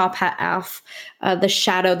takes her top hat off, the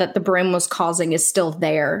shadow that the brim was causing is still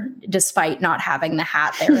there, despite not having the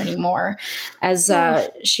hat there anymore. As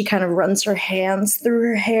she kind of runs her hands through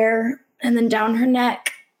her hair and then down her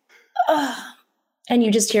neck. And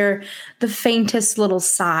you just hear the faintest little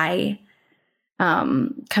sigh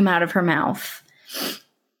come out of her mouth.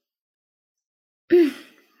 And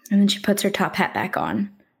then she puts her top hat back on.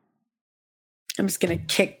 I'm just going to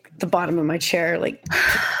kick the bottom of my chair, like,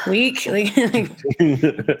 weak, like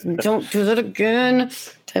don't do that again,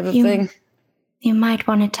 type of thing. You might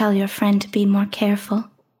want to tell your friend to be more careful.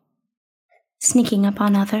 Sneaking up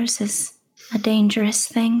on others is a dangerous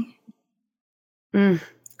thing.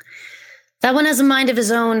 That one has a mind of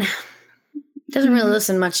his own. Doesn't really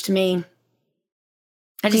listen much to me.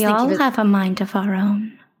 We all have a mind of our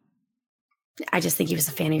own. I just think he was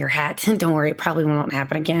a fan of your hat. Don't worry, it probably won't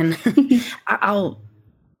happen again. I'll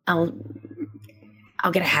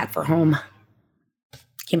get a hat for home. You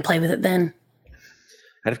can play with it then.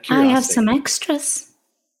 Out of curiosity, I have some extras.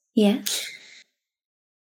 Yes.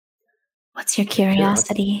 What's your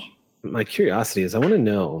curiosity? My curiosity is I want to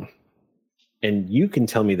know, and you can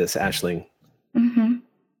tell me this, Aisling.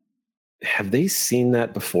 Have they seen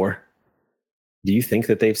that before? Do you think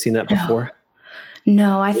that they've seen that before?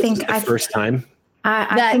 No, I think the first time.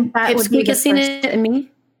 I think that would be Pipsqueak has seen it in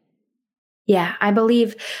me. Yeah, I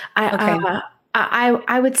believe.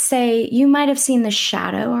 I would say you might have seen the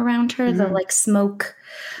shadow around her, the like smoke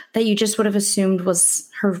that you just would have assumed was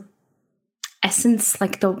her essence.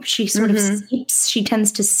 Like she sort of seeps. She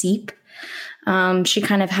tends to seep. She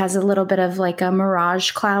kind of has a little bit of like a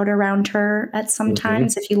mirage cloud around her at some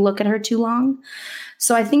times if you look at her too long.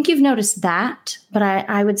 So I think you've noticed that, but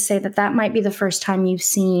I would say that might be the first time you've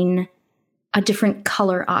seen a different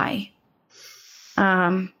color eye.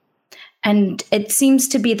 And it seems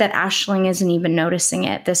to be that Aisling isn't even noticing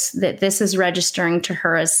it. This is registering to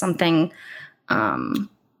her as something.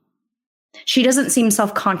 She doesn't seem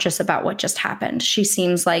self-conscious about what just happened. She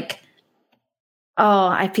seems like, oh,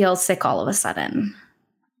 I feel sick all of a sudden.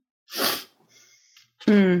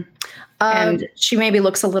 And she maybe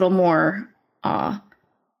looks a little more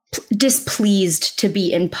displeased to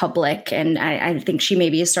be in public. And I think she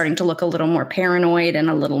maybe is starting to look a little more paranoid and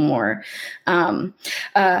a little more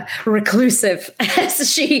reclusive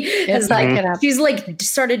as she is she's like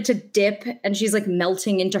started to dip and she's like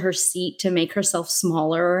melting into her seat to make herself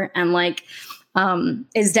smaller and like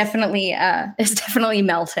is definitely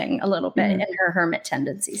melting a little bit and her hermit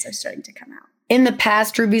tendencies are starting to come out. In the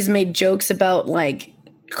past, Ruby's made jokes about like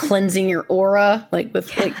cleansing your aura, like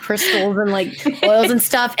with like crystals and like oils and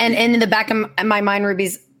stuff. And in the back of my mind,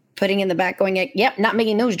 Ruby's putting in the back going, like, yep, not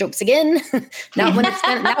making those jokes again. not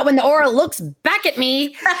when the aura looks back at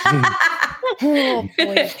me. Oh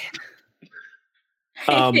boy.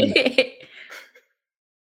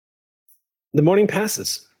 The morning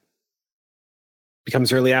passes.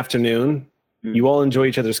 Becomes early afternoon. You all enjoy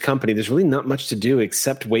each other's company. There's really not much to do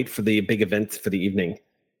except wait for the big event for the evening.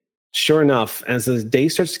 Sure enough, as the day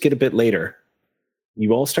starts to get a bit later,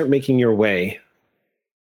 you all start making your way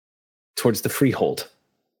towards the Freehold,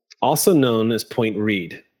 also known as Point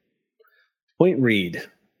Reed. Point Reed.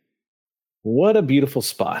 What a beautiful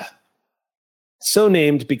spot. So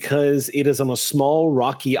named because it is on a small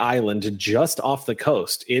rocky island just off the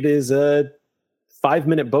coast. It is a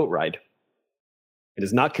 5-minute boat ride. It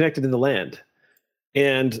is not connected to the land.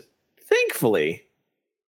 And thankfully,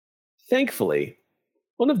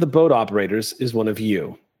 one of the boat operators is one of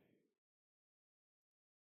you.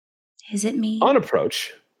 Is it me? On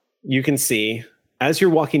approach, you can see, as you're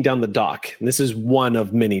walking down the dock, and this is one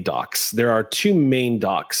of many docks, there are 2 main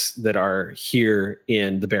docks that are here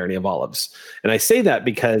in the Barony of Olives. And I say that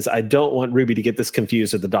because I don't want Ruby to get this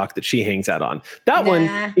confused with the dock that she hangs out on. That one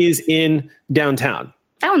is in downtown.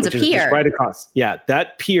 That one's a pier. Right across. Yeah,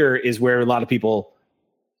 that pier is where a lot of people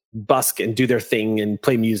busk and do their thing and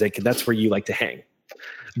play music. And that's where you like to hang.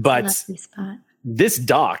 But this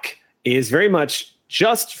dock is very much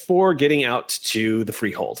just for getting out to the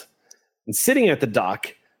Freehold. And sitting at the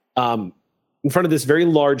dock in front of this very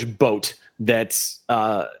large boat that's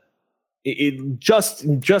it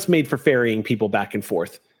just made for ferrying people back and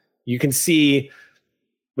forth. You can see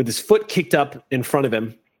with his foot kicked up in front of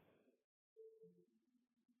him,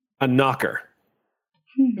 a knocker.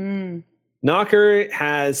 Knocker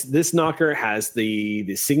has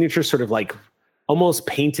the signature sort of like almost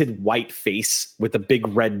painted white face with the big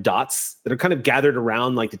red dots that are kind of gathered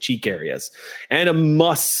around like the cheek areas, and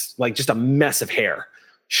just a mess of hair,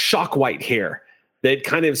 shock white hair that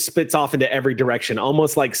kind of spits off into every direction,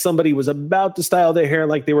 almost like somebody was about to style their hair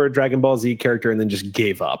like they were a Dragon Ball Z character and then just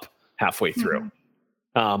gave up halfway through.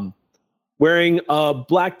 Wearing a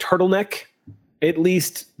black turtleneck, at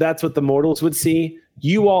least that's what the mortals would see.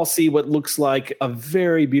 You all see what looks like a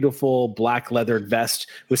very beautiful black leathered vest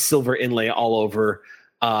with silver inlay all over,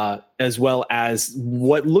 as well as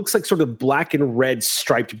what looks like sort of black and red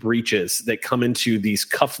striped breeches that come into these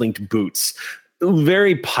cuff-linked boots.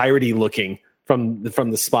 Very piratey looking from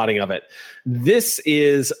the spotting of it. This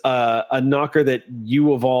is a knocker that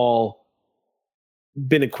you have all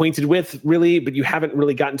been acquainted with, really, but you haven't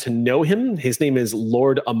really gotten to know him. His name is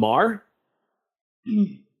Lord Amar.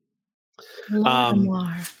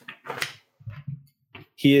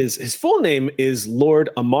 His full name is Lord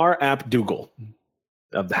Amar ap Dougal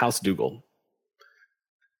of the House Dougal.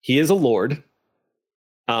 He is a lord.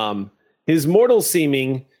 His mortal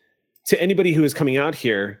seeming to anybody who is coming out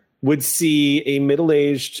here would see a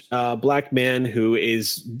middle-aged black man who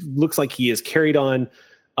looks like he is carried on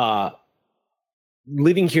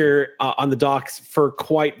living here on the docks for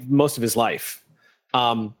quite most of his life.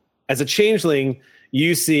 As a changeling,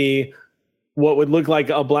 you see what would look like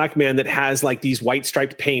a black man that has like these white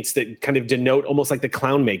striped paints that kind of denote almost like the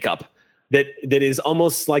clown makeup that is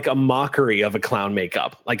almost like a mockery of a clown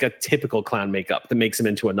makeup, like a typical clown makeup that makes him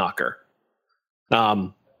into a knocker.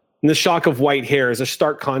 And the shock of white hair is a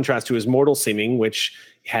stark contrast to his mortal seeming, which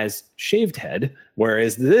has shaved head,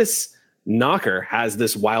 whereas this Knocker has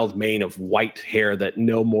this wild mane of white hair that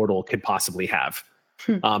no mortal could possibly have.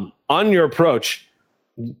 On your approach,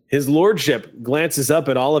 his lordship glances up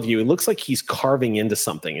at all of you. It looks like he's carving into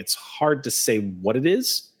something. It's hard to say what it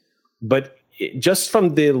is, but just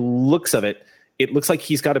from the looks of it, it looks like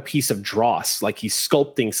he's got a piece of dross, like he's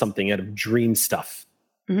sculpting something out of dream stuff.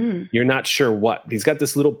 You're not sure what. He's got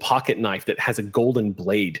this little pocket knife that has a golden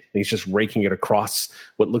blade, and he's just raking it across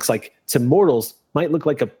what looks like, to mortals, might look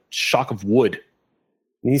like a shock of wood.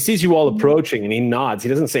 And he sees you all approaching, and he nods. He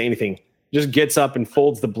doesn't say anything. He just gets up and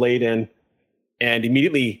folds the blade in and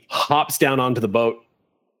immediately hops down onto the boat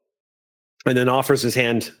and then offers his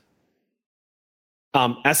hand.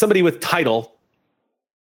 As somebody with title,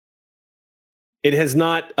 it has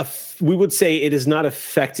not, we would say it has not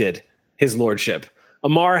affected his lordship.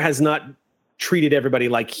 Amar has not treated everybody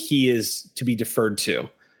like he is to be deferred to.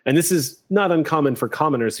 And this is not uncommon for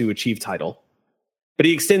commoners who achieve title. But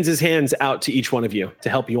he extends his hands out to each one of you to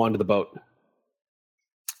help you onto the boat.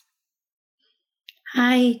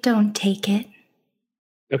 I don't take it.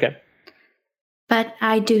 Okay. But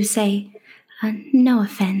I do say, no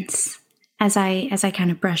offense, as I kind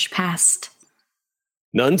of brush past.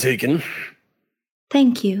 None taken.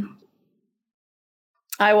 Thank you.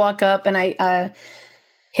 I walk up and I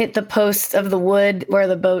hit the post of the wood where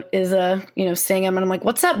the boat is, staying up, and I'm like,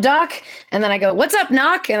 "What's up, Doc?" And then I go, "What's up,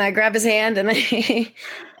 Knock?" And I grab his hand and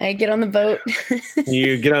I get on the boat.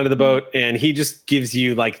 You get onto the boat, and he just gives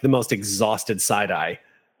you like the most exhausted side eye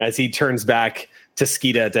as he turns back to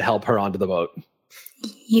Skeeta to help her onto the boat.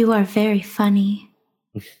 You are very funny.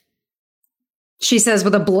 She says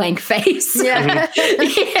with a blank face. Yeah.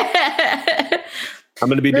 Yeah. I'm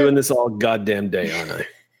going to be doing this all goddamn day, aren't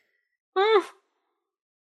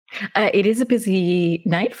I? It is a busy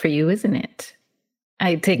night for you, isn't it?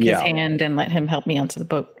 I take his hand and let him help me onto the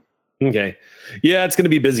boat. Okay. Yeah, it's going to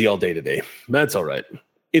be busy all day today. That's all right.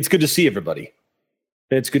 It's good to see everybody.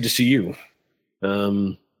 It's good to see you.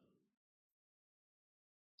 It's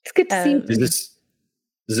good to see you. Is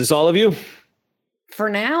this all of you? For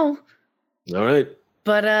now. All right.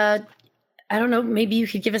 But I don't know, maybe you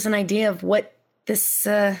could give us an idea of what this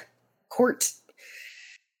court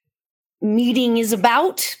meeting is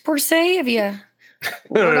about, per se. Have you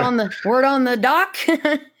word on the dock?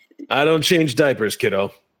 I don't change diapers,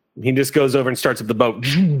 kiddo. He just goes over and starts up the boat.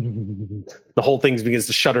 The whole thing begins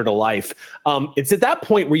to shudder to life. It's at that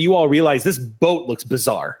point where you all realize this boat looks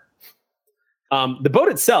bizarre. The boat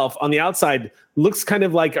itself on the outside looks kind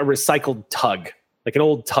of like a recycled tug, like an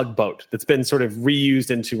old tugboat that's been sort of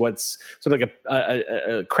reused into what's sort of like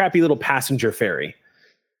a crappy little passenger ferry.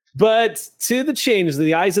 But to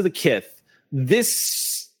the eyes of the Kith,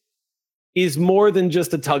 this is more than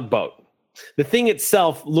just a tugboat. The thing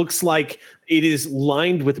itself looks like it is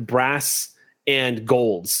lined with brass and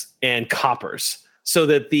golds and coppers, so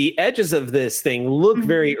that the edges of this thing look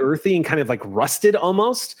very earthy and kind of like rusted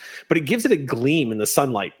almost, but it gives it a gleam in the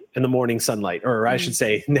sunlight, in the morning sunlight, or I should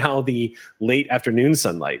say now the late afternoon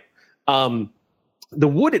sunlight. The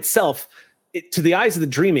wood itself, to the eyes of the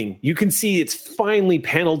dreaming, you can see it's finely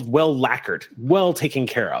paneled, well lacquered, well taken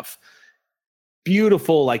care of.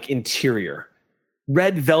 Beautiful, like interior.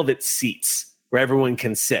 Red velvet seats where everyone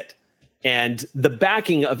can sit. And the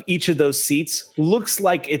backing of each of those seats looks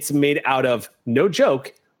like it's made out of, no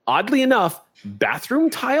joke, oddly enough, bathroom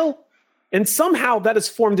tile. And somehow that has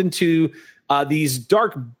formed into these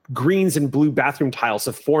dark greens and blue bathroom tiles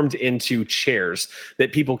have formed into chairs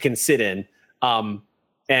that people can sit in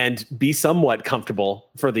and be somewhat comfortable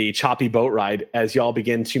for the choppy boat ride as y'all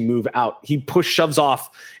begin to move out. He shoves off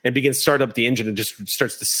and begins to start up the engine and just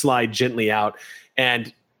starts to slide gently out.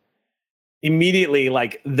 And immediately,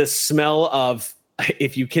 like the smell of,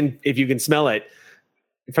 if you can smell it,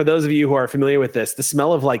 for those of you who are familiar with this, the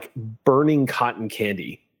smell of like burning cotton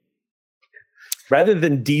candy, rather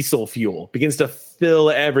than diesel fuel, begins to fill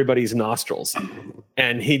everybody's nostrils.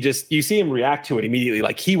 And you see him react to it immediately,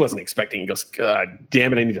 like he wasn't expecting. He goes, "God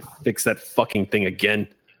damn it, I need to fix that fucking thing again.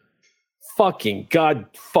 Fucking God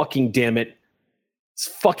fucking damn it. This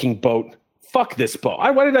fucking boat. Fuck this boat.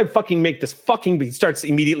 Why did I fucking make this fucking..." He starts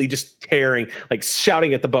immediately just tearing, like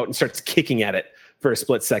shouting at the boat and starts kicking at it for a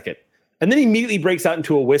split second. And then he immediately breaks out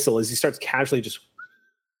into a whistle as he starts casually just...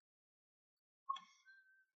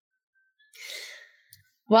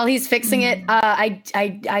 While he's fixing it,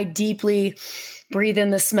 I deeply breathe in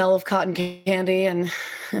the smell of cotton candy and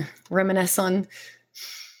reminisce on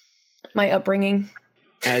my upbringing.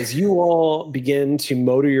 As you all begin to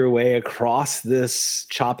motor your way across this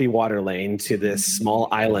choppy water lane to this small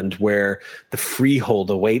island where the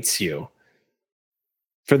freehold awaits you,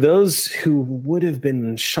 for those who would have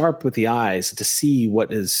been sharp with the eyes to see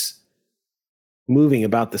what is moving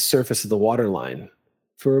about the surface of the waterline,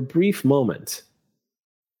 for a brief moment,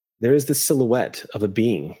 there is the silhouette of a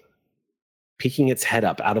being peeking its head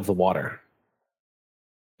up out of the water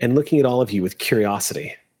and looking at all of you with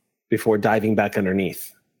curiosity before diving back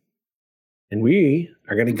underneath. And we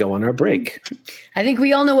are going to go on our break. I think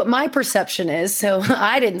we all know what my perception is, so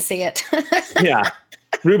I didn't see it. Yeah.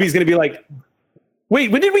 Ruby's going to be like,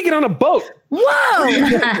 wait, when did we get on a boat? Whoa!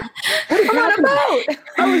 I'm on a boat!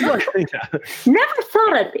 I was like, yeah. Never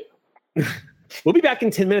thought I'd be. We'll be back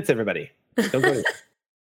in 10 minutes, everybody. Don't go anywhere.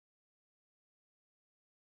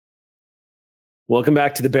 Welcome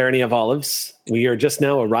back to the Barony of Olives. We are just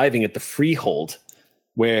now arriving at the Freehold,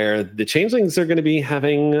 where the changelings are going to be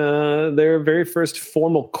having their very first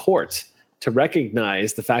formal court to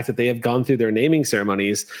recognize the fact that they have gone through their naming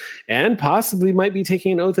ceremonies and possibly might be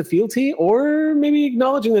taking an oath of fealty, or maybe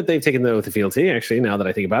acknowledging that they've taken the oath of fealty, actually, now that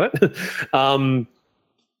I think about it.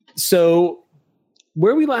 So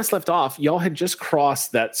where we last left off, y'all had just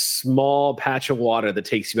crossed that small patch of water that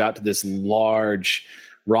takes you out to this large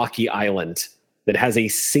rocky island that has a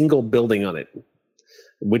single building on it,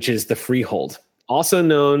 which is the Freehold, also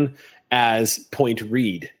known as Point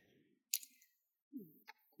Reed.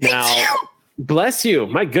 Now, bless you.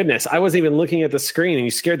 My goodness, I wasn't even looking at the screen, and you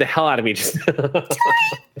scared the hell out of me. Just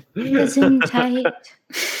tight.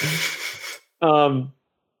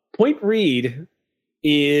 Point Reed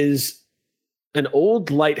is an old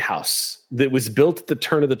lighthouse that was built at the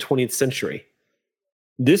turn of the 20th century.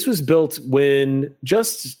 This was built when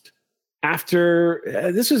this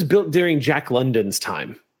was built during Jack London's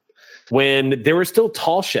time, when there were still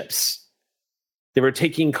tall ships. They were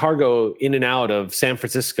taking cargo in and out of San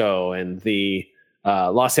Francisco and the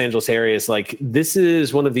Los Angeles areas. Like, this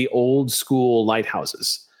is one of the old school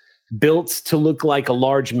lighthouses, built to look like a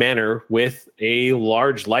large manor with a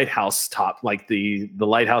large lighthouse top, like the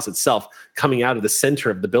lighthouse itself, coming out of the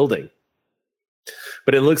center of the building.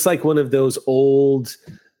 But it looks like one of those old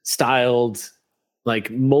styled,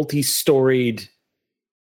 like multi-storied,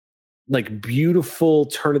 like beautiful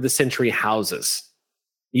turn of the century houses.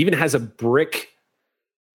 It even has a brick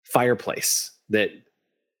fireplace that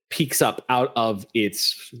peeks up out of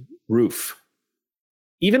its roof.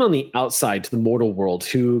 Even on the outside to the mortal world,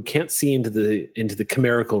 who can't see into the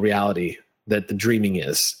chimerical reality that the dreaming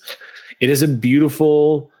is, it is a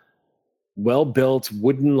beautiful, well-built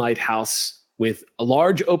wooden lighthouse with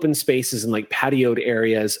large open spaces and like patioed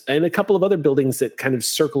areas, and a couple of other buildings that kind of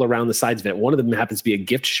circle around the sides of it. One of them happens to be a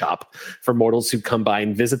gift shop for mortals who come by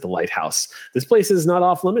and visit the lighthouse. This place is not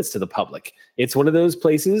off limits to the public. It's one of those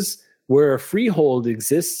places where a freehold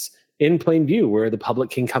exists in plain view, where the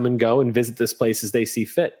public can come and go and visit this place as they see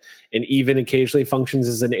fit, and even occasionally functions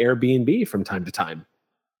as an Airbnb from time to time.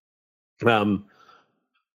 To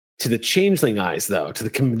the changeling eyes, though,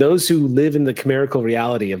 to those who live in the chimerical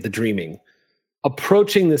reality of the dreaming,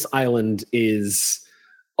 approaching this island is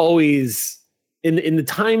always, in the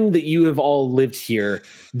time that you have all lived here,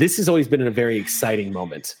 this has always been a very exciting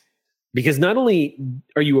moment. Because not only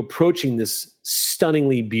are you approaching this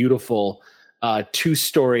stunningly beautiful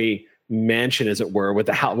two-story mansion, as it were, with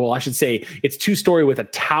a house. Well, I should say it's two-story with a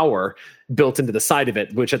tower built into the side of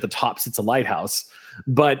it, which at the top sits a lighthouse.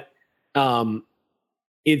 But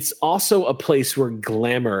it's also a place where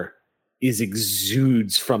glamour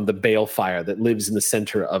exudes from the balefire that lives in the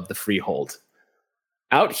center of the freehold.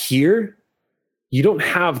 Out here, you don't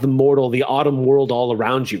have the autumn world all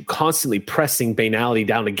around you, constantly pressing banality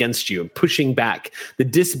down against you and pushing back the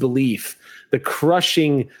disbelief, the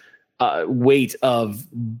crushing weight of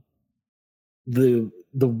the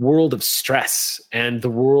world of stress and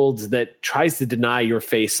the world that tries to deny your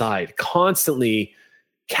face side, constantly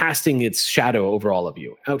casting its shadow over all of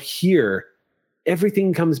you. Out here,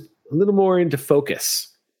 everything comes a little more into focus.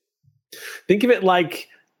 Think of it like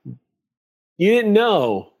you didn't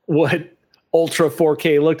know what Ultra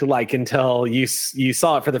 4K looked like until you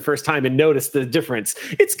saw it for the first time and noticed the difference.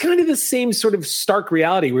 It's kind of the same sort of stark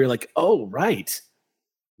reality where you're like, oh, right,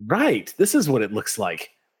 this is what it looks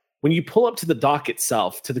like. When you pull up to the dock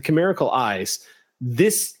itself, to the chimerical eyes,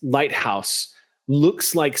 this lighthouse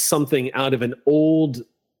looks like something out of an old,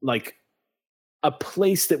 like a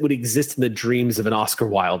place that would exist in the dreams of an Oscar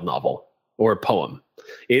Wilde novel or a poem.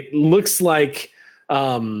 It looks like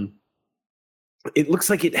it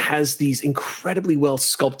has these incredibly well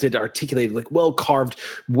sculpted, articulated, like well carved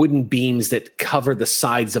wooden beams that cover the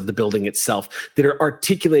sides of the building itself, that are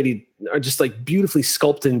just like beautifully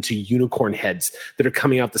sculpted into unicorn heads that are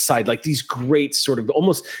coming out the side, like these great sort of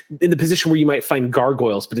almost in the position where you might find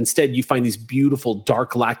gargoyles, but instead you find these beautiful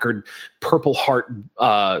dark lacquered purple heart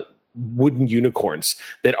wooden unicorns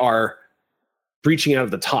that are breaching out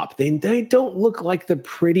of the top. They don't look like the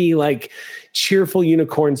pretty, like, cheerful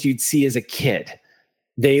unicorns you'd see as a kid.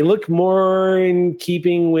 They look more in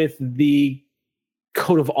keeping with the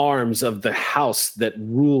coat of arms of the house that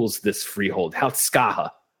rules this freehold, House Skaha.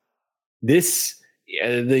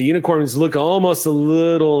 The unicorns look almost a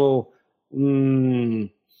little,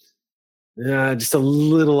 just a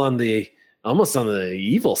little almost on the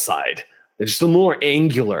evil side. They're just a little more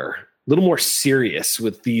angular, a little more serious,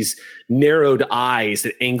 with these narrowed eyes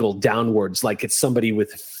that angle downwards like it's somebody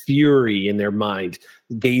with fury in their mind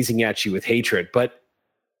gazing at you with hatred, but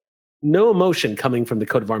no emotion coming from the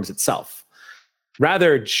coat of arms itself.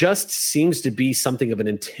 Rather, just seems to be something of an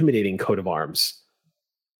intimidating coat of arms.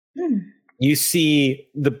 You see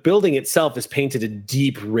the building itself is painted a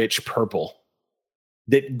deep, rich purple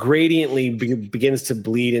that gradiently begins to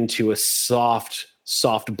bleed into a soft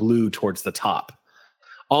blue towards the top.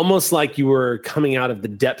 Almost like you were coming out of the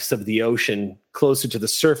depths of the ocean closer to the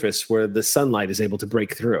surface where the sunlight is able to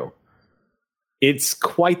break through. It's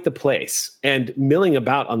quite the place. And milling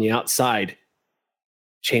about on the outside,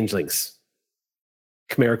 changelings,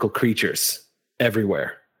 chimerical creatures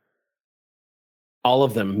everywhere. All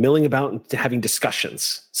of them milling about and having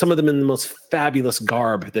discussions. Some of them in the most fabulous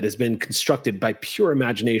garb that has been constructed by pure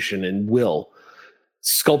imagination and will,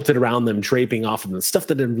 sculpted around them, draping off of them, stuff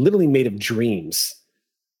that are literally made of dreams.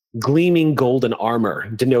 Gleaming golden armor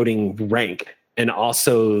denoting rank and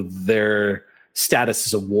also their status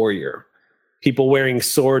as a warrior. People wearing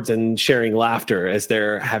swords and sharing laughter as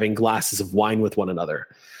they're having glasses of wine with one another.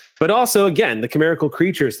 But also, again, the chimerical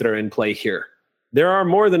creatures that are in play here. There are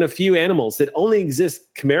more than a few animals that only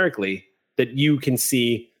exist chimerically that you can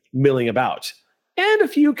see milling about. And a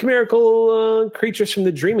few chimerical creatures from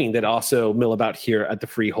the dreaming that also mill about here at the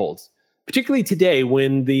freehold. Particularly today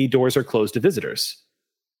when the doors are closed to visitors.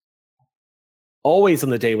 Always on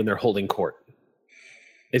the day when they're holding court.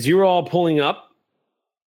 As you were all pulling up,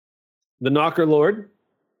 the Knocker Lord,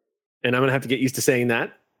 and I'm going to have to get used to saying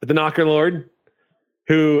that, but the Knocker Lord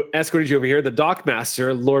who escorted you over here, the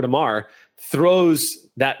Dockmaster, Lord Amar, throws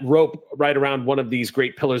that rope right around one of these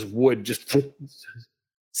great pillars of wood, just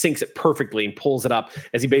sinks it perfectly and pulls it up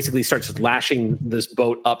as he basically starts lashing this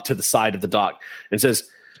boat up to the side of the dock and says,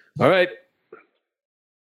 all right,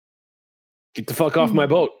 get the fuck off my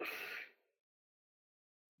boat.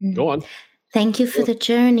 Go on. Thank you for the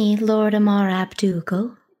journey, Lord Amar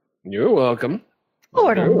Abdugo. You're welcome.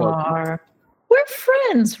 Lord Amar, we're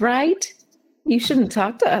friends, right? You shouldn't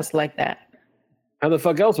talk to us like that. How the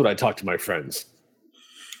fuck else would I talk to my friends?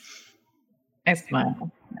 I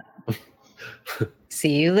smile.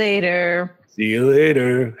 See you later. See you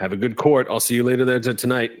later. Have a good court. I'll see you later there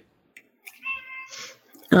tonight.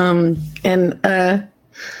 Yeah,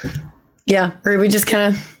 or we just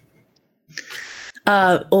kind of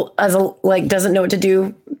as a like doesn't know what to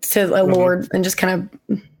do to a lord and just kind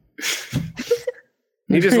of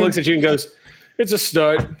he just looks at you and goes, it's a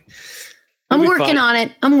start. I'm working on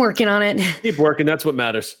it. Keep working. That's what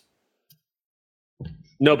matters.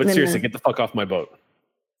 No, but seriously, get the fuck off my boat.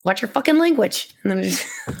 Watch your fucking language. And then I just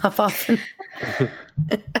hop off. He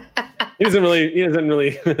doesn't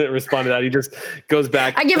really respond to that. He just goes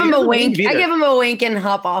back. I give him a wink. And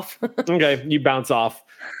hop off. Okay, you bounce off.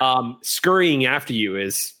 Scurrying after you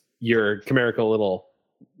is your chimerical little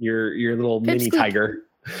mini tiger.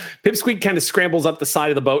 Pipsqueak kind of scrambles up the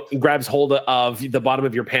side of the boat and grabs hold of the bottom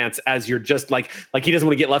of your pants as you're just like he doesn't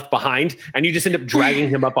want to get left behind, and you just end up dragging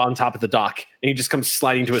him up on top of the dock, and he just comes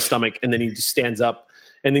sliding to his stomach, and then he just stands up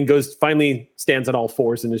and then finally stands on all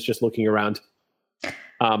fours and is just looking around.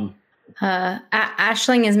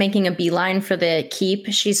 Aisling is making a beeline for the keep.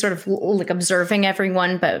 She's sort of like observing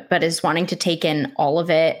everyone, but is wanting to take in all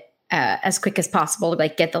of it as quick as possible to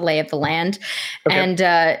like get the lay of the land.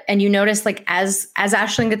 Okay. And you notice like as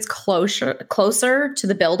Aisling gets closer to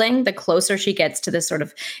the building, the closer she gets to this sort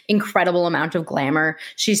of incredible amount of glamour,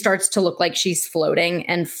 she starts to look like she's floating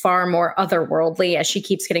and far more otherworldly as she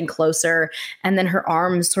keeps getting closer. And then her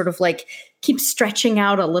arms sort of like keep stretching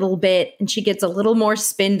out a little bit, and she gets a little more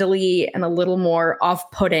spindly and a little more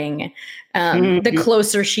off-putting the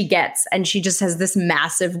closer she gets, and she just has this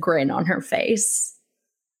massive grin on her face.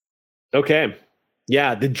 Okay.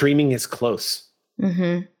 Yeah, the dreaming is close.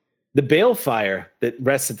 Mm-hmm. The balefire that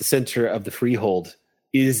rests at the center of the freehold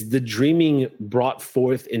is the dreaming brought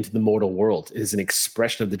forth into the mortal world. It is an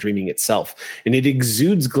expression of the dreaming itself, and it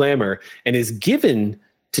exudes glamour and is given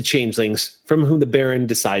to changelings from whom the Baron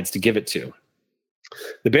decides to give it to.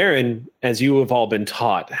 The Baron, as you have all been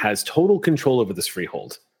taught, has total control over this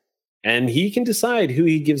freehold, and he can decide who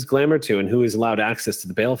he gives glamour to and who is allowed access to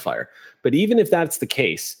the balefire. But even if that's the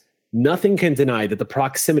case, nothing can deny that the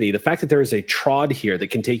proximity, the fact that there is a trod here that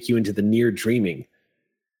can take you into the near dreaming,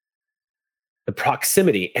 the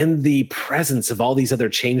proximity and the presence of all these other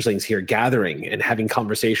changelings here gathering and having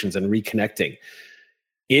conversations and reconnecting,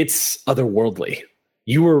 it's otherworldly.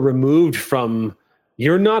 You were removed from,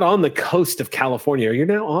 you're not on the coast of California. You're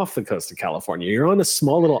now off the coast of California. You're on a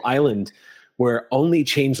small little island where only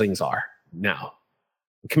changelings are now.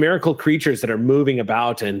 Chimerical creatures that are moving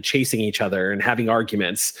about and chasing each other and having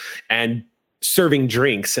arguments and serving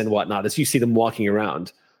drinks and whatnot as you see them walking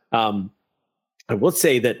around. I will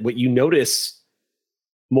say that what you notice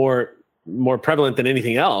more prevalent than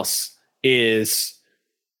anything else is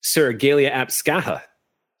Sir Galia Apskaha,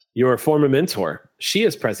 your former mentor. She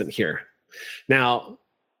is present here. Now,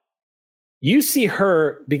 you see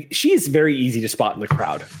her, she is very easy to spot in the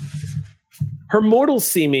crowd. Her mortal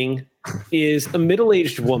seeming is a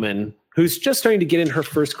middle-aged woman who's just starting to get in her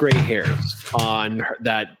first gray hairs on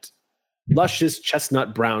that luscious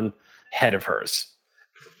chestnut brown head of hers.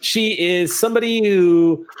 She is somebody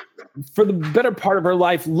who, for the better part of her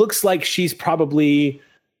life, looks like she's probably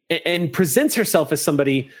and presents herself as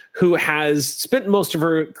somebody who has spent most of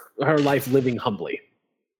her life living humbly.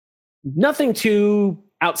 Nothing too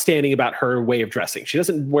outstanding about her way of dressing. She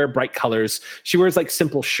doesn't wear bright colors. She wears like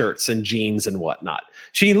simple shirts and jeans and whatnot.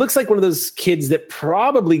 She looks like one of those kids that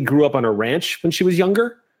probably grew up on a ranch when she was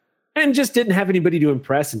younger and just didn't have anybody to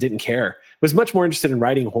impress and didn't care. Was much more interested in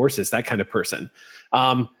riding horses, that kind of person.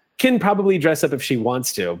 Can probably dress up if she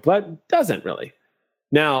wants to, but doesn't really.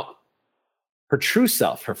 Now, her true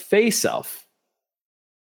self, her fey self,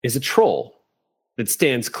 is a troll that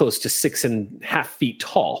stands close to 6.5 feet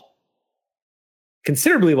tall,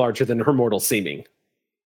 considerably larger than her mortal seeming,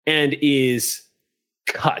 and is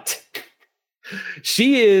cut.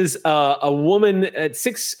 She is a woman at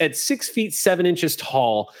 6 feet 7 inches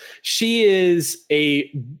tall. She is a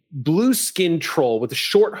blue-skinned troll with the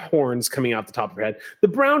short horns coming out the top of her head. The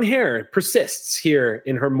brown hair persists here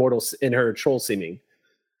in her troll seeming,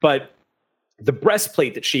 but the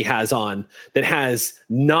breastplate that she has on that has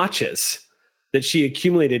notches that she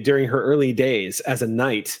accumulated during her early days as a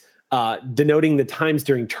knight, denoting the times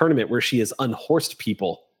during tournament where she has unhorsed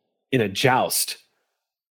people in a joust,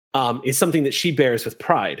 is something that she bears with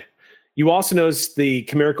pride. You also notice the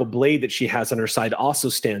chimerical blade that she has on her side also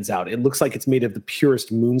stands out. It looks like it's made of the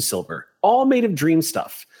purest moon silver, all made of dream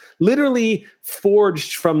stuff, literally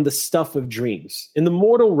forged from the stuff of dreams. In the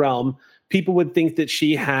mortal realm, people would think that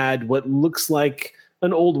she had what looks like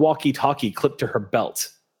an old walkie-talkie clipped to her belt.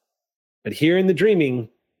 But here in the dreaming,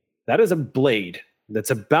 that is a blade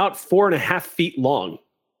that's about 4.5 feet long,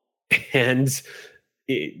 and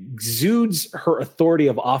it exudes her authority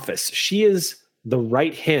of office. She is the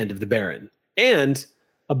right hand of the Baron and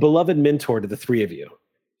a beloved mentor to the three of you.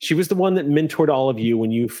 She was the one that mentored all of you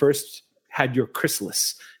when you first had your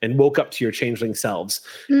chrysalis and woke up to your changeling selves.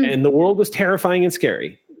 And the world was terrifying and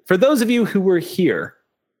scary. For those of you who were here,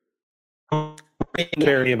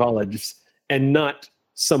 Barony of Olives, and not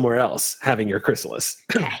somewhere else having your chrysalis.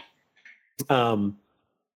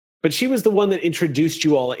 But she was the one that introduced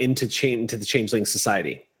you all into the Changeling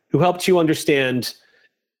Society, who helped you understand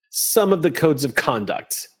some of the codes of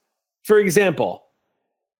conduct. For example,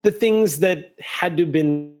 the things that had to have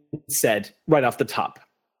been said right off the top.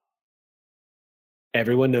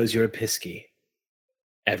 Everyone knows you're a Pisky.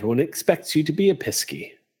 Everyone expects you to be a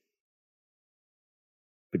Pisky.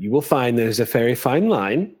 But you will find there's a very fine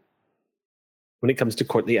line when it comes to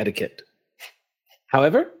courtly etiquette.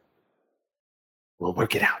 However, we'll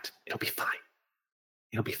work it out. It'll be fine.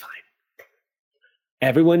 It'll be fine.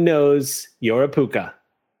 Everyone knows you're a puka.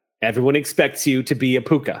 Everyone expects you to be a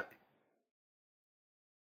puka.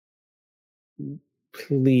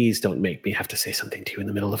 Please don't make me have to say something to you in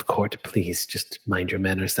the middle of court. Please just mind your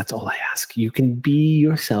manners. That's all I ask. You can be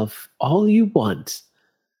yourself all you want.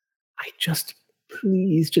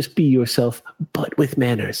 Please just be yourself, but with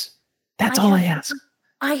manners. That's all I ask.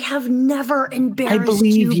 I have never embarrassed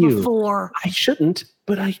you before. I shouldn't,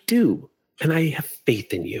 but I do. And I have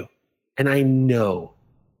faith in you. And I know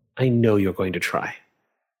you're going to try.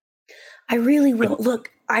 I really will.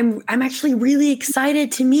 Look, I'm actually really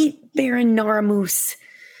excited to meet Baron Naramus.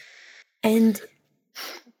 And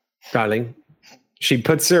darling, she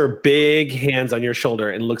puts her big hands on your shoulder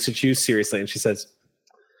and looks at you seriously, and she says,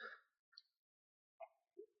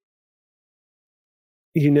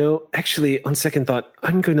 you know, actually, on second thought,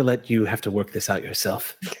 I'm going to let you have to work this out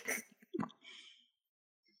yourself.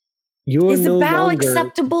 Is a bow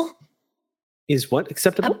acceptable? Is what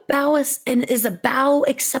acceptable? Is a bow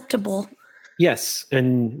acceptable? Yes,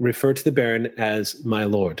 and refer to the Baron as my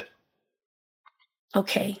lord.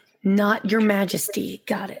 Okay, not your majesty.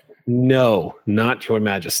 Got it. No, not your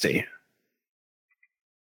majesty.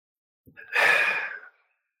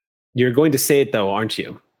 You're going to say it, though, aren't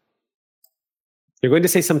you? You're going to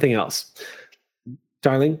say something else.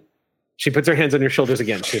 Darling, she puts her hands on your shoulders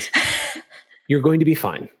again. She says, you're going to be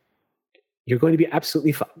fine. You're going to be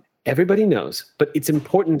absolutely fine. Everybody knows, but it's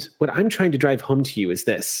important. What I'm trying to drive home to you is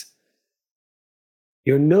this.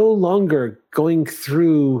 You're no longer going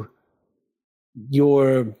through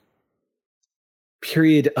your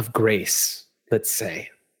period of grace, let's say.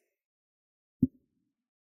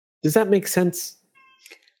 Does that make sense?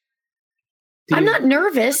 I'm not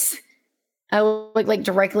nervous. I look like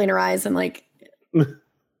directly in her eyes and like.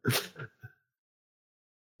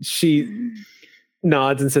 She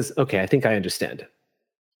nods and says, okay, I think I understand.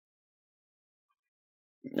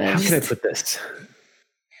 How can I put this?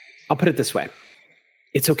 I'll put it this way.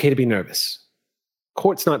 It's okay to be nervous.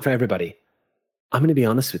 Court's not for everybody. I'm going to be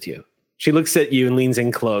honest with you. She looks at you and leans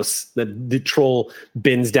in close. The troll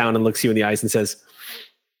bends down and looks you in the eyes and says,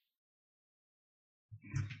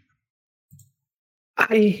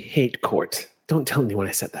 I hate court. Don't tell anyone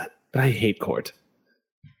I said that, but I hate court.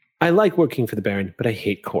 I like working for the Baron, but I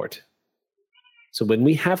hate court. So when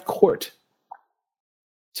we have court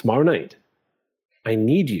tomorrow night, I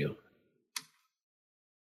need you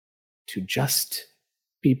to just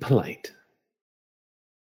be polite.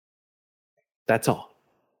 That's all.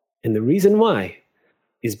 And the reason why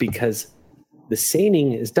is because the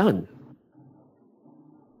seining is done.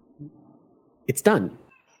 It's done.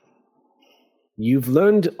 You've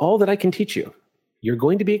learned all that I can teach you. You're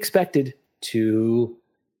going to be expected to...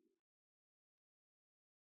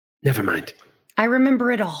 Never mind. I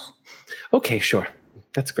remember it all. Okay, sure.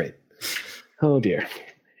 That's great. Oh, dear.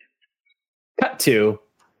 Cut to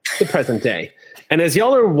the present day. And as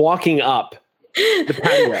y'all are walking up the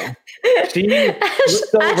patio, she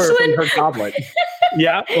looks over from her goblet.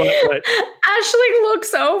 Yeah, what? Ashley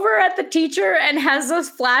looks over at the teacher and has this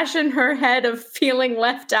flash in her head of feeling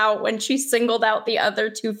left out when she singled out the other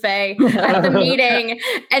two Fae at the meeting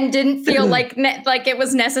and didn't feel like it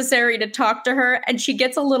was necessary to talk to her. And she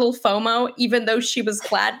gets a little FOMO, even though she was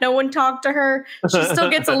glad no one talked to her. She still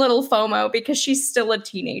gets a little FOMO because she's still a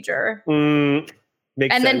teenager.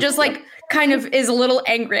 Makes sense. Then just like kind of is a little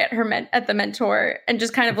angry at her at the mentor and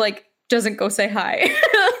just kind of like doesn't go say hi.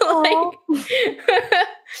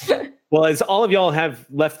 Well, as all of y'all have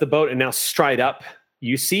left the boat and now stride up,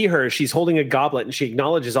 you see her. She's holding a goblet and she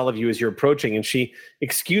acknowledges all of you as you're approaching, and she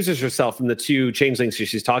excuses herself from the two changelings who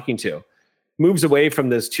she's talking to, moves away from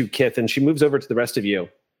those two kith, and she moves over to the rest of you.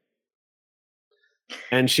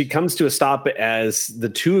 And she comes to a stop as the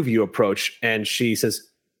two of you approach, and she says,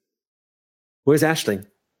 "Where's Aisling?"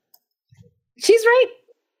 She's right.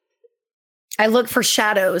 I look for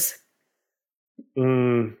shadows.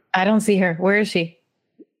 I don't see her. Where is she?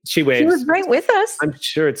 She waves. She was right with us. I'm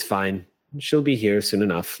sure it's fine. She'll be here soon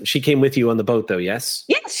enough. She came with you on the boat, though, yes?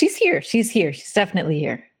 Yes, she's here. She's here. She's definitely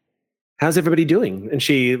here. How's everybody doing? And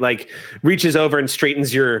she reaches over and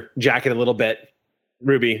straightens your jacket a little bit.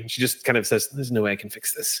 Ruby, she just kind of says, "There's no way I can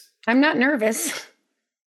fix this." I'm not nervous.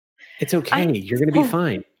 It's okay. You're going to be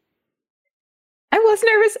fine. I was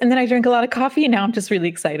nervous, and then I drank a lot of coffee, and now I'm just really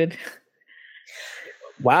excited.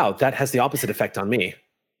 Wow, that has the opposite effect on me.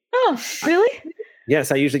 Oh, really?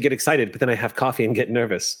 Yes, I usually get excited, but then I have coffee and get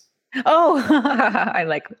nervous. Oh, I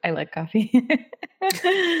like coffee.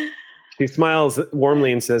 She smiles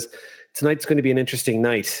warmly and says, "Tonight's going to be an interesting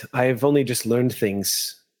night. I've only just learned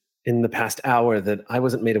things in the past hour that I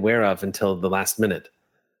wasn't made aware of until the last minute."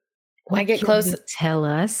 I get close. Tell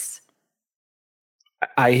us.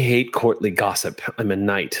 I hate courtly gossip. I'm a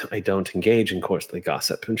knight. I don't engage in courtly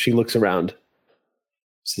gossip. And she looks around.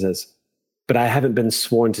 She says, "But I haven't been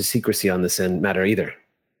sworn to secrecy on this matter either.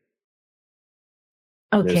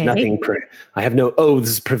 Okay. There's nothing. I have no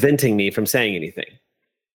oaths preventing me from saying anything.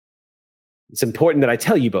 It's important that I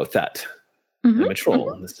tell you both that. I'm a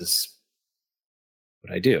troll, and this is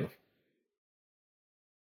what I do.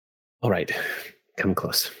 All right, come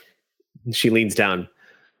close." And she leans down.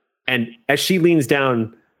 And as she leans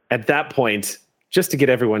down, at that point, just to get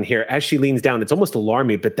everyone here, as she leans down, it's almost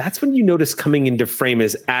alarming, but that's when you notice coming into frame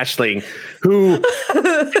is Aisling, who,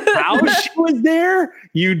 how she was there,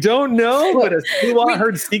 you don't know, but as Siwa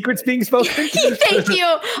heard secrets being spoken. Thank you.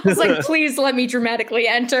 I was like, please let me dramatically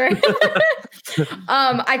enter.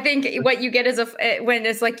 I think what you get is when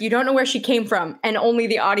it's like, you don't know where she came from, and only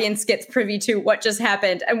the audience gets privy to what just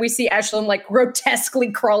happened. And we see Aisling like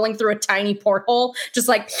grotesquely crawling through a tiny porthole, just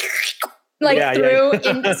like...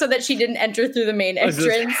 so that she didn't enter through the main entrance.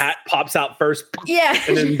 This hat pops out first. Yeah.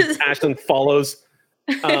 And then Aisling follows.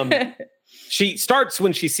 she starts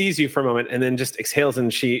when she sees you for a moment and then just exhales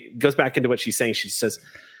and she goes back into what she's saying. She says,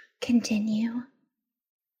 Continue.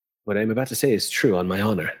 what I'm about to say is true on my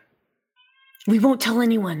honor. We won't tell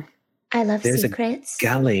anyone. I love There's secrets. a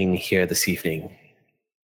galling here this evening.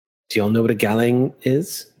 Do y'all know what a galling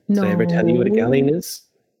is? No. Did I ever tell you what a galling is?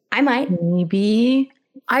 I might. Maybe.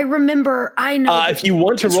 I remember. I know. If you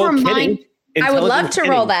want to Just roll remind- kenning, I would love intelligence to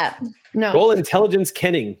kenning. roll that. No. Roll intelligence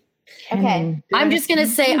kenning. Okay. I'm just going to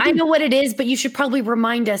say, I know what it is, but you should probably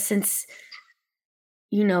remind us since,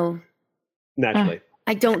 you know, Naturally.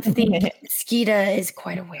 I don't think Skeeta is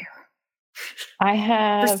quite aware. I For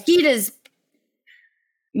have. Skeeta's,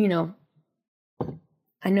 you know,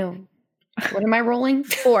 I know. What am I rolling?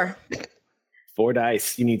 4. 4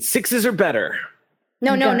 dice. You need 6s or better.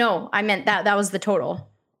 No. I meant that was the total.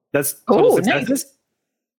 That's total Oh, successes. nice.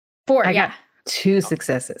 4, I yeah. got 2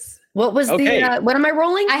 successes. What was Okay. what am I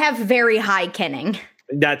rolling? I have very high kenning.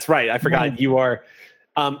 That's right. I forgot you are.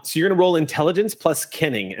 So you're going to roll intelligence plus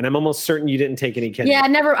kenning, and I'm almost certain you didn't take any kenning. Yeah,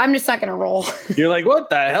 never. I'm just not going to roll. You're like, what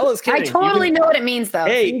the hell is I kenning? totally know what it means, though.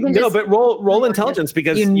 Hey, So you can no, just- but roll intelligence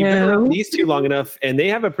because You you've been know. around these two long enough, and they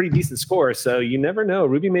have a pretty decent score. So you never know.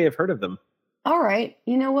 Ruby may have heard of them. all right.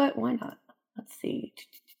 You know what? Why not? Let's see.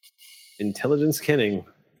 Intelligence kenning.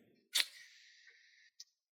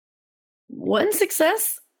 1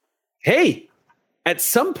 success. Hey, at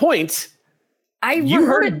some point, I you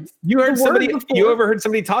heard it. somebody. word before. You overheard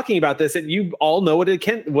somebody talking about this, and you all know what a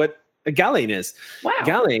galleon is. Wow.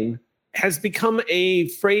 Galleon has become a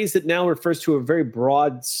phrase that now refers to a very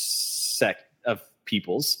broad sect of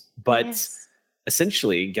peoples, but Yes.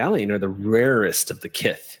 essentially, galleon are the rarest of the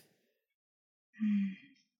kith.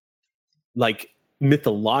 Like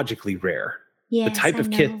mythologically rare. Yes, the type I of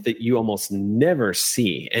know. kith that you almost never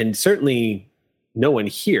see. And certainly no one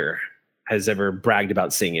here has ever bragged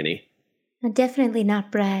about seeing any. Definitely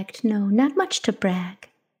not bragged. No, not much to brag.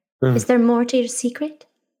 Ugh. Is there more to your secret?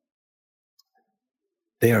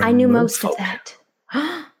 They are I knew most of merfolk. that.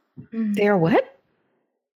 Mm. They're what?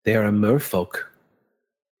 They are a merfolk,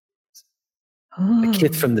 Oh. a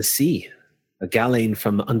kith from the sea, a galleon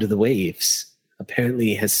from under the waves.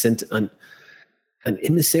 Apparently has sent an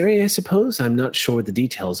emissary, I suppose. I'm not sure what the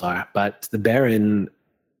details are, but the Baron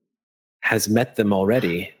has met them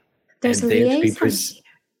already. There's a and they are to be liaison.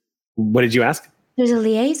 What did you ask? There's a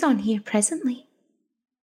liaison here presently.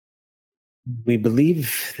 We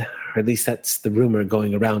believe, or at least that's the rumor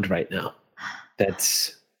going around right now,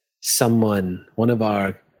 that someone, one of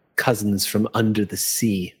our cousins from under the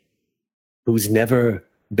sea, who's never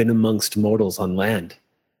been amongst mortals on land,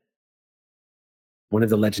 one of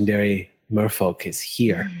the legendary merfolk is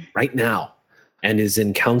here right now and is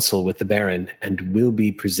in council with the Baron and will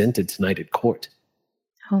be presented tonight at court.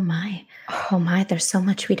 Oh my. Oh my, there's so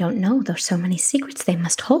much we don't know. There's so many secrets they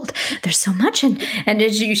must hold. There's so much. And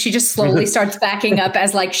She just slowly starts backing up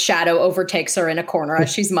as like shadow overtakes her in a corner as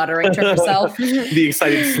she's muttering to herself. The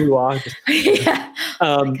excited Slua. Yeah.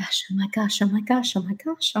 oh my gosh, oh my gosh, oh my gosh, oh my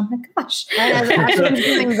gosh, oh my gosh. As I'm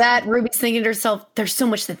doing that, Ruby's thinking to herself, there's so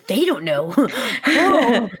much that they don't know.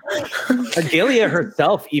 Oh. Agalia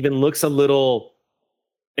herself even looks a little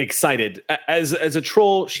excited. As a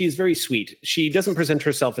troll, she's very sweet. She doesn't present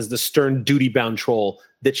herself as the stern, duty-bound troll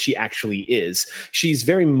that she actually is. She's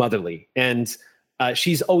very motherly, and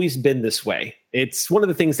she's always been this way. It's one of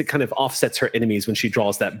the things that kind of offsets her enemies when she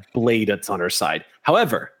draws that blade that's on her side.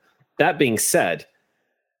 However, that being said,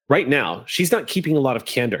 right now, she's not keeping a lot of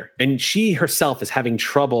candor, and she herself is having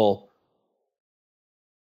trouble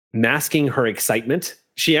masking her excitement.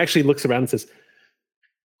 She actually looks around and says,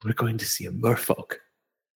 "We're going to see a merfolk."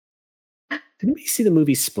 Didn't we see the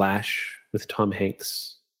movie Splash with Tom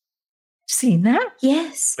Hanks? Seen that?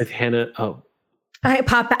 Yes. With Hannah? Oh, I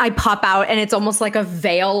pop out and it's almost like a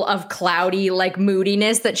veil of cloudy like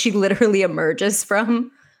moodiness that she literally emerges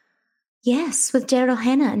from. Yes, with Daryl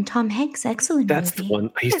Hannah and Tom Hanks. Excellent that's movie. the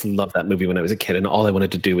one. I used to love that movie when I was a kid, and all I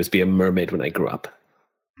wanted to do was be a mermaid when I grew up.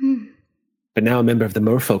 Hmm. But now a member of the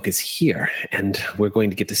merfolk is here, and we're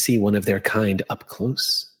going to get to see one of their kind up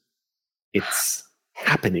close. It's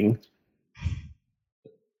happening.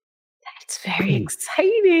 It's very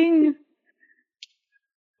exciting.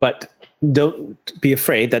 But don't be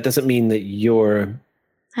afraid. That doesn't mean that your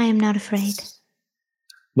I am not afraid.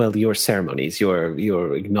 your ceremonies,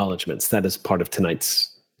 your acknowledgments, that is part of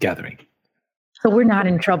tonight's gathering. So we're not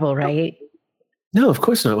in trouble, right? No, of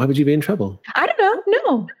course not. Why would you be in trouble? I don't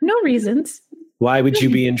know. No reasons. Why would you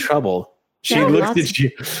be in trouble? She Yeah, looks lots at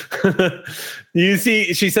you. You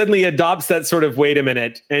see, she suddenly adopts that sort of, wait a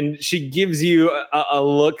minute. And she gives you a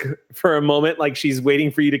look for a moment, like she's waiting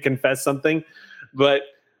for you to confess something. But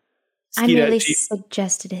I merely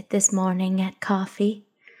suggested it this morning at coffee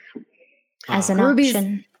as an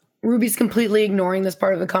option. Ruby's completely ignoring this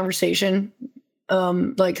part of the conversation,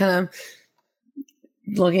 like kind of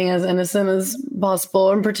looking as innocent as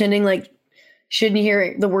possible and pretending like she didn't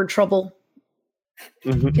hear the word trouble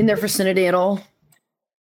in their vicinity at all.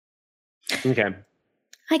 Okay.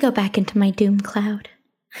 I go back into my doom cloud.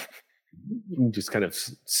 You just kind of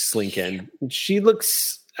slink in. She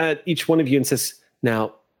looks at each one of you and says,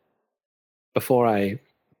 now, before I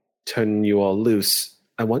turn you all loose,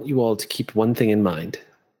 I want you all to keep one thing in mind.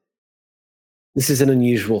 This is an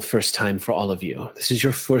unusual first time for all of you. This is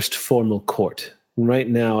your first formal court. Right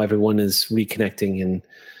now, everyone is reconnecting and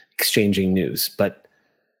exchanging news, but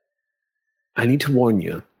I need to warn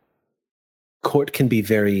you, court can be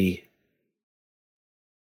very...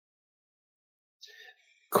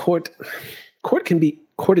 Court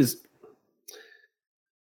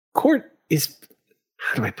is,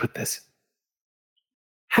 how do I put this?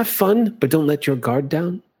 Have fun, but don't let your guard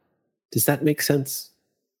down. Does that make sense?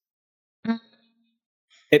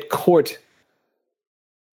 At court,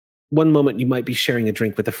 one moment you might be sharing a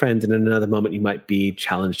drink with a friend, and in another moment you might be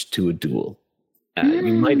challenged to a duel.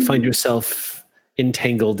 You might find yourself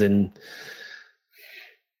entangled in...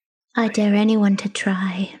 I dare anyone to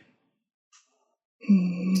try.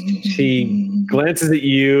 She glances at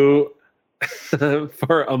you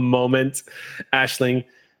for a moment, Aisling,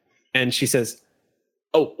 and she says,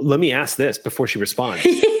 oh, let me ask this before she responds.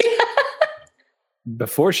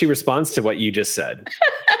 Before she responds to what you just said,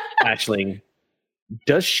 Aisling,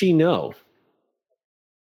 does she know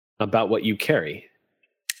about what you carry?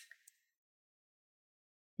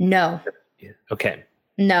 No. Okay.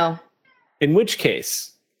 No. In which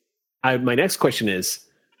case, my next question is,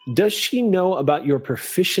 does she know about your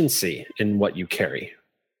proficiency in what you carry?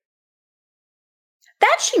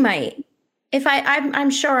 That she might. If I'm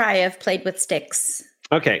sure I have played with sticks.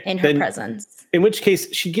 Okay. In her presence. In which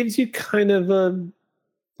case, she gives you kind of a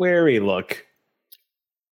wary look.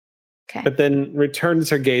 Okay. But then returns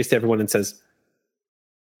her gaze to everyone and says,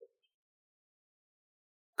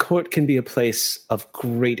 court can be a place of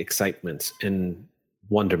great excitement and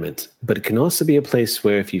wonderment, but it can also be a place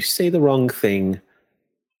where if you say the wrong thing,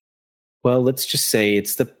 well, let's just say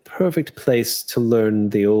it's the perfect place to learn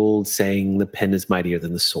the old saying, the pen is mightier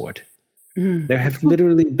than the sword. There have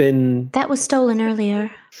literally been... That was stolen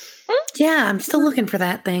earlier. Yeah, I'm still looking for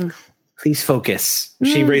that thing. Please focus.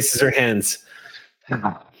 She raises her hands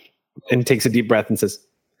and takes a deep breath and says,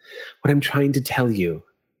 what I'm trying to tell you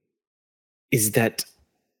is that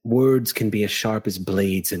words can be as sharp as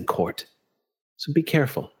blades in court. So be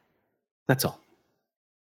careful. That's all.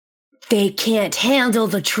 They can't handle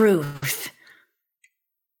the truth.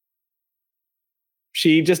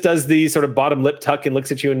 She just does the sort of bottom lip tuck and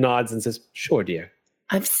looks at you and nods and says, sure, dear.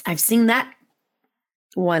 I've seen that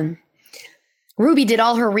one. Ruby did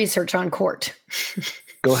all her research on court.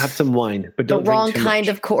 Go have some wine, but don't the wrong drink too kind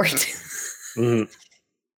much. of court.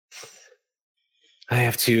 I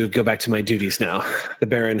have to go back to my duties now. The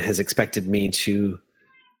Baron has expected me to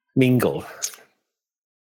mingle.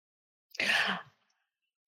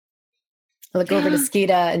 I look over to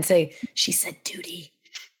Skeeta and say, she said duty.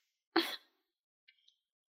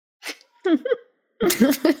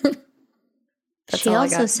 She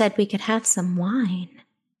also said we could have some wine.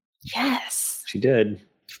 Yes. She did.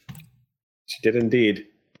 She did indeed.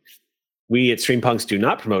 We at Streampunks do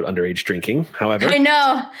not promote underage drinking, however. I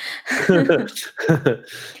know.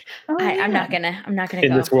 I'm not gonna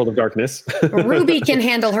in go. this world of darkness. Ruby can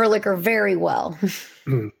handle her liquor very well.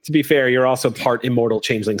 To be fair, you're also part immortal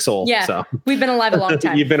changeling soul. Yeah, so. we've been alive a long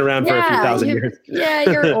time. You've been around for a few thousand years. Yeah,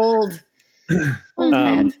 you're old. Old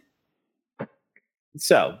man.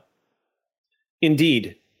 So,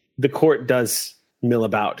 indeed, the court does mill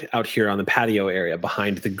about out here on the patio area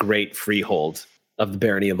behind the great freehold of the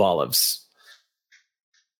Barony of Olives.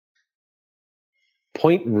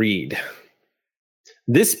 Point Reed.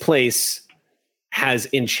 This place has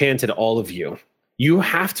enchanted all of you. You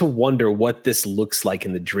have to wonder what this looks like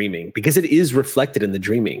in the dreaming, because it is reflected in the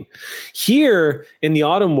dreaming. Here in the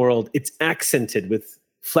Autumn world, it's accented with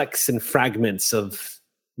flecks and fragments of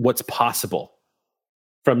what's possible.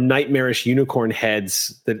 From nightmarish unicorn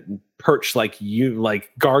heads that perch like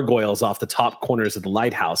gargoyles off the top corners of the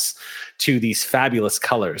lighthouse to these fabulous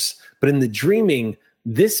colors. But in the dreaming,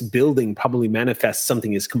 this building probably manifests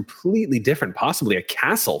something is completely different, possibly a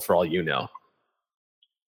castle for all you know.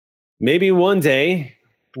 Maybe one day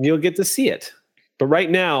you'll get to see it. But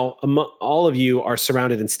right now, all of you are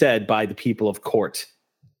surrounded instead by the people of court.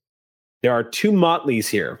 There are two motleys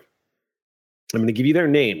here. I'm going to give you their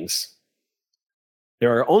names.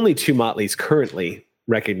 There are only two motleys currently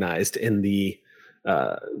recognized in the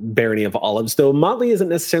Barony of Olives, though Motley isn't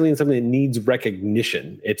necessarily something that needs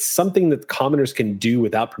recognition. It's something that commoners can do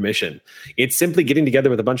without permission. It's simply getting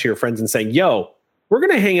together with a bunch of your friends and saying, yo, we're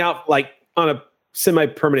going to hang out like on a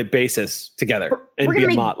semi-permanent basis together and be a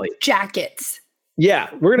Motley. Jackets. Yeah,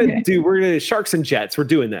 we're gonna Sharks and Jets. We're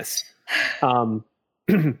doing this. The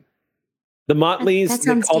Motleys, That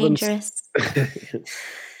sounds dangerous.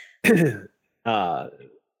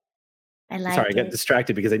 I like Sorry, I got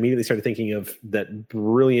distracted because I immediately started thinking of that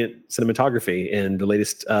brilliant cinematography in the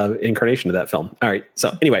latest incarnation of that film. All right.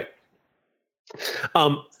 So anyway,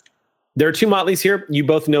 there are two Motleys here. You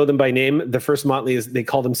both know them by name. The first Motley is, they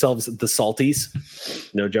call themselves the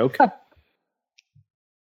Salties. No joke.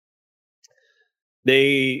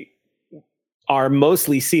 They are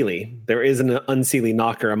mostly Seelie. There is an unseelie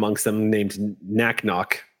knocker amongst them named Knack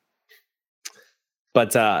Knock.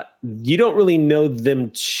 But you don't really know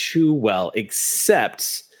them too well,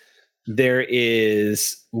 except there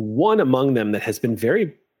is one among them that has been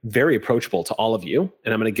very, very approachable to all of you.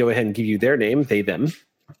 And I'm going to go ahead and give you their name, they, them.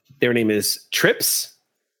 Their name is Trips.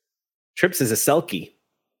 Trips is a Selkie.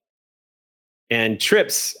 And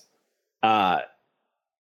Trips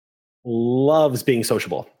loves being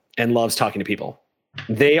sociable and loves talking to people.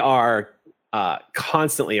 They are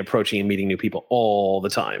constantly approaching and meeting new people all the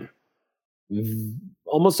time.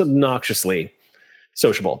 Almost obnoxiously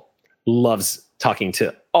sociable, loves talking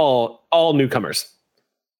to all newcomers,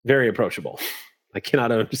 very approachable. I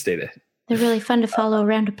cannot understate it. They're really fun to follow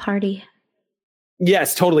around a party.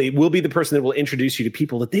 Yes, totally. We'll be the person that will introduce you to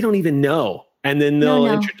people that they don't even know, and then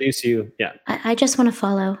they'll introduce you. Yeah, I just want to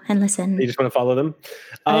follow and listen. You just want to follow them.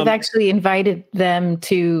 I've actually invited them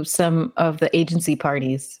to some of the agency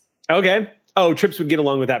parties. Okay. Oh, Trips would get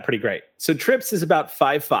along with that pretty great. So Trips is about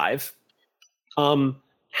 5'5".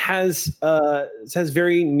 Has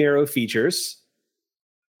very narrow features.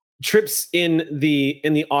 Trips in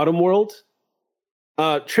the Autumn world.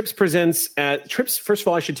 Trips presents at Trips. First of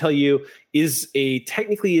all, I should tell you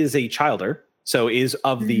technically is a childer, so is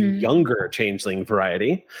of the younger changeling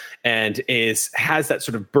variety, and has that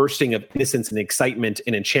sort of bursting of innocence and excitement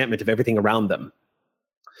and enchantment of everything around them.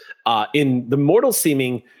 In the mortal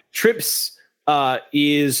seeming, Trips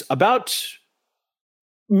is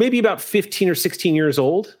maybe about 15 or 16 years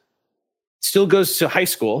old, still goes to high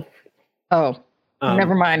school. Oh,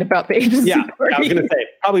 never mind about the agency party. I was going to say,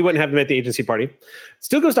 probably wouldn't have them at the agency party.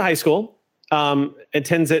 Still goes to high school,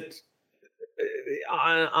 attends it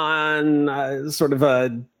on sort of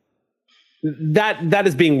that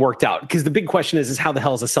is being worked out, because the big question is how the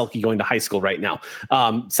hell is a Selkie going to high school right now?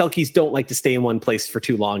 Selkies don't like to stay in one place for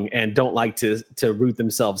too long and don't like to root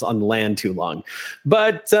themselves on land too long.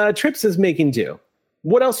 But Trips is making do.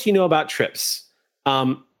 What else do you know about Trips?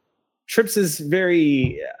 Trips is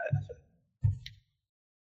very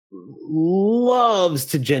loves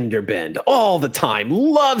to gender bend all the time.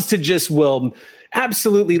 Loves to just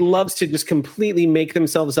absolutely loves to just completely make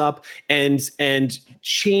themselves up and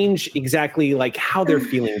change exactly like how they're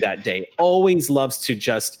feeling that day. Always loves to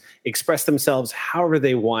just express themselves however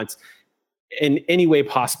they want in any way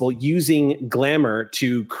possible, using glamour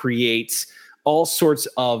to create all sorts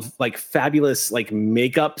of like fabulous like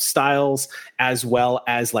makeup styles as well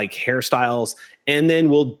as like hairstyles. And then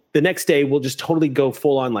the next day we'll just totally go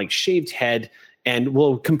full on like shaved head, and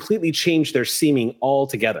we'll completely change their seeming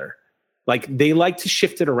altogether. Like they like to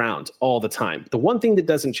shift it around all the time. The one thing that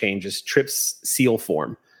doesn't change is Trips' seal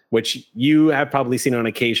form, which you have probably seen on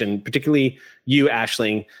occasion, particularly you,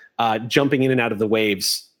 Aisling, jumping in and out of the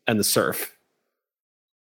waves and the surf.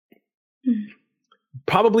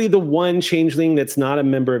 Probably the one changeling that's not a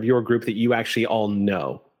member of your group that you actually all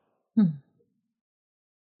know.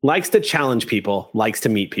 Likes to challenge people, likes to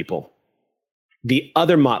meet people. The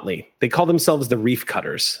other Motley, they call themselves the Reef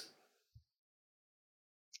Cutters.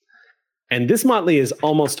 And this Motley is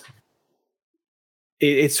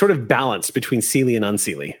it's sort of balanced between Seelie and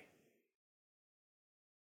unseelie.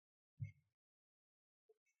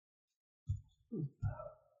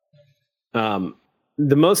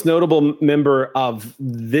 The most notable member of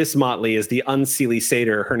this Motley is the unseelie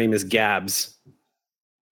satyr. Her name is Gabs.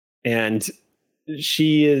 And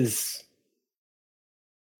she is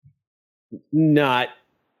not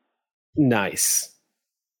nice.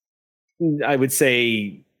 I would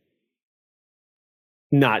say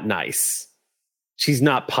not nice. She's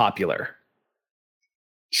not popular.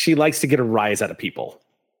 She likes to get a rise out of people.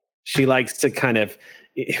 She likes to kind of...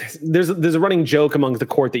 There's a running joke among the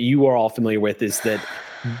court that you are all familiar with, is that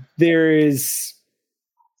there's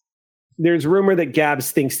rumor that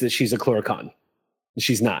Gabs thinks that she's a Cluracan.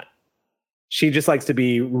 She's not. She just likes to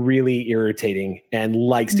be really irritating and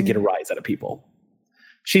likes to get a rise out of people.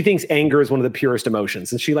 She thinks anger is one of the purest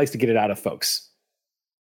emotions, and she likes to get it out of folks.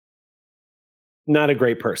 Not a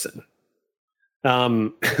great person.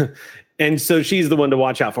 And so she's the one to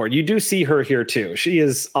watch out for. You do see her here too. She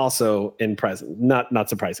is also in present, not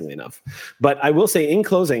surprisingly enough. But I will say in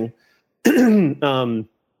closing,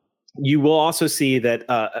 you will also see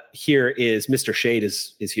that here is Mr. Shade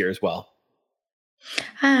is here as well.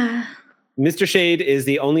 Mr. Shade is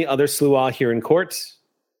the only other Sluagh here in court.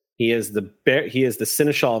 He is the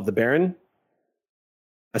seneschal of the Baron,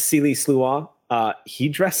 a Seelie Sluagh. He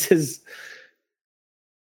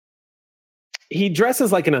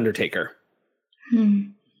dresses like an undertaker.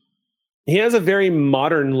 He has a very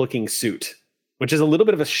modern looking suit, which is a little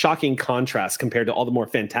bit of a shocking contrast compared to all the more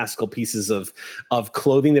fantastical pieces of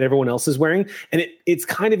clothing that everyone else is wearing. And it's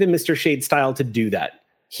kind of in Mr. Shade's style to do that.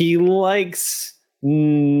 He likes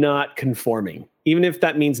not conforming, even if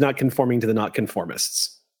that means not conforming to the not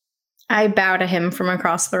conformists. I bow to him from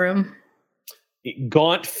across the room.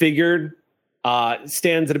 Gaunt figured,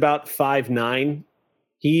 stands at about 5'9".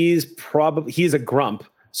 He's a grump,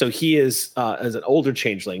 so he is as an older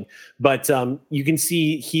changeling. But you can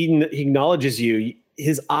see he acknowledges you.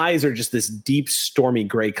 His eyes are just this deep, stormy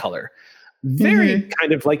gray color, very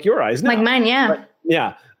kind of like your eyes now. Like mine, yeah. But,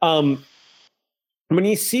 yeah. When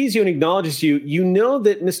he sees you and acknowledges you, you know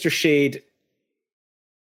that Mr. Shade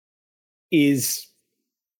is.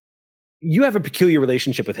 You have a peculiar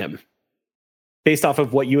relationship with him, based off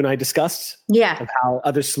of what you and I discussed. Yeah. Of how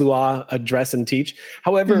other Sluagh address and teach.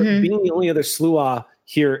 However, being the only other Sluagh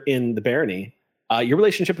here in the barony, your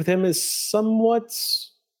relationship with him is somewhat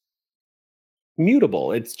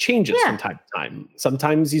mutable. It changes from time to time.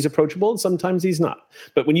 Sometimes he's approachable, and sometimes he's not.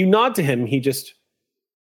 But when you nod to him, he just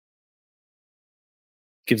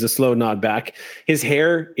gives a slow nod back. His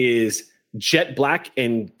hair is jet black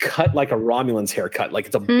and cut like a Romulan's haircut, like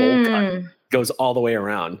it's a bowl cut. Goes all the way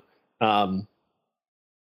around.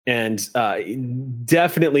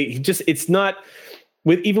 Definitely, it's not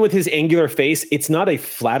even with his angular face, it's not a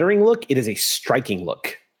flattering look. It is a striking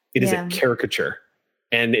look. It is a caricature,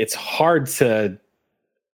 and it's hard to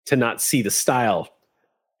not see the style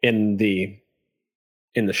in the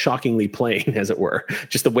shockingly plain, as it were,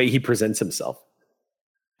 just the way he presents himself.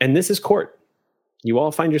 And this is court. You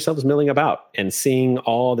all find yourselves milling about and seeing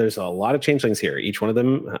there's a lot of changelings here. Each one of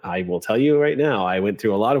them, I will tell you right now, I went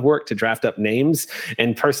through a lot of work to draft up names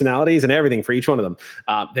and personalities and everything for each one of them.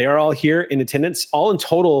 They are all here in attendance. All in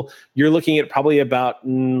total, you're looking at probably about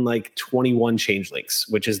like 21 changelings,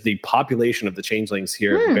 which is the population of the changelings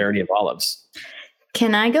here at the Barony of Olives.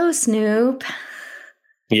 Can I go snoop?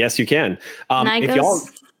 Yes, you can.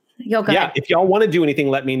 If y'all want to do anything,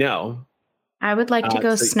 let me know. I would like to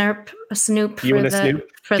go snoop. You want to snoop?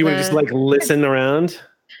 Do you want to just like listen around?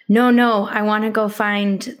 No. I want to go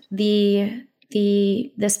find the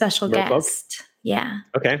special guest. Yeah.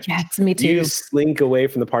 Okay. Yeah, it's me too. You slink away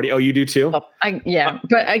from the party. Oh, you do too? But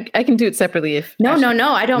I can do it separately if. No.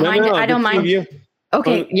 I don't mind. I don't mind. You.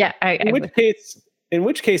 Okay. Yeah. In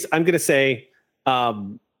which case, I'm going to say.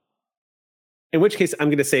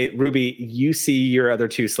 Ruby, you see your other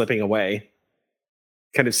two slipping away,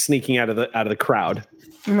 kind of sneaking out of the crowd.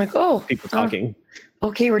 I'm like, oh, people talking.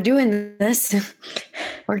 Okay, we're doing this.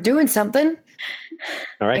 We're doing something.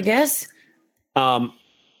 All right. I guess. I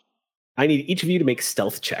need each of you to make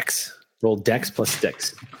stealth checks. Roll Dex plus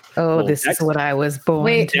Dex. Oh, this is what I was born.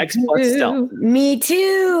 Wait, Dex plus stealth. Me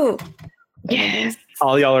too. Yes.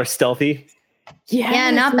 All y'all are stealthy.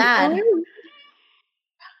 Yeah, not bad.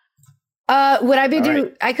 Would I be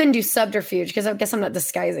right. I couldn't do subterfuge because I guess I'm not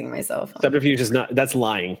disguising myself. Subterfuge is not. That's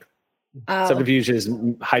lying. Subterfuge is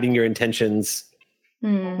hiding your intentions,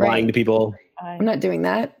 lying to people. I'm not doing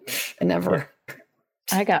that. I never.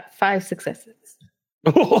 I got 5 successes.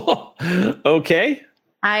 Okay.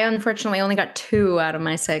 I unfortunately only got 2 out of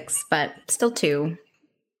my 6, but still 2.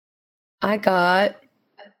 I got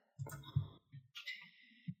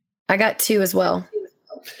 2 as well.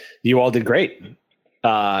 You all did great.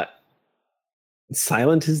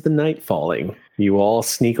 Silent is the night falling. You all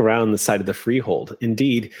sneak around the side of the freehold.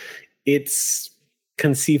 Indeed, it's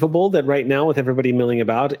conceivable that right now, with everybody milling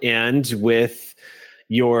about and with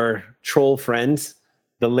your troll friends,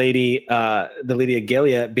 the lady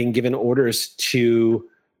Agalia being given orders to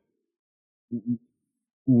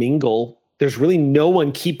mingle, there's really no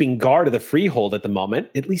one keeping guard of the freehold at the moment.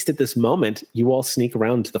 At least at this moment, you all sneak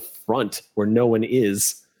around to the front where no one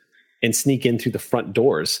is and sneak in through the front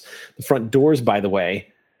doors. The front doors, by the way,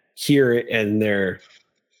 here in their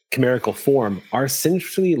chimerical form, are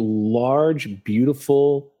essentially large,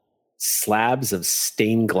 beautiful slabs of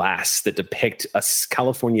stained glass that depict a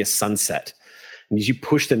California sunset. And as you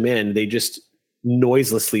push them in, they just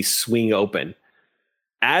noiselessly swing open.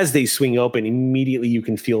 As they swing open, immediately you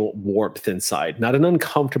can feel warmth inside. Not an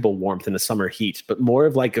uncomfortable warmth in the summer heat, but more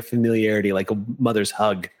of like a familiarity, like a mother's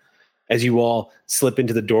hug. As you all slip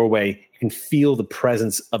into the doorway, you can feel the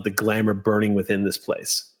presence of the glamour burning within this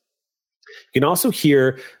place. You can also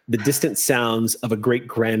hear the distant sounds of a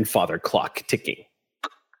great-grandfather clock ticking.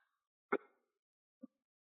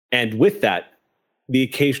 And with that, the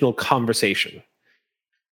occasional conversation.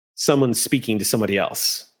 Someone speaking to somebody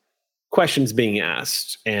else. Questions being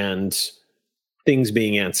asked and things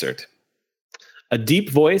being answered. A deep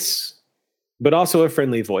voice, but also a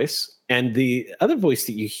friendly voice. And the other voice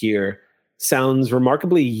that you hear sounds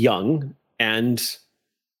remarkably young and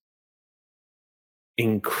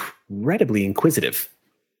incredibly inquisitive.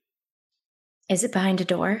 Is it behind a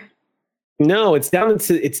door? No, it's down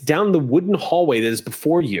the wooden hallway that is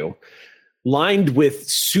before you, lined with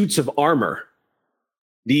suits of armor.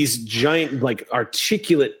 These giant, like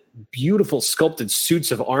articulate, beautiful sculpted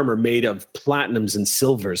suits of armor made of platinums and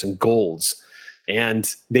silvers and golds.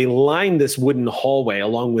 And they line this wooden hallway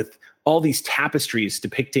along with all these tapestries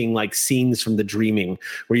depicting like scenes from the Dreaming,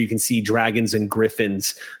 where you can see dragons and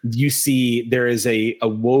griffins. You see there is a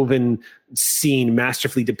woven scene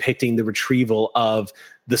masterfully depicting the retrieval of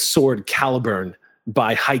the sword Caliburn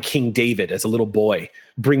by High King David as a little boy,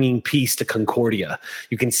 bringing peace to Concordia.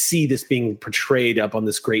 You can see this being portrayed up on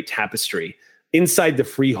this great tapestry. Inside the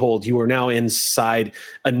freehold, you are now inside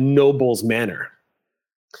a noble's manor.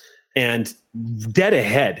 And dead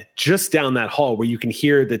ahead, just down that hall where you can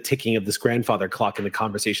hear the ticking of this grandfather clock and the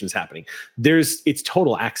conversations happening, it's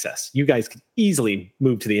total access. You guys could easily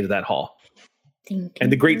move to the end of that hall.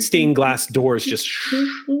 And the great stained glass doors just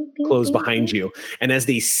close behind you. And as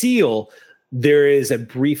they seal, there is a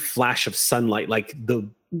brief flash of sunlight, like the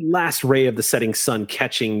last ray of the setting sun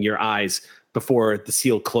catching your eyes before the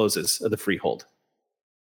seal closes of the freehold.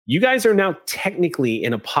 You guys are now technically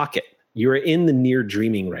in a pocket. You're in the near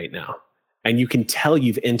Dreaming right now, and you can tell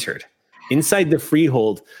you've entered. Inside the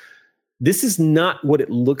freehold, this is not what it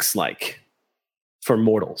looks like for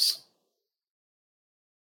mortals.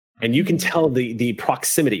 And you can tell the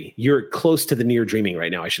proximity. You're close to the near Dreaming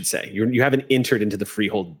right now, I should say. You haven't entered into the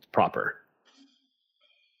freehold proper.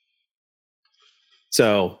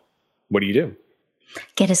 So, what do you do?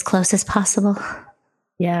 Get as close as possible.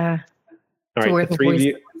 Yeah. All right, the three of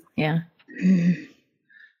you. Yeah.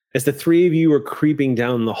 As the three of you are creeping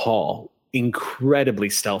down the hall, incredibly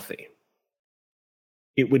stealthy,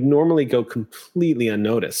 it would normally go completely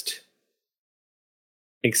unnoticed.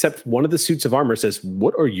 Except one of the suits of armor says,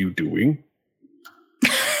 "What are you doing?"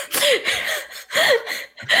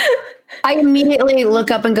 I immediately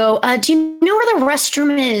look up and go, do you know where the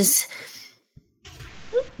restroom is?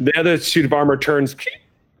 The other suit of armor turns,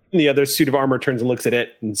 and the other suit of armor turns and looks at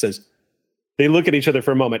it and says, they look at each other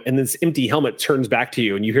for a moment, and this empty helmet turns back to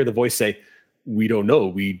you, and you hear the voice say, "We don't know.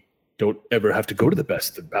 We don't ever have to go to the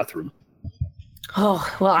bathroom."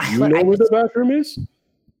 Oh, well, You know where the bathroom is?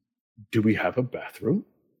 Do we have a bathroom?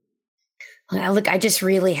 Look, I just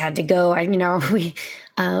really had to go. Taking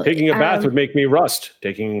a bath would make me rust.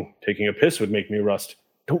 Taking a piss would make me rust.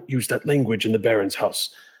 Don't use that language in the Baron's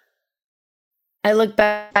house. I look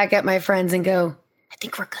back at my friends and go, I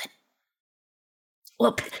think we're good.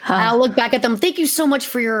 Well, I'll look back at them. Thank you so much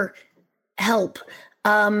for your help.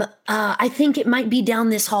 I think it might be down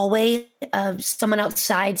this hallway. Someone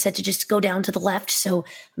outside said to just go down to the left. So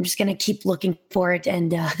I'm just going to keep looking for it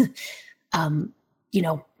and,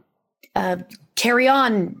 carry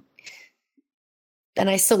on. And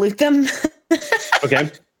I salute them. Okay.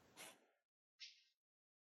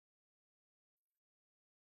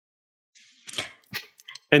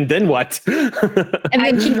 And then what? And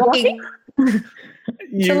then keep walking.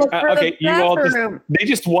 They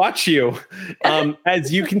just watch you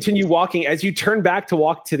as you continue walking. As you turn back to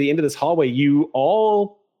walk to the end of this hallway, you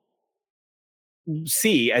all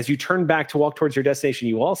see, as you turn back to walk towards your destination,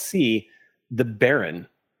 you all see the Baron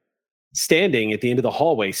standing at the end of the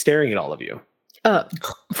hallway, staring at all of you.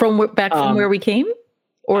 From where we came,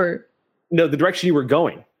 or no, the direction you were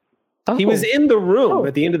going. Oh. He was in the room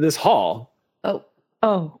at the end of this hall.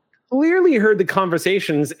 Oh. Clearly heard the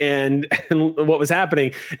conversations and what was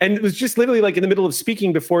happening, and it was just literally like in the middle of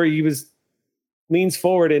speaking before he leans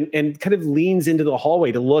forward and kind of leans into the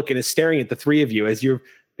hallway to look and is staring at the three of you as you're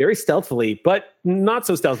very stealthily, but not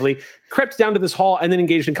so stealthily, crept down to this hall and then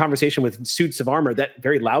engaged in conversation with suits of armor that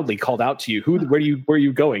very loudly called out to you. Where are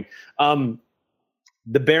you going?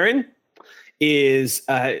 The Baron is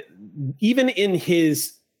even in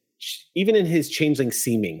his changeling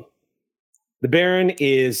seeming, the Baron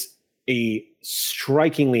is a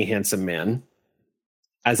strikingly handsome man.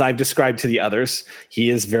 as I've described to the others, he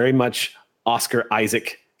is very much Oscar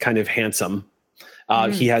Isaac kind of handsome.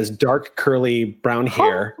 He has dark, curly brown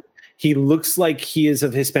hair. He looks like he is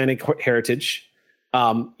of Hispanic heritage.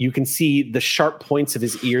 You can see the sharp points of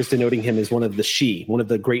his ears denoting him as one of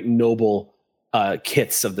the great noble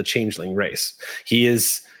kiths of the changeling race. He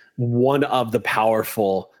is one of the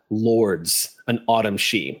powerful lords, an autumn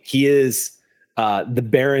Sidhe. He is the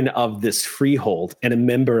Baron of this freehold and a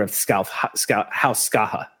member of House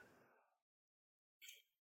Skaha.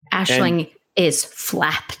 Aisling is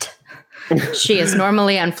flapped. She is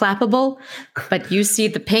normally unflappable, but you see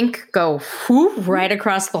the pink go whoo, right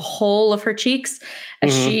across the whole of her cheeks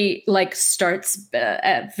as she like starts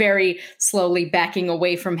very slowly backing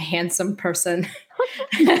away from handsome person.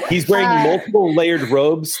 He's wearing multiple layered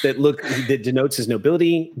robes that denotes his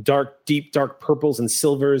nobility, deep dark purples and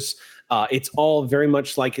silvers. It's all very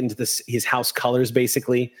much like into his house colors,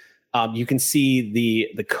 basically. You can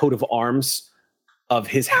see the coat of arms of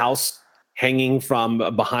his house hanging from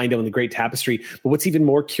behind him on the great tapestry. But what's even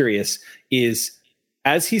more curious is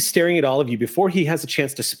as he's staring at all of you, before he has a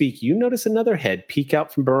chance to speak, you notice another head peek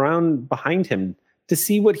out from around behind him to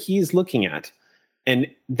see what he's looking at. And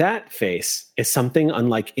that face is something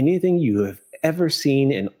unlike anything you have ever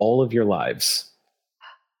seen in all of your lives.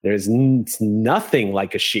 It's nothing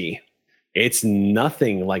like a Sidhe. It's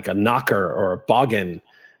nothing like a knocker or a boggin.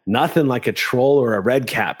 Nothing like a troll or a red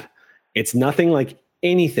cap. It's nothing like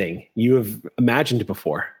anything you have imagined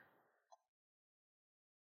before.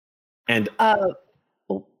 And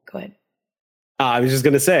go ahead. I was just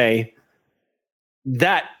going to say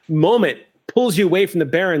that moment pulls you away from the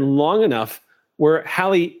Baron long enough where,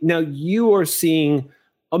 Hallie, now you are seeing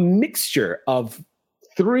a mixture of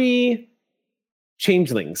 3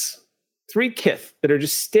 changelings, 3 kith that are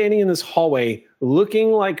just standing in this hallway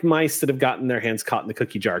looking like mice that have gotten their hands caught in the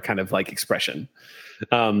cookie jar kind of like expression.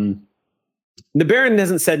 The Baron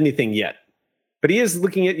hasn't said anything yet, but he is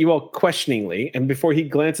looking at you all questioningly. And before he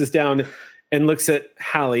glances down and looks at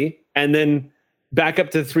Hallie and then back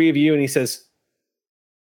up to the 3 of you, and he says,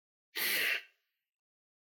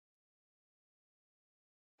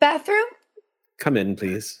 Bathroom? "Come in,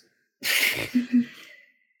 please."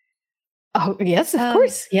 Oh, yes, of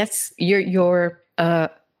course. Yes. Your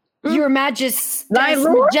Majesty, My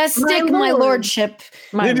lord, majestic, my lord. lordship.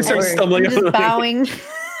 They just start stumbling I'm just bowing.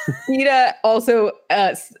 Nita also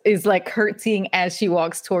is like curtsying as she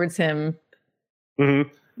walks towards him. Mm-hmm.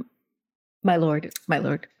 My lord, my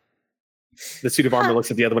lord. The suit of armor looks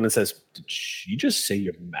at the other one and says, "Did she just say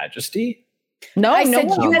your majesty?" No, I no, said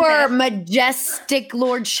no. your majestic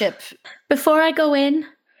lordship. Before I go in,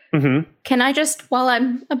 Mm-hmm. can I just, while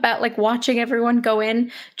I'm about like watching everyone go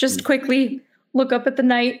in, just quickly look up at the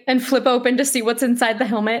knight and flip open to see what's inside the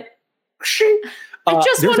helmet? I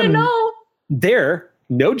just want to know.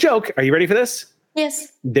 No joke. Are you ready for this?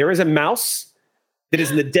 Yes. There is a mouse that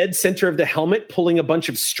is in the dead center of the helmet pulling a bunch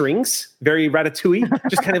of strings, very Ratatouille,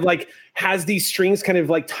 just kind of like has these strings kind of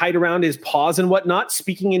like tied around his paws and whatnot,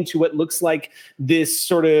 speaking into what looks like this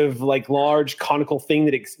sort of like large conical thing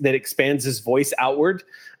that expands his voice outward.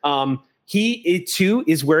 He too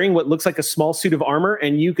is wearing what looks like a small suit of armor,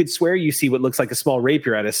 and you could swear you see what looks like a small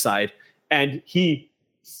rapier at his side. And he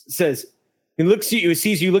says, he looks at you,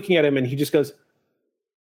 sees you looking at him, and he just goes,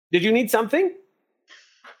 "Did you need something?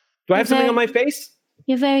 Do I have something on my face?"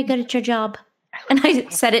 You're very good at your job. And I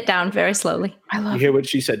set it down very slowly. You hear what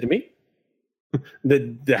she said to me?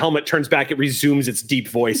 The helmet turns back. It resumes its deep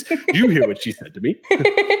voice. You hear what she said to me?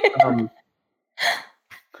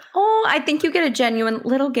 Oh, I think you get a genuine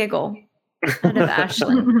little giggle out of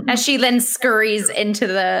Aisling as she then scurries into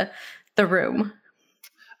the room.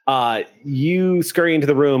 You scurry into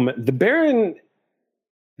the room. The Baron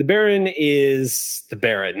is the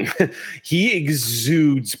Baron. He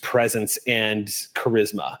exudes presence and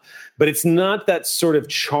charisma, but it's not that sort of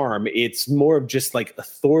charm. It's more of just like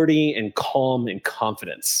authority and calm and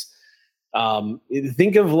confidence.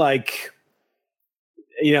 Think of like,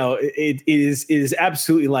 it is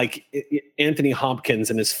absolutely like Anthony Hopkins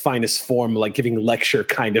in his finest form, like giving lecture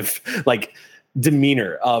kind of like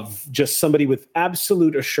demeanor of just somebody with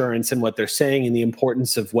absolute assurance in what they're saying and the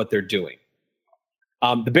importance of what they're doing.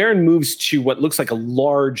 The Baron moves to what looks like a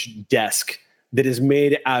large desk that is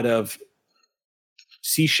made out of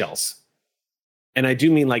seashells. And I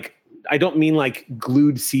don't mean like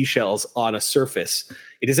glued seashells on a surface.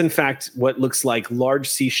 It is in fact what looks like large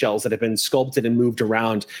seashells that have been sculpted and moved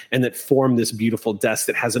around and that form this beautiful desk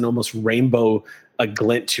that has an almost rainbow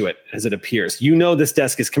glint to it as it appears. You know this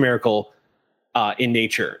desk is chimerical in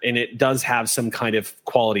nature, and it does have some kind of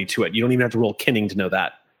quality to it. You don't even have to roll Kinning to know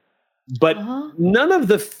that. But none of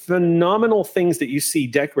the phenomenal things that you see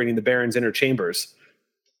decorating the Baron's inner chambers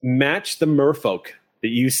match the merfolk that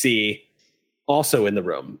you see also in the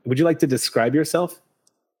room. Would you like to describe yourself?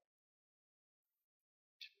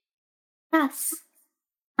 Yes.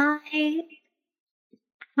 I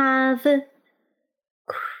have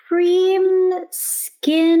cream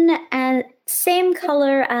skin and same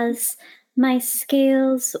color as my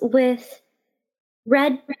scales with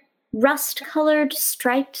red rust-colored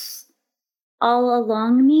stripes all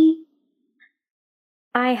along me.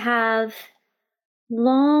 I have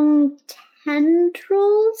long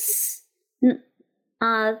tendrils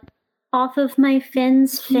off of my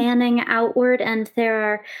fins fanning outward, and there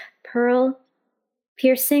are pearl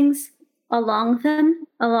piercings along them,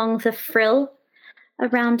 along the frill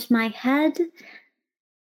around my head.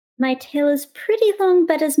 My tail is pretty long,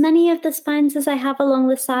 but as many of the spines as I have along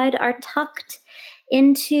the side are tucked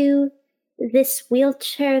into this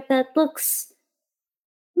wheelchair that looks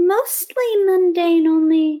mostly mundane,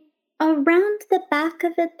 only around the back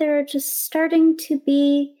of it there are just starting to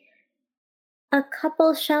be a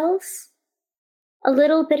couple shells, a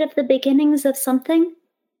little bit of the beginnings of something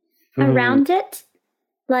around it,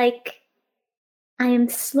 like I am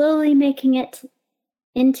slowly making it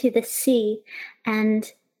into the sea, and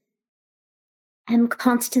I'm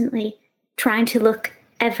constantly trying to look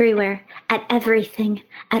everywhere at everything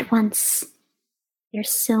at once.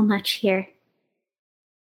 There's so much here.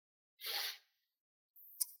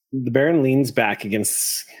 The Baron leans back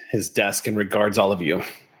against his desk and regards all of you.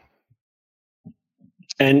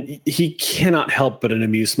 And he cannot help but an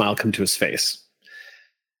amused smile come to his face.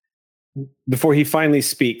 Before he finally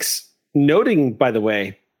speaks, noting, by the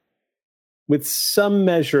way, with some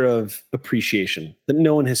measure of appreciation, that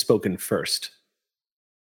no one has spoken first.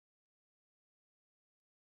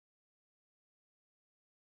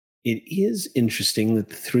 It is interesting that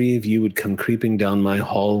the three of you would come creeping down my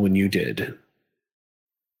hall when you did.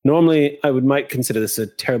 Normally, I might consider this a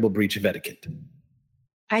terrible breach of etiquette.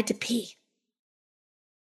 I had to pee.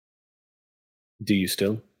 Do you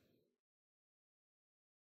still?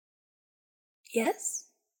 Yes.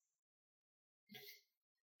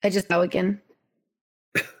 I just bow again.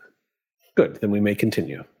 Good, then we may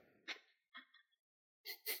continue.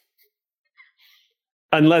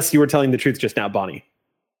 Unless you were telling the truth just now, Bonnie.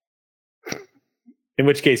 In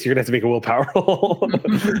which case, you're going to have to make a willpower roll.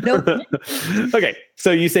 Nope. Okay, so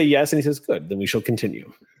you say yes, and he says, good, then we shall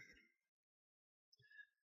continue.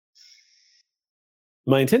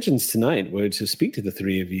 My intentions tonight were to speak to the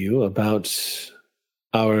three of you about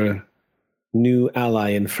our new ally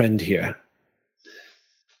and friend here.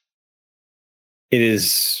 It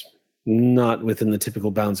is not within the typical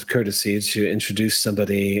bounds of courtesy to introduce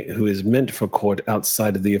somebody who is meant for court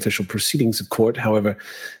outside of the official proceedings of court. However,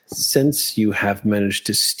 since you have managed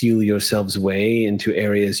to steal yourselves away into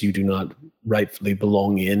areas you do not rightfully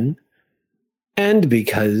belong in, and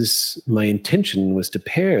because my intention was to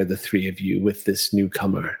pair the three of you with this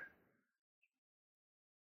newcomer,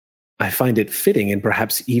 I find it fitting and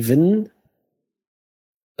perhaps even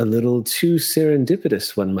a little too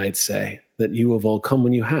serendipitous, one might say, that you have all come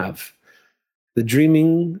when you have. The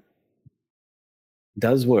dreaming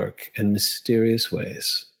does work in mysterious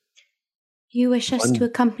ways. You wish us to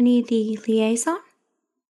accompany the liaison?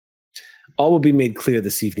 All will be made clear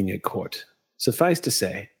this evening at court. Suffice to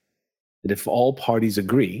say that if all parties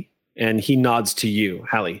agree, and he nods to you,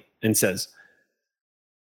 Hallie, and says,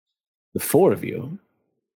 the four of you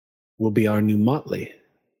will be our new motley.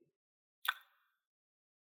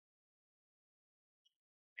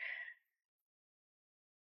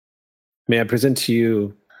 May I present to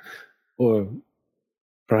you, or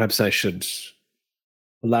perhaps I should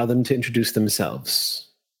allow them to introduce themselves.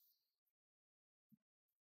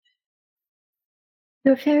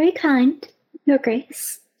 You're very kind, Your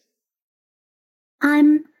Grace.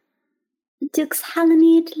 I'm Dux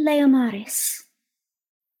Halimede Leomaris.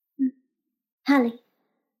 Hallie.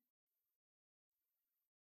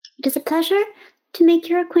 It is a pleasure to make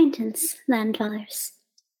your acquaintance, land dwellers.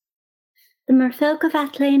 The merfolk of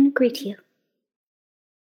Athlane greet you.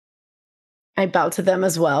 I bow to them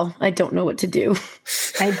as well. I don't know what to do.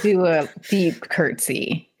 I do a deep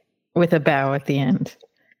curtsy with a bow at the end.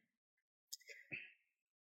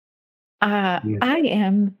 I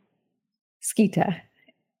am Skeeta.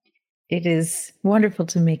 It is wonderful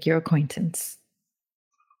to make your acquaintance.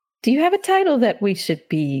 Do you have a title that we should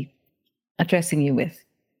be addressing you with?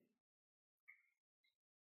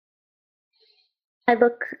 I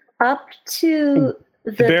look up to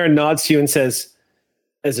the Baron nods to you and says,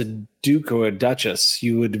 as a duke or a duchess,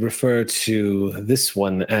 you would refer to this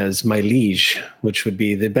one as my liege, which would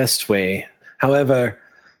be the best way. However,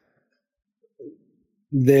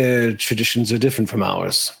 Their traditions are different from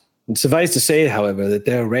ours. And suffice to say, however, that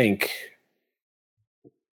their rank,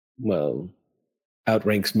 well,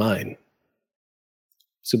 outranks mine.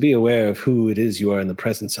 So be aware of who it is you are in the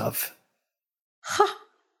presence of. Huh.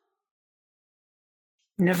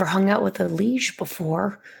 Never hung out with a liege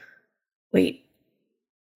before. Wait,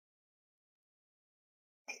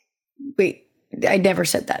 I never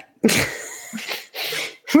said that.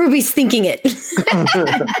 Ruby's thinking it.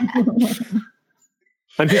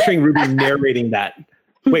 I'm picturing Ruby narrating that.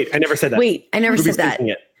 Wait, I never said that. Wait, I never Ruby's said that.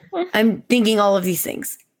 thinking it. I'm thinking all of these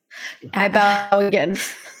things. I bow again.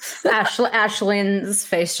 Ashlyn's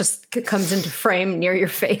face just comes into frame near your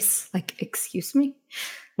face. Like, excuse me?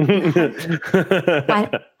 Why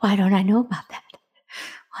don't I know about that?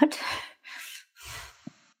 What?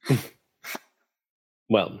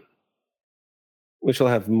 Well, we shall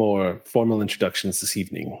have more formal introductions this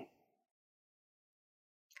evening.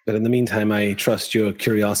 But in the meantime, I trust your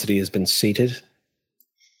curiosity has been sated.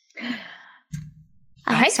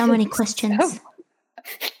 I have so many questions.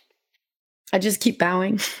 I just keep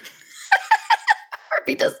bowing.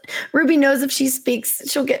 Ruby knows if she speaks,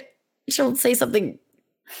 she'll say something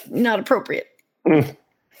not appropriate. I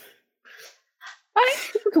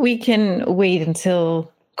think we can wait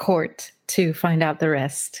until court to find out the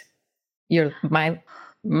rest. You're my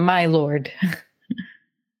lord.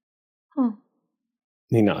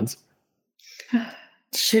 He nods.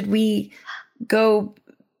 Should we go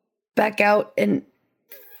back out and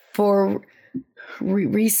for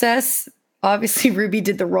recess? Obviously, Ruby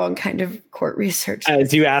did the wrong kind of court research.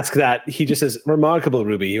 As you ask that, he just says, "Remarkable,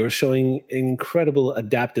 Ruby. You are showing incredible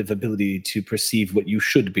adaptive ability to perceive what you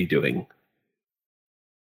should be doing."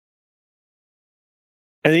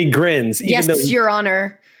 And he grins. Yes, Your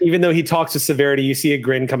Honor. Even though he talks with severity, you see a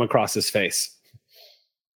grin come across his face.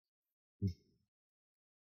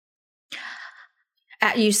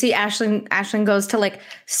 You see Ashlyn goes to like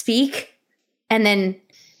speak and then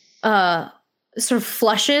sort of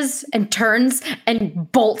flushes and turns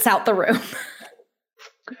and bolts out the room.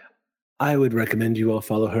 I would recommend you all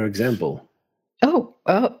follow her example. Oh,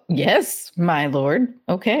 yes, my lord.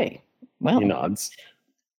 Okay. Well, He nods.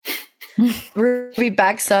 Ruby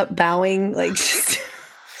backs up, bowing, like just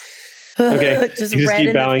Okay. just You just red keep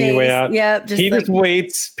in the bowing your way face. out. Yeah, just He like, just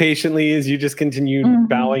waits patiently as you just continue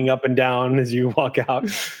bowing up and down as you walk out.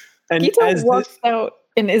 And Gito as walks out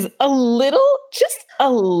and is a little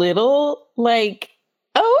like,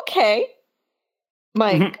 oh, okay.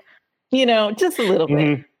 Like, just a little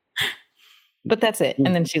bit. But that's it.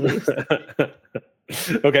 And then she leaves.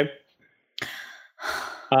 Okay.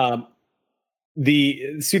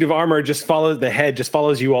 The suit of armor just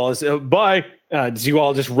follows you all as bye. As you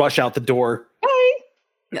all just rush out the door. Bye.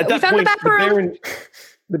 At that point,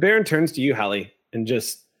 the Baron turns to you, Hallie, and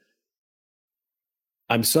just,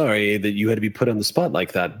 I'm sorry that you had to be put on the spot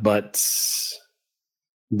like that, but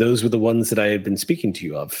those were the ones that I had been speaking to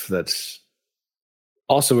you of that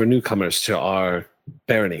also are newcomers to our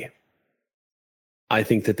barony. I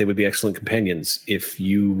think that they would be excellent companions. If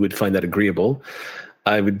you would find that agreeable,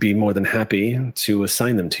 I would be more than happy to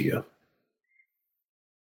assign them to you.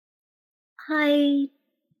 I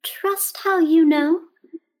trust how you know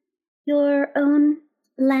your own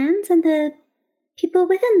lands and the people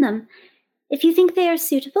within them. If you think they are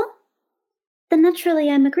suitable, then naturally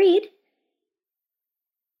I'm agreed.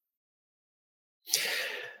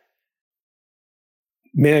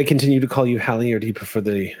 May I continue to call you Hallie, or do you prefer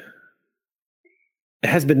the... It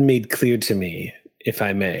has been made clear to me, if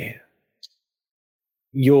I may,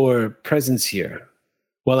 your presence here,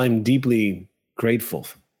 while I'm deeply grateful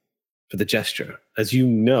for the gesture, as you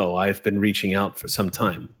know, I've been reaching out for some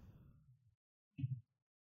time.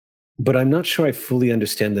 But I'm not sure I fully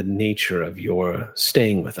understand the nature of your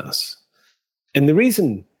staying with us. And the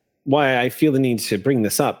reason why I feel the need to bring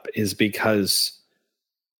this up is because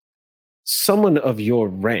someone of your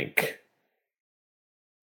rank,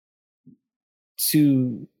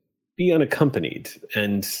 to be unaccompanied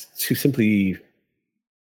and to simply,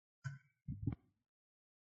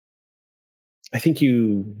 I think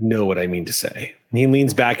you know what I mean to say. And he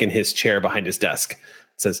leans back in his chair behind his desk,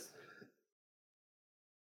 says,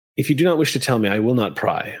 if you do not wish to tell me, I will not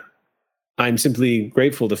pry. I'm simply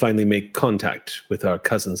grateful to finally make contact with our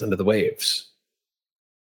cousins under the waves.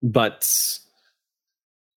 But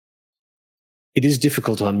it is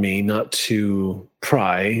difficult on me not to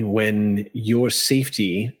pry when your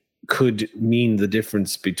safety could mean the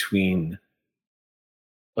difference between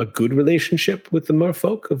a good relationship with the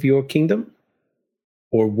merfolk of your kingdom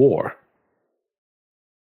or war.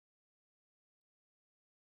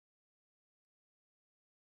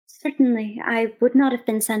 Certainly, I would not have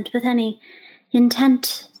been sent with any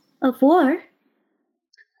intent of war.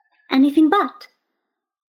 Anything but.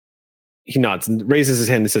 He nods and raises his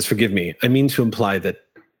hand and says, "Forgive me. I mean to imply that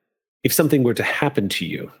if something were to happen to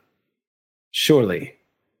you, surely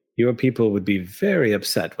your people would be very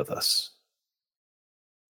upset with us.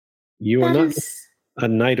 You are not a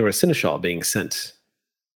knight or a seneschal being sent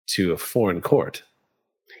to a foreign court."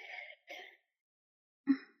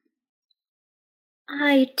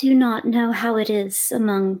 I do not know how it is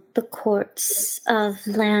among the courts of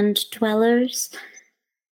land dwellers,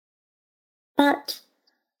 but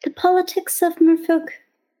the politics of Merfolk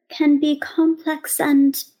can be complex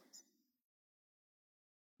and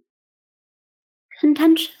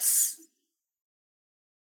contentious.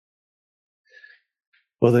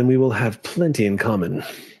 Well, then we will have plenty in common.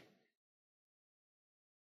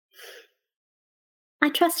 I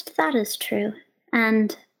trust that is true,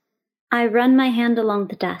 and I run my hand along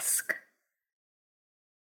the desk.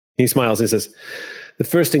 He smiles and says, "The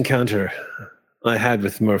first encounter I had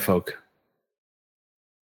with Merfolk,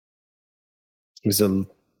 it was a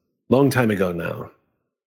long time ago now.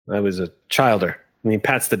 I was a childer." And he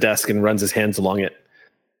pats the desk and runs his hands along it.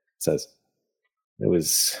 Says, "I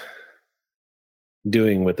was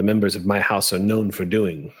doing what the members of my house are known for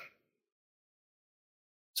doing. I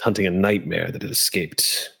was hunting a nightmare that had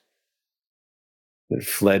escaped. It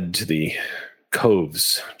fled to the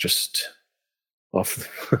coves just off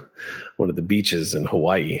one of the beaches in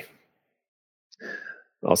Hawaii.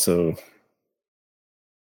 Also,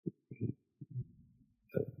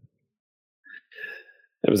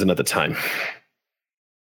 it was another time."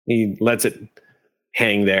 He lets it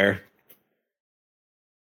hang there.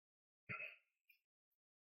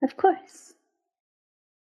 Of course.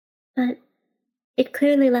 But it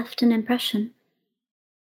clearly left an impression.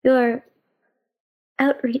 Your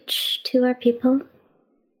outreach to our people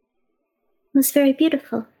was very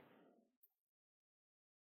beautiful.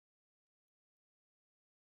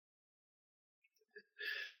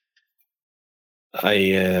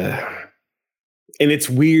 And it's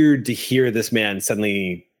weird to hear this man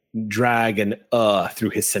suddenly drag an through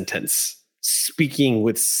his sentence, speaking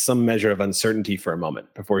with some measure of uncertainty for a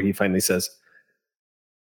moment before he finally says,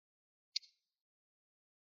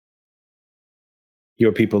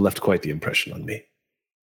 "Your people left quite the impression on me.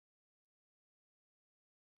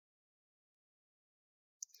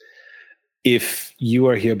 If you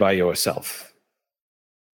are here by yourself,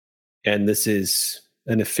 and this is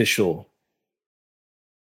an official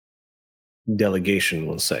delegation,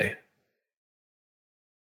 we'll say,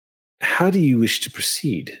 how do you wish to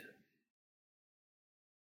proceed?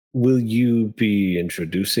 Will you be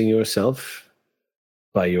introducing yourself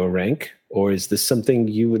by your rank, or is this something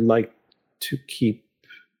you would like to keep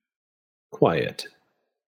quiet?"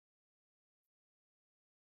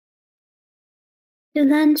 Do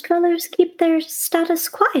land dwellers keep their status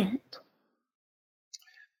quiet?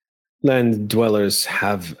 Land dwellers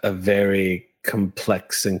have a very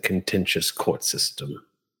complex and contentious court system,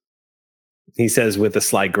 he says with a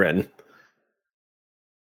sly grin.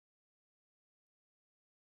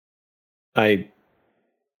 I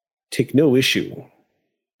take no issue,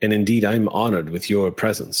 and indeed I'm honored with your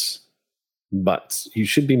presence. But you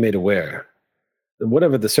should be made aware that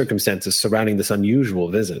whatever the circumstances surrounding this unusual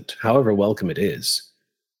visit, however welcome it is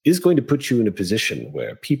going to put you in a position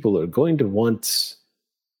where people are going to want,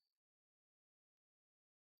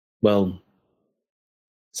 well,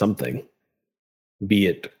 something. Be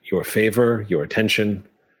it your favor, your attention,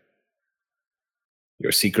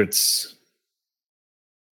 your secrets.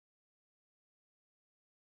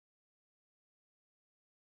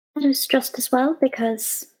 That is just as well,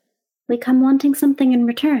 because we come wanting something in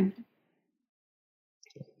return.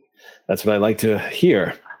 That's what I like to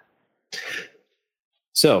hear.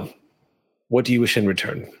 So, what do you wish in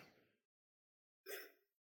return?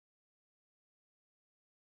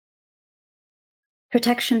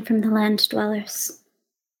 Protection from the land dwellers.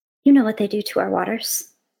 You know what they do to our waters.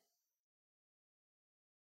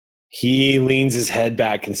 He leans his head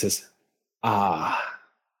back and says,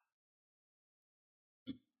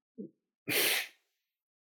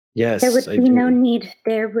 yes, There would I be do. no need.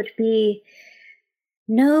 There would be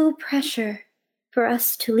no pressure for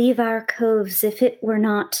us to leave our coves if it were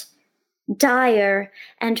not dire.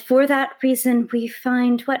 And for that reason, we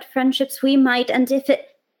find what friendships we might, and if it...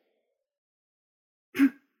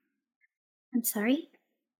 I'm sorry?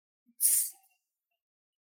 It's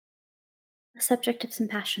a subject of some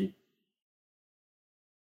passion.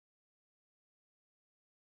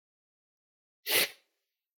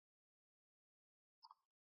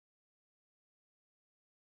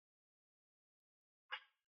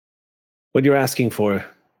 What you're asking for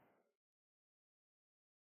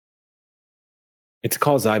It's a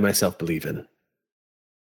cause I myself believe in.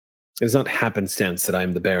 It is not happenstance that I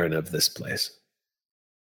am the Baron of this place.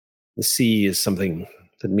 The sea is something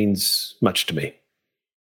that means much to me.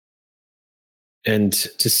 And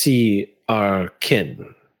to see our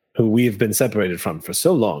kin, who we have been separated from for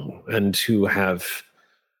so long, and who have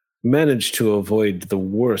managed to avoid the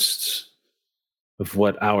worst of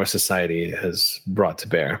what our society has brought to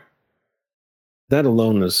bear, that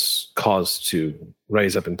alone is cause to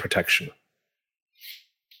rise up in protection.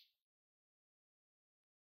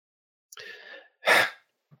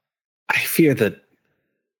 I fear that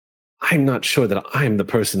I'm not sure that I'm the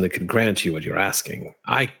person that could grant you what you're asking.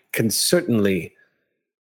 I can certainly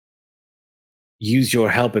use your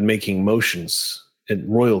help in making motions at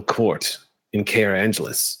royal court in Caer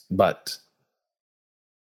Angelis, but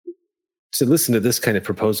to listen to this kind of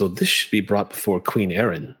proposal, this should be brought before Queen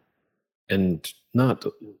Erin, and not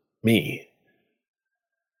me.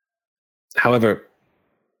 However,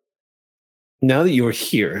 now that you're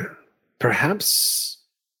here, perhaps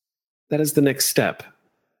that is the next step.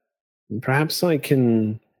 And perhaps I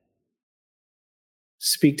can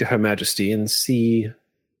speak to Her Majesty and see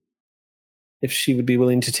if she would be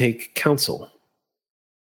willing to take counsel.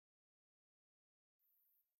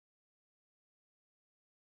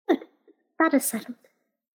 That is settled.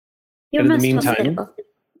 You're And in most the meantime,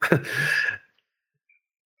 hospitable.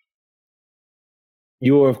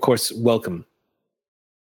 you are, of course, welcome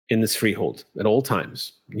in this freehold at all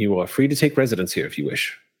times. You are free to take residence here if you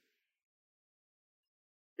wish.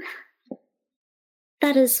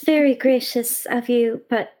 That is very gracious of you,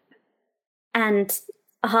 but... And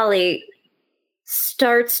Holly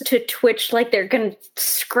starts to twitch like they're going to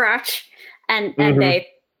scratch, and they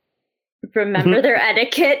remember their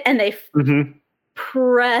etiquette, and they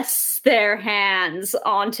press their hands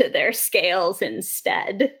onto their scales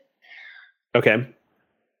instead. Okay.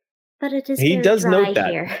 But it is He very does dry note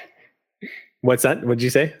that. here. What's that? What did you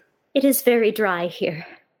say? It is very dry here.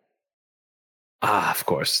 Ah, of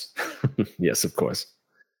course. Yes, of course.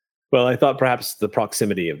 Well, I thought perhaps the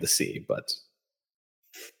proximity of the sea, but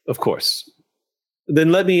of course.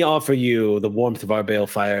 Then let me offer you the warmth of our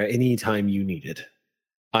balefire any time you need it.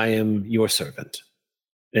 I am your servant.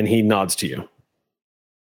 And he nods to you.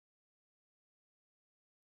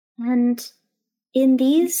 And in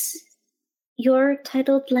these, your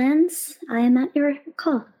titled lands, I am at your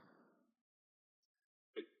call.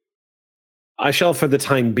 I shall, for the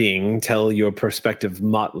time being, tell your prospective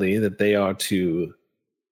motley that they are to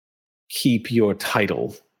keep your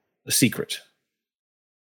title a secret.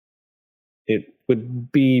 It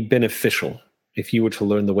would be beneficial if you were to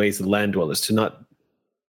learn the ways of land dwellers, to not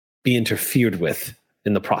be interfered with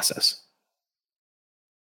in the process.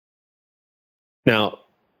 Now,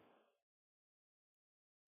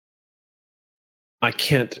 I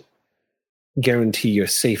can't guarantee your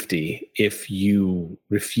safety if you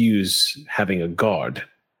refuse having a guard.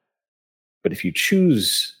 But if you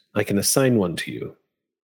choose, I can assign one to you.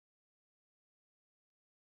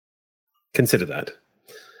 Consider that.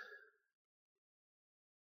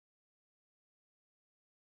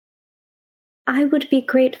 I would be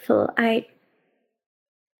grateful.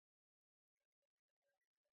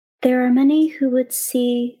 There are many who would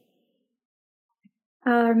see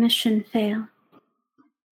our mission fail.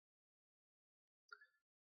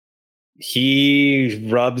 He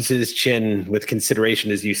rubs his chin with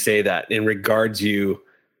consideration as you say that and regards you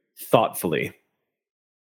thoughtfully.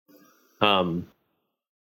 And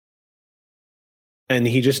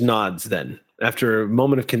he just nods then. After a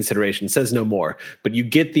moment of consideration, says no more. But you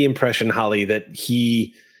get the impression, Holly, that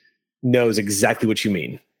he knows exactly what you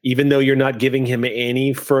mean. Even though you're not giving him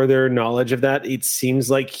any further knowledge of that, it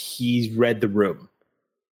seems like he's read the room.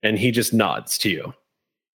 And he just nods to you.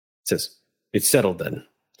 Says, "It's settled then.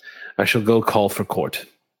 I shall go call for court."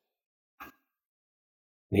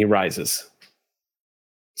 And he rises.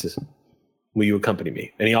 Says, "Will you accompany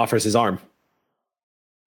me?" And he offers his arm.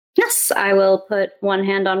 Yes, I will put one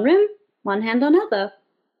hand on rim, one hand on elbow.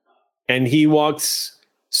 And he walks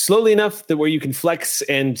slowly enough that where you can flex,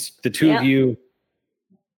 and the two of you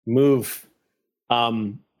move.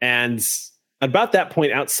 And about that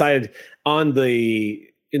point, outside in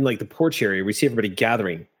the porch area, we see everybody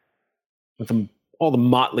gathering with all the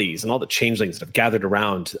motleys and all the changelings that have gathered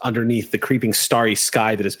around underneath the creeping starry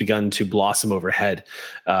sky that has begun to blossom overhead.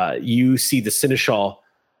 You see the seneschal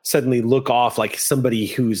suddenly look off, like somebody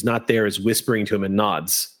who's not there is whispering to him, and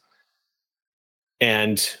nods.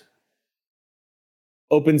 And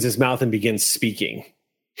opens his mouth and begins speaking.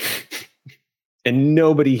 And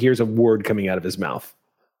nobody hears a word coming out of his mouth.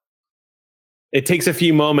 It takes a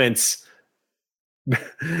few moments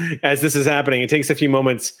as this is happening. It takes a few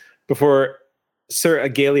moments before Sir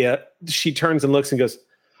Agalia, she turns and looks and goes,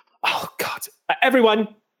 "Oh God! Everyone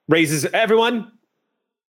raises everyone."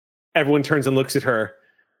 Everyone turns and looks at her,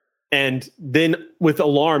 and then with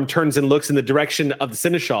alarm turns and looks in the direction of the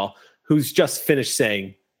Seneschal, who's just finished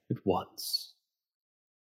saying it once.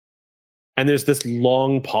 And there's this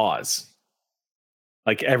long pause,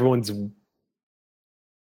 like everyone's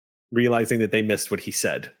realizing that they missed what he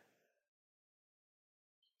said.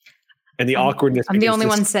 And the awkwardness. I'm the only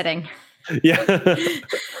one sitting. Yeah.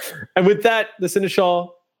 And with that, the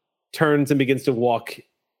Seneschal turns and begins to walk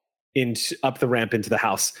up the ramp into the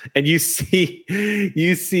house. And you see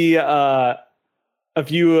a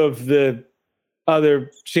few of the other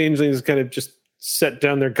changelings kind of just set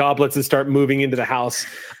down their goblets and start moving into the house.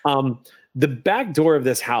 The back door of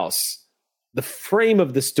this house, the frame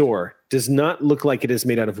of this door does not look like it is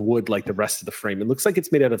made out of wood like the rest of the frame. It looks like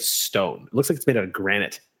it's made out of stone. It looks like it's made out of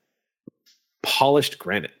granite. Polished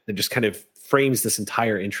granite that just kind of frames this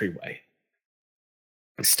entire entryway.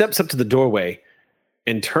 He steps up to the doorway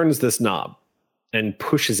and turns this knob and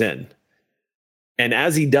pushes in. And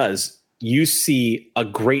as he does, you see a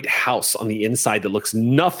great house on the inside that looks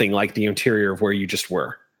nothing like the interior of where you just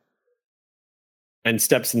were. And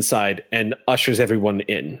steps inside and ushers everyone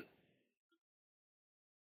in.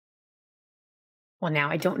 Well,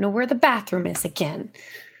 now I don't know where the bathroom is again.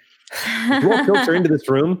 If you walk closer into this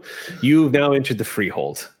room, you've now entered the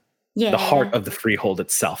freehold. Yeah. The heart of the freehold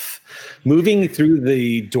itself. Moving through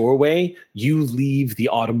the doorway, you leave the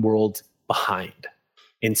autumn world behind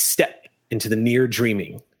and step into the near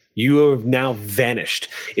dreaming. You have now vanished.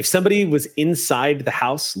 If somebody was inside the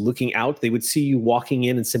house looking out, they would see you walking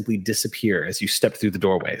in and simply disappear as you step through the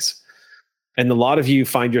doorways. And a lot of you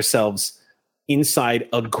find yourselves inside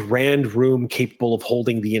a grand room capable of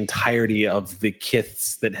holding the entirety of the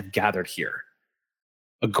kiths that have gathered here.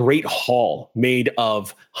 A great hall made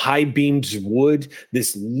of high beamed wood,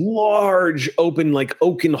 this large open like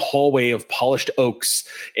oaken hallway of polished oaks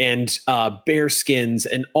and bear skins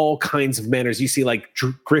and all kinds of manners. You see like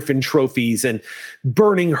griffin trophies and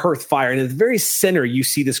burning hearth fire. And at the very center, you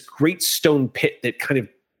see this great stone pit that kind of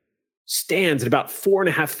stands at about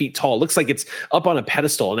 4.5 feet tall. It looks like it's up on a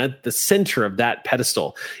pedestal. And at the center of that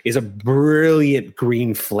pedestal is a brilliant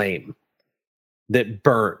green flame that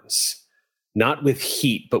burns. Not with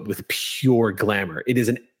heat, but with pure glamour. It is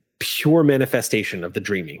a pure manifestation of the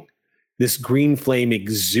dreaming. This green flame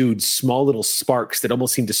exudes small little sparks that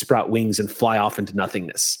almost seem to sprout wings and fly off into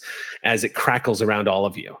nothingness as it crackles around all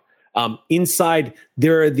of you. Inside,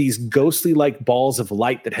 there are these ghostly-like balls of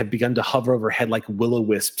light that have begun to hover overhead like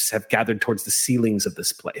will-o-wisps have gathered towards the ceilings of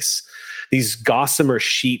this place. These gossamer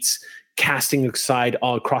sheets casting aside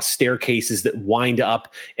all across staircases that wind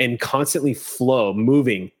up and constantly flow,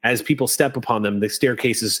 moving as people step upon them. The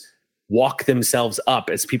staircases walk themselves up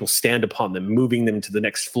as people stand upon them, moving them to the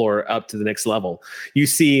next floor, up to the next level. You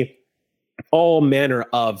see all manner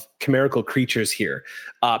of chimerical creatures here.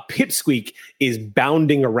 Pipsqueak is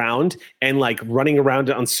bounding around and like running around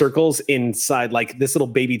on circles inside like this little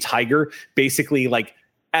baby tiger, basically like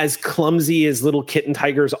as clumsy as little kitten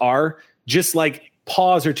tigers are, just like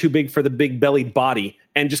paws are too big for the big bellied body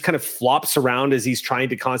and just kind of flops around as he's trying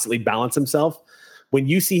to constantly balance himself. When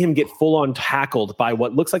you see him get full on tackled by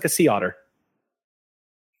what looks like a sea otter,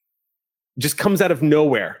 just comes out of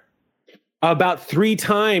nowhere, about 3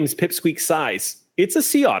 times Pipsqueak's size. It's a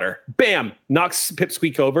sea otter. Bam! Knocks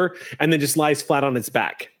Pipsqueak over and then just lies flat on its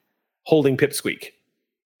back, holding Pipsqueak.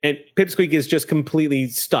 And Pipsqueak is just completely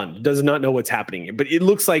stunned, does not know what's happening. But it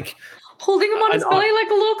looks like holding him on his belly like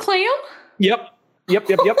a little clam? Yep.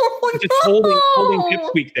 Oh, just holding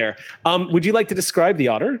Pipsqueak there. Would you like to describe the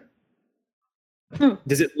otter?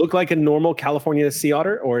 Does it look like a normal California sea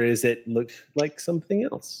otter, or does it look like something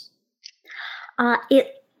else?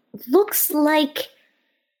 It looks like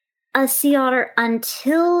a sea otter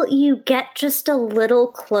until you get just a little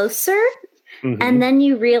closer, and then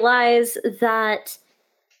you realize that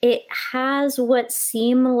it has what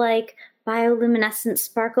seem like bioluminescent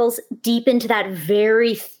sparkles deep into that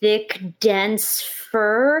very thick, dense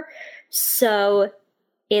fur. So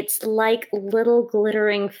it's like little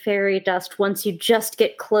glittering fairy dust once you just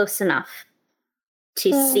get close enough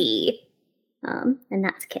to see. And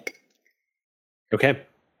that's Kit. Okay.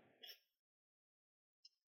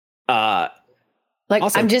 Like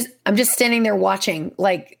awesome. I'm just standing there watching.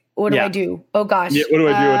 Like, what do I do? Oh gosh. Yeah, what do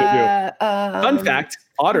I do? Fun fact: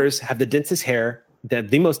 otters have the densest hair,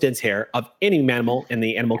 the most dense hair of any mammal in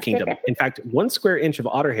the animal kingdom. In fact, 1 square inch of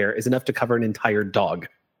otter hair is enough to cover an entire dog.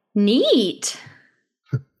 Neat.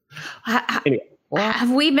 Anyway,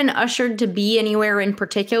 have we been ushered to be anywhere in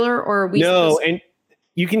particular, or are we? No, and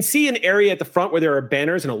You can see an area at the front where there are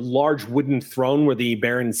banners and a large wooden throne where the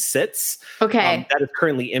Baron sits. Okay. That is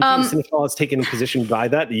currently empty. Seneschal has taken position by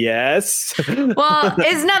that. Yes. Well,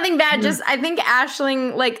 it's nothing bad. Just I think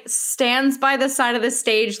Aisling like stands by the side of the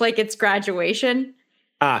stage like it's graduation.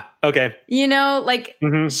 Okay. You know, like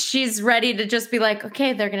she's ready to just be like,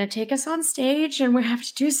 okay, they're going to take us on stage and we have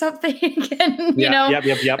to do something. And, you know,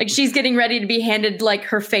 like she's getting ready to be handed like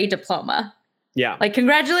her Fae diploma. Yeah. Like,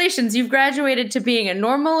 congratulations, you've graduated to being a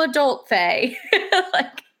normal adult Fae.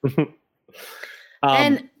 Like,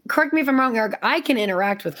 and correct me if I'm wrong, Eric, I can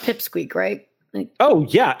interact with Pipsqueak, right? Like, oh,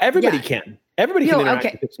 yeah. Everybody can. Everybody can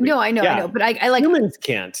interact with Pipsqueak. No, I know. But I like... Humans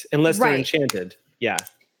can't unless they're enchanted. Yeah.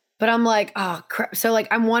 But I'm like, oh, crap. So, like,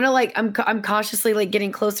 I want to, like, I'm cautiously, like,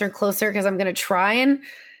 getting closer and closer because I'm going to try and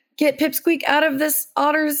get Pipsqueak out of this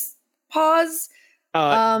otter's paws.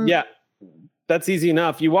 Yeah. That's easy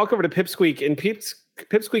enough. You walk over to Pipsqueak, and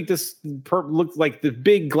Pipsqueak looks like the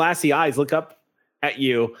big glassy eyes look up at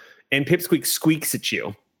you, and Pipsqueak squeaks at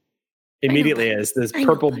you immediately as this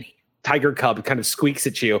purple tiger cub kind of squeaks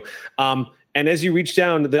at you. And as you reach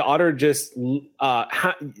down, the otter just lets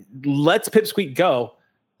Pipsqueak go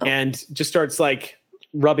and just starts like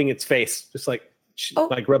rubbing its face, just like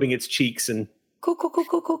rubbing its cheeks and cool.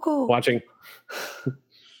 Watching.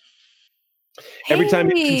 Every time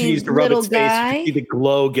it continues to rub its face, you see the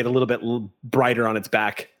glow get a little bit brighter on its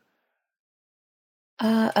back.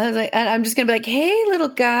 I was like, I'm just gonna be like, "Hey, little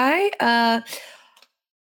guy,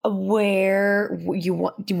 where you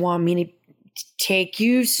want? Do you want me to take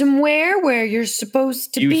you somewhere where you're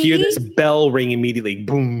supposed to be?" You hear this bell ring immediately,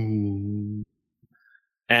 boom,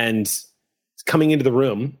 and coming into the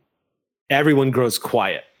room, everyone grows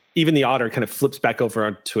quiet. Even the otter kind of flips back over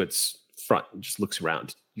onto its front and just looks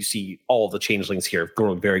around. You see all the changelings here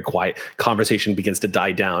growing very quiet. Conversation begins to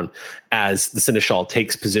die down as the Seneschal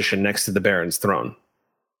takes position next to the Baron's throne.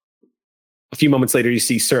 A few moments later, you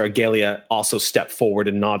see Sir Agalia also step forward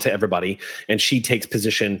and nod to everybody, and she takes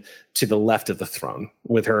position to the left of the throne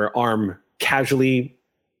with her arm casually,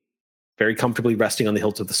 very comfortably resting on the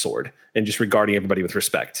hilt of the sword and just regarding everybody with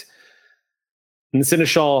respect. And the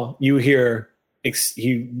Seneschal, you hear,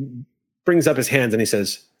 he brings up his hands and he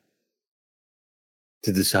says,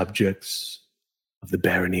 "To the subjects of the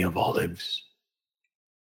Barony of Olives,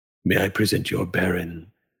 may I present your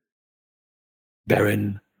Baron,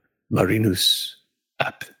 Baron Marinus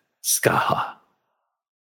ap Skaha."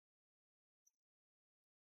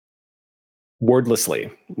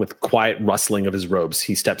 Wordlessly, with quiet rustling of his robes,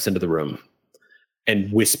 he steps into the room,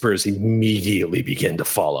 and whispers immediately begin to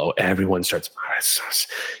follow. Everyone starts,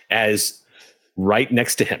 as right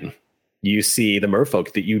next to him, you see the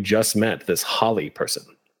merfolk that you just met, this Holly person.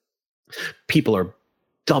 People are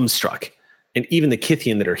dumbstruck. And even the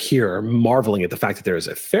Kythian that are here are marveling at the fact that there is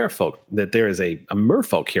a fair folk, that there is a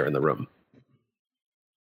merfolk here in the room.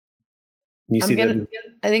 You see I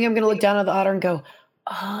think I'm going to look down at the otter and go,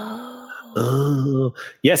 oh.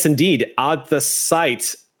 Yes, indeed. At the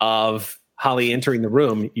sight of Holly entering the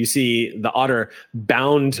room, you see the otter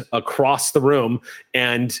bound across the room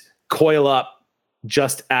and coil up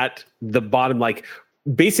just at the bottom, like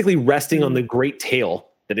basically resting on the great tail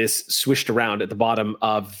that is swished around at the bottom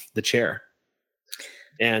of the chair.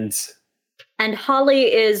 And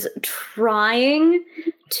Holly is trying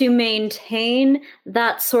to maintain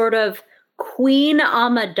that sort of Queen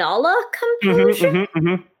Amidala composure.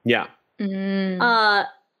 Yeah.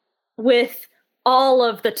 With all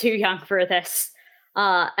of the too young for this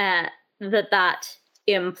that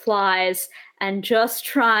implies, and just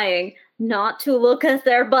trying not to look at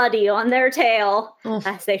their buddy on their tail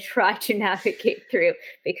as they try to navigate through,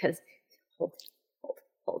 because hold.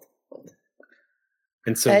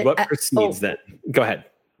 And so what proceeds then? Go ahead.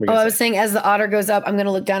 I was saying, as the otter goes up, I'm going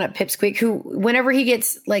to look down at Pipsqueak, who, whenever he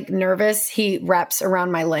gets like nervous, he wraps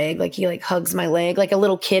around my leg. Like he like hugs my leg like a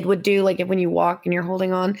little kid would do. Like when you walk and you're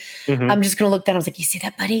holding on, I'm just going to look down. I was like, you see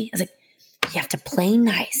that, buddy? I was like, you have to play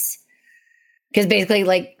nice. Because basically,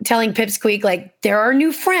 like telling Pipsqueak, like, they're our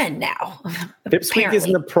new friend now. Pipsqueak is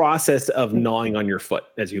in the process of gnawing on your foot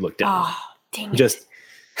as you look down. Oh, dang it. Just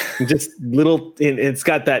little, it's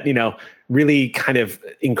got that, really kind of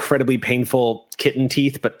incredibly painful kitten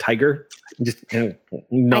teeth, but tiger. Just gnawing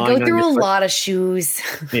I go through on a lot of shoes.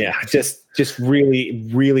 Yeah, just really,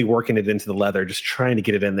 really working it into the leather, just trying to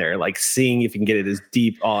get it in there, like seeing if you can get it as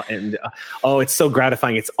deep. It's so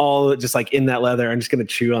gratifying. It's all just like in that leather. I'm just going to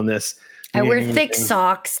chew on this. I wear thick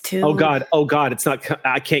socks too. Oh God. It's not,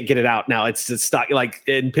 I can't get it out now. It's just stuck. Like,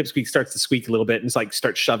 and Pipsqueak starts to squeak a little bit and it's like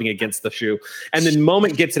starts shoving against the shoe. And then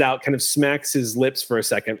moment gets it out, kind of smacks his lips for a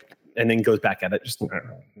second and then goes back at it. Just,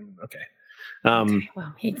 okay.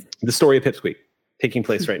 The story of Pipsqueak. taking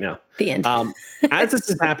place right now. The end. As this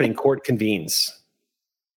is happening, court convenes.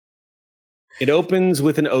 It opens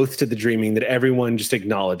with an oath to the dreaming that everyone just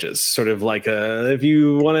acknowledges, sort of like if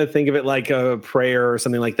you want to think of it like a prayer or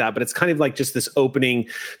something like that, but it's kind of like just this opening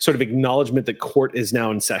sort of acknowledgement that court is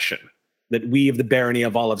now in session, that we of the Barony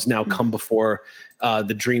of Olives now come before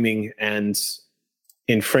the dreaming and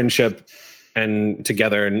in friendship and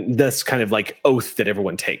together, and this kind of like oath that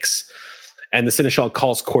everyone takes. And the Seneschal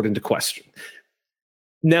calls court into question.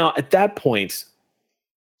 Now, at that point,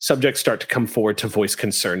 subjects start to come forward to voice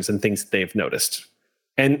concerns and things that they've noticed.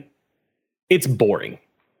 And it's boring.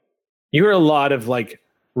 You hear a lot of like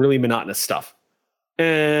really monotonous stuff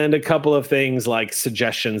and a couple of things like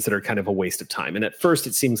suggestions that are kind of a waste of time. And at first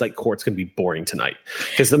it seems like court's going to be boring tonight,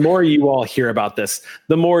 because the more you all hear about this,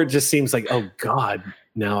 the more it just seems like, oh God,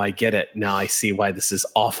 now I get it. Now I see why this is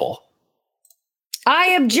awful. I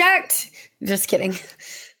object. Just kidding.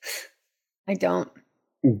 I don't.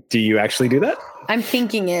 Do you actually do that? I'm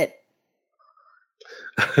thinking it.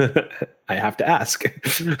 I have to ask.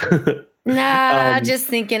 Nah, just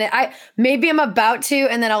thinking it. Maybe I'm about to,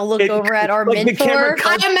 and then I'll look over at our mentor.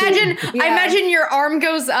 I imagine your arm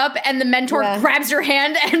goes up and the mentor grabs your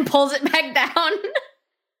hand and pulls it back down.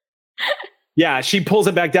 Yeah, she pulls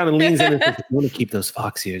it back down and leans in and says, if you want to keep those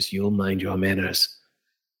fox ears, you'll mind your manners.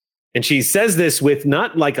 And she says this with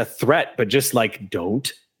not like a threat, but just like,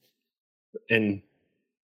 don't. And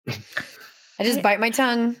I just bite my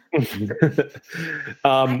tongue.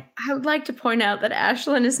 I would like to point out that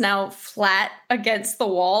Ashlyn is now flat against the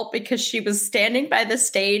wall because she was standing by the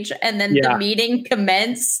stage and then the meeting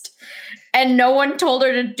commenced and no one told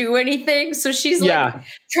her to do anything. So she's like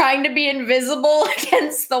trying to be invisible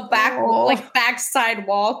against the backside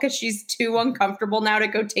wall because she's too uncomfortable now to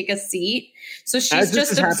go take a seat. So she's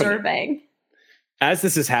just observing. As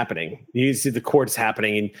this is happening, you see the court's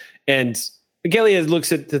happening and Galia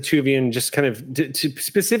looks at the two of you and just kind of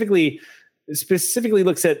specifically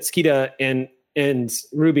looks at Skeeta and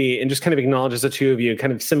Ruby and just kind of acknowledges the two of you,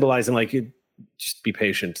 kind of symbolizing like, just be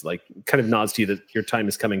patient, like kind of nods to you that your time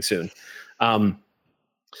is coming soon.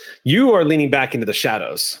 You are leaning back into the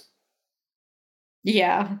shadows.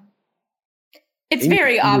 Yeah. It's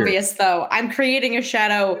very obvious though. I'm creating a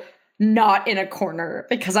shadow not in a corner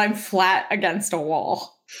because I'm flat against a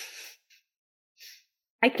wall.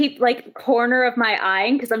 I keep like corner of my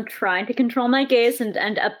eye because I'm trying to control my gaze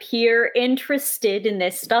and appear interested in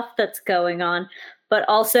this stuff that's going on. But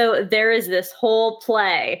also there is this whole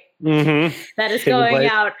play that is going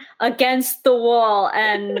out against the wall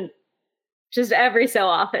and just every so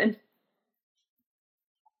often.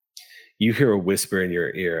 You hear a whisper in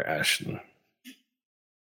your ear, Ashlyn.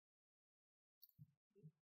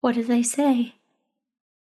 What do they say?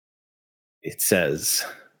 It says,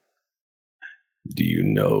 do you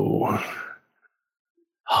know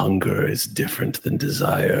hunger is different than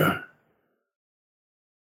desire?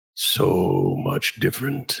 So much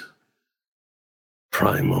different.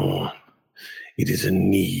 Primal. It is a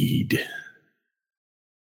need. It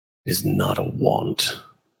is not a want.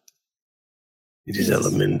 It is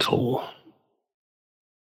elemental.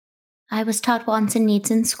 I was taught wants and needs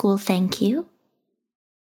in school, thank you.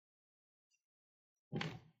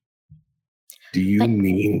 Do you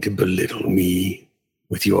mean to belittle me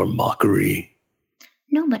with your mockery?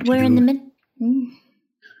 No, but we're in the middle.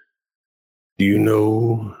 Do you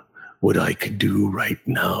know what I could do right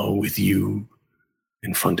now with you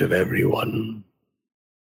in front of everyone?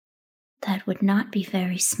 That would not be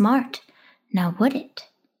very smart, now would it?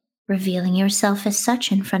 Revealing yourself as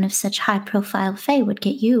such in front of such high-profile fae would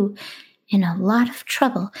get you in a lot of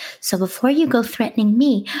trouble. So before you go threatening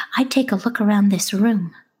me, I'd take a look around this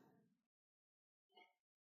room.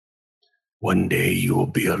 One day you will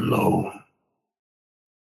be alone.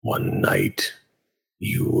 One night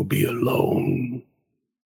you will be alone.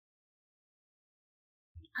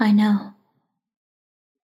 I know.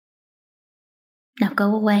 Now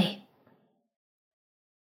go away.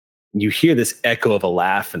 You hear this echo of a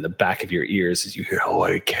laugh in the back of your ears as you hear, oh,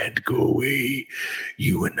 I can't go away.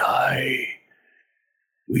 You and I,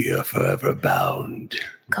 we are forever bound.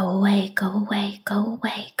 Go away, go away, go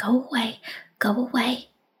away, go away, go away.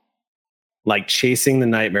 Like chasing the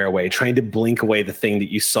nightmare away, trying to blink away the thing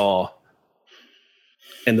that you saw.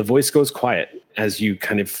 And the voice goes quiet as you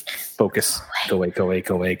kind of focus. Go away, go away,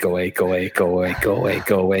 go away, go away, go away, go away, go away,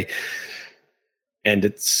 go away. And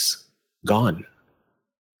it's gone.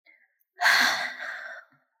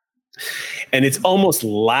 And it's almost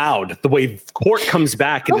loud, the way court comes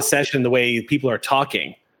back into session, the way people are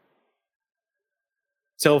talking.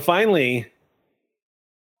 So finally,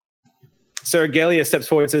 Sir Galia steps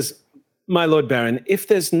forward and says, my Lord Baron, if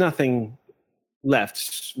there's nothing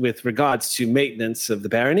left with regards to maintenance of the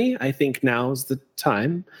barony, I think now's the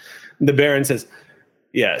time. The Baron says,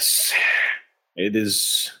 yes, it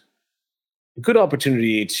is a good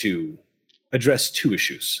opportunity to address 2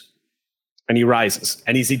 issues. And he rises.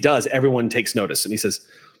 And as he does, everyone takes notice. And he says,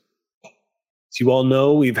 as you all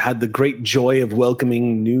know, we've had the great joy of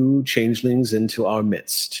welcoming new changelings into our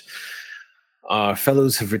midst. Our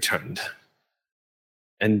fellows have returned.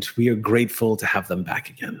 And we are grateful to have them back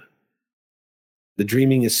again. The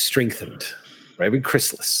dreaming is strengthened for every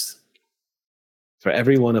chrysalis, for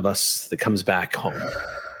every one of us that comes back home.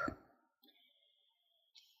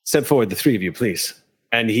 Step forward, the 3 of you, please.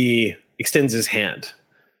 And he extends his hand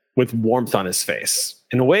with warmth on his face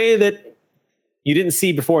in a way that you didn't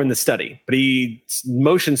see before in the study. But he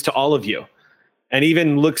motions to all of you and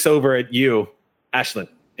even looks over at you, Ashlyn,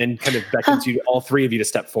 and kind of beckons you, all 3 of you, to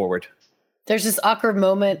step forward. There's this awkward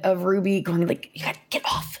moment of Ruby going like, you gotta get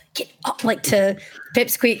off, like to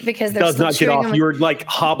Pipsqueak because they're does not get off. You're like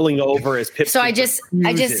hobbling over as Pipsqueak. So I just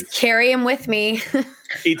carry him with me.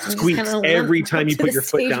 It squeaks every time you put your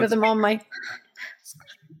foot down. With him on my...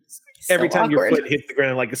 Every time your foot hits the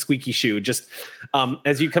ground like a squeaky shoe. Just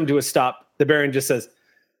as you come to a stop, the Baron just says,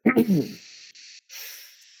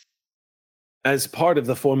 as part of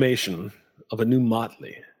the formation of a new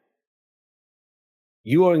motley,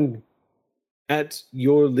 you are at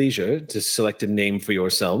your leisure to select a name for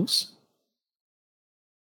yourselves.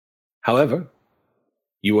 However,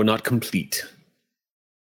 you are not complete.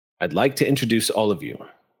 I'd like to introduce all of you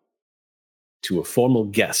to a formal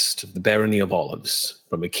guest of the Barony of Olives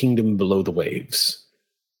from a kingdom below the waves.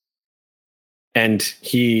 And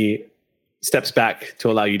he steps back to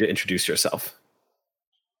allow you to introduce yourself.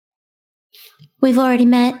 We've already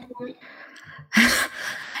met.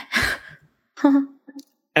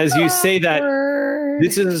 As you say that,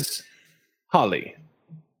 this is Holly.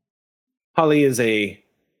 Holly is a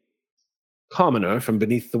commoner from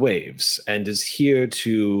beneath the waves and is here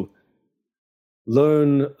to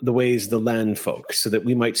learn the ways of the land folk so that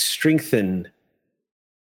we might strengthen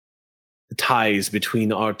the ties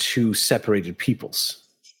between our 2 separated peoples.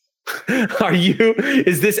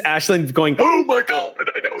 Is this Ashlyn going, oh my God,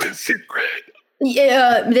 I know his secret?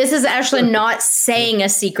 Yeah, this is actually not saying a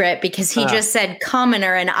secret because he just said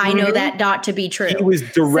commoner, and I know that not to be true. He was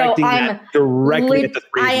directing that directly at the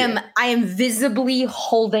 3 of you. I am visibly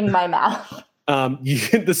holding my mouth.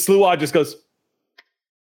 The Sluagh just goes,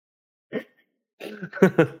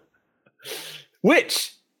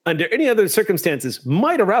 which, under any other circumstances,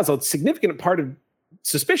 might arouse a significant part of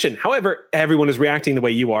suspicion. However, everyone is reacting the way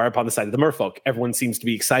you are upon the side of the merfolk. Everyone seems to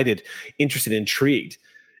be excited, interested, intrigued.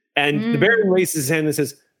 And the Baron raises his hand and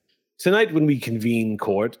says, tonight when we convene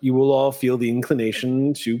court, you will all feel the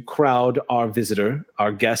inclination to crowd our visitor,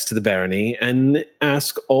 our guest to the barony, and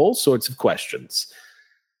ask all sorts of questions.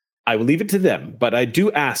 I will leave it to them, but I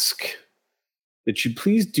do ask that you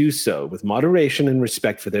please do so with moderation and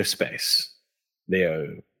respect for their space. They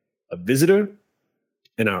are a visitor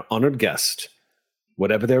and our honored guest,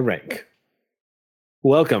 whatever their rank.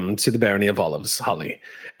 Welcome to the Barony of Olives, Holly,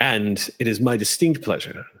 and it is my distinct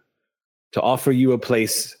pleasure to offer you a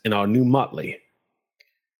place in our new motley,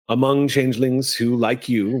 among changelings who, like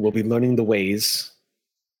you, will be learning the ways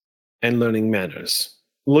and learning manners.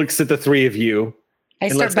 Looks at the 3 of you. I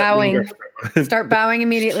start bowing. Start bowing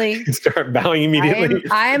immediately. Start bowing immediately.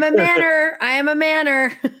 I am a manner. I am a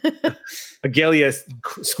manner. Agelia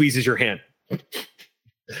squeezes your hand.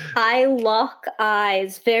 I lock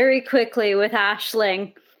eyes very quickly with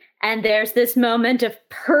Aisling, and there's this moment of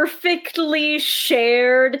perfectly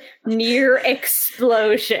shared near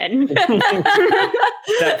explosion.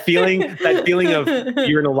 that feeling of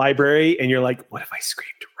you're in a library and you're like, what if I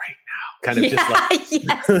screamed right now? Kind of just like,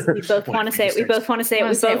 yes. We both want to say it. We both want to say it. We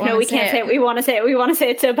both know we can't say it. We want to say it. We want to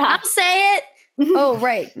say it so bad. I'll say it. Oh,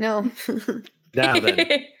 right. No. Now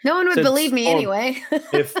then. No one would believe me anyway.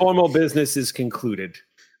 If formal business is concluded,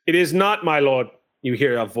 it is not, my lord, you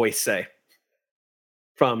hear a voice say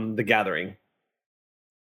from the gathering.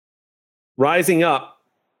 Rising up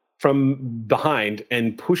from behind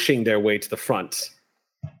and pushing their way to the front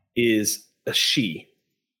is a she.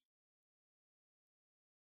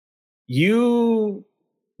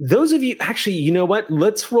 Those of you, actually, you know what?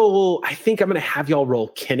 Let's roll. I think I'm going to have y'all roll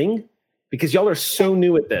kenning because y'all are so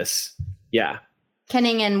new at this. Yeah.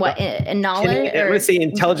 Kenning and what? In knowledge? Kenning, I'm going to say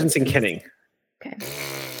intelligence and kenning. Okay.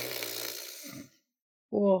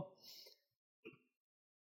 Cool.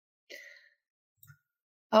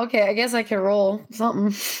 Okay, I guess I can roll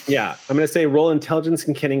something. Yeah, I'm going to say roll intelligence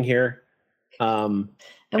and kenning here.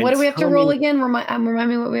 And what do we have to roll again? Remind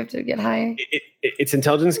me what we have to get high. It's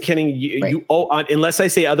intelligence, Kenning. Unless I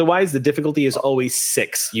say otherwise, the difficulty is always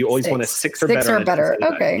 6. You always want a 6 or better. 6 or better.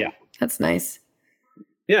 Okay. Yeah. That's nice.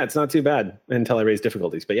 Yeah, it's not too bad until I raise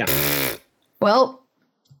difficulties, but yeah. Well,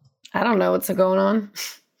 I don't know what's going on.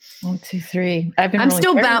 1, 2, 3. I'm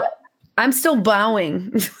still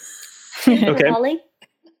bowing. Okay. Holly?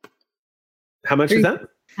 How much is that?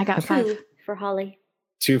 I got 5 for Holly.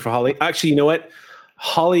 2 for Holly. Actually, you know what?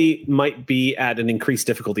 Holly might be at an increased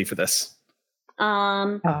difficulty for this.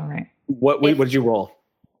 All right. What did you roll?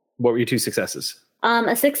 What were your 2 successes?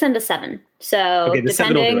 A 6 and a 7. So okay, the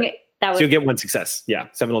 7 will do it. That was, so you'll get 1 success. Yeah,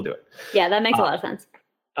 7 will do it. Yeah, that makes a lot of sense.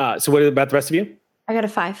 So what about the rest of you? I got a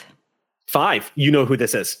 5. 5. You know who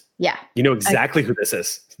this is. Yeah. You know exactly who this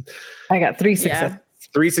is. I got 3 successes.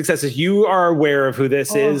 3 successes. You are aware of who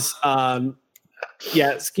this is.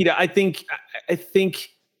 Yeah, Skeeta, I think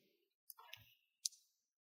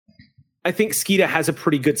Skeeta has a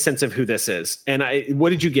pretty good sense of who this is. And what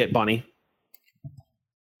did you get, Bonnie?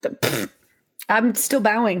 I'm still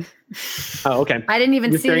bowing. Oh, okay. I didn't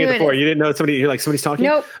even see who it before. is. You didn't know somebody's talking?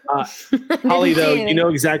 Nope. Holly, though, you know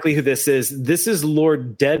exactly who this is. This is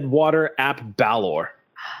Lord Deadwater Ap Balor.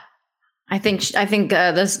 I think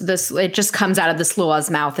this it just comes out of the Slua's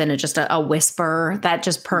mouth and it's just a whisper that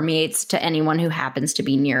just permeates to anyone who happens to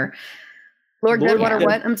be near. Lord Deadwater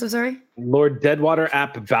what? I'm so sorry. Lord Deadwater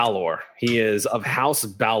Ap Balor. He is of House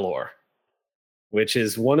Balor, which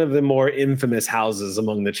is one of the more infamous houses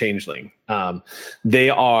among the Changeling. They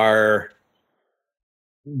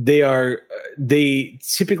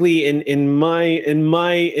typically in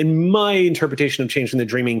my interpretation of Changeling the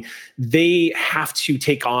Dreaming, they have to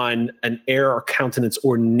take on an air or countenance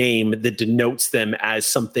or name that denotes them as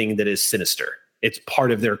something that is sinister. It's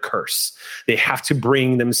part of their curse. They have to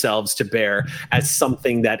bring themselves to bear as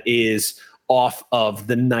something that is off of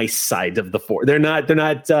the nice side of the force. They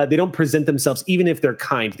don't present themselves, even if they're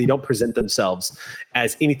kind, they don't present themselves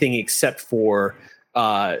as anything except for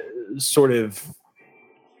sort of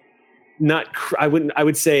I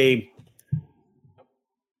would say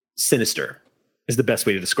sinister is the best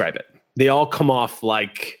way to describe it. They all come off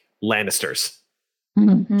like Lannisters.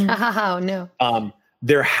 Mm-hmm. Oh, no.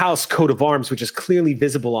 Their house coat of arms, which is clearly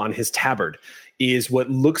visible on his tabard, is what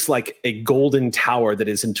looks like a golden tower that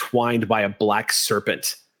is entwined by a black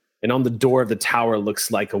serpent. And on the door of the tower looks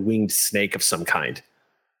like a winged snake of some kind.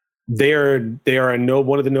 They are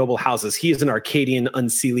one of the noble houses. He is an Arcadian,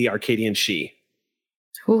 unseelie Arcadian she.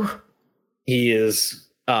 Ooh. He is,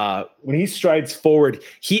 when he strides forward,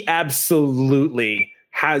 he absolutely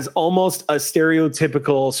has almost a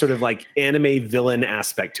stereotypical sort of like anime villain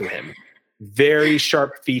aspect to him. Very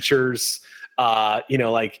sharp features, that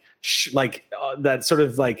sort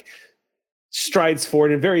of like strides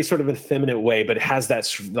forward in a very sort of effeminate way, but it has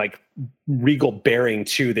that like regal bearing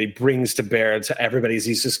too that he brings to bear to everybody.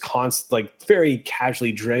 He's just very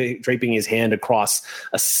casually draping his hand across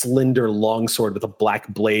a slender longsword with a black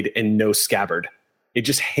blade and no scabbard. It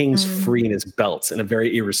just hangs free in his belt in a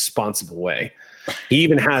very irresponsible way. He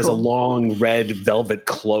even has a long red velvet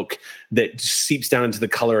cloak that seeps down into the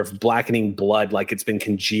color of blackening blood, like it's been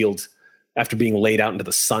congealed after being laid out into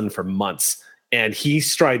the sun for months. And he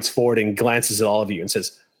strides forward and glances at all of you and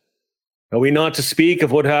says, "Are we not to speak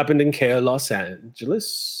of what happened in Care, Los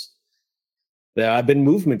Angeles? There have been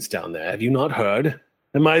movements down there. Have you not heard?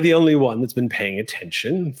 Am I the only one that's been paying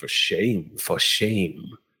attention? For shame, for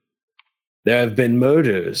shame. There have been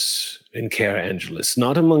murders in Care Angeles,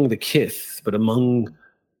 not among the kith, but among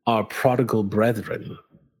our prodigal brethren."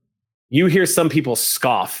 You hear some people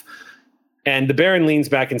scoff, and the Baron leans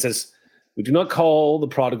back and says, "We do not call the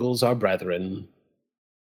prodigals our brethren.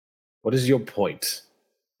 What is your point?"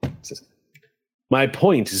 Says, "My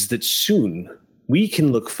point is that soon we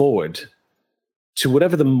can look forward to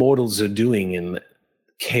whatever the mortals are doing in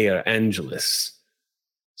Care Angeles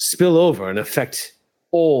spill over and affect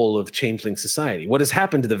all of Changeling society. What has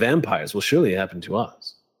happened to the vampires will surely happen to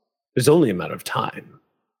us. There's only a matter of time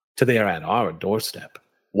till they are at our doorstep.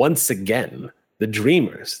 Once again, the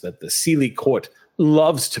dreamers that the Seelie court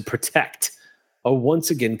loves to protect are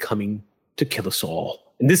once again coming to kill us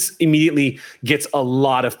all." And this immediately gets a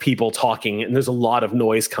lot of people talking, and there's a lot of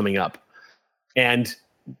noise coming up. And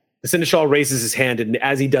the Seneschal raises his hand, and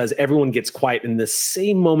as he does, everyone gets quiet. In the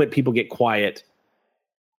same moment people get quiet,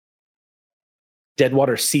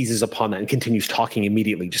 Deadwater seizes upon that and continues talking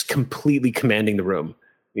immediately, just completely commanding the room.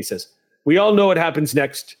 He says, "We all know what happens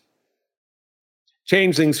next.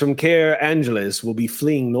 Changelings from Care Angeles will be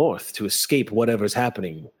fleeing north to escape whatever's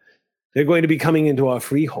happening. They're going to be coming into our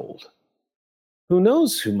freehold. Who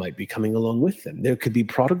knows who might be coming along with them? There could be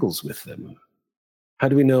prodigals with them. How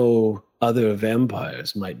do we know other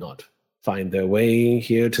vampires might not find their way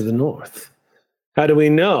here to the north? How do we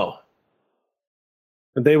know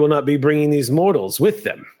that they will not be bringing these mortals with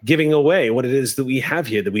them, giving away what it is that we have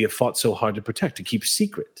here that we have fought so hard to protect, to keep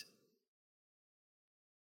secret?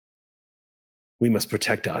 We must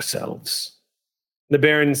protect ourselves. The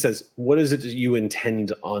Baron says, what is it that you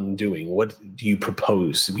intend on doing? What do you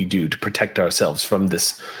propose we do to protect ourselves from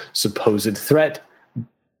this supposed threat,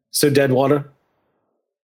 Sir Deadwater?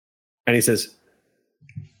 And he says,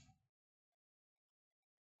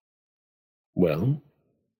 well,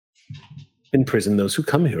 imprison those who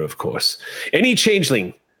come here, of course. Any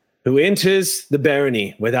changeling who enters the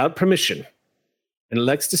barony without permission and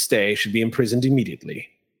elects to stay should be imprisoned immediately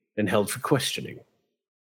and held for questioning.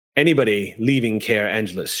 Anybody leaving Caer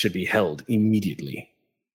Angelus should be held immediately.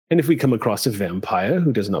 And if we come across a vampire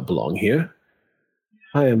who does not belong here,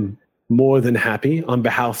 I am more than happy on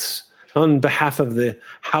behalf of the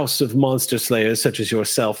House of Monster Slayers such as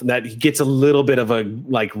yourself. And that he gets a little bit of a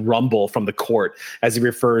rumble from the court as he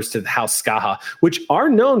refers to the House Skaha, which are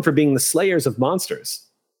known for being the slayers of monsters.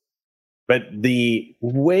 But the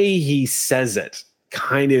way he says it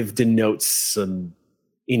kind of denotes some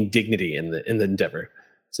indignity in the endeavor.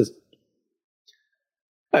 It says,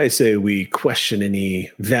 I say we question any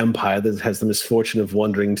vampire that has the misfortune of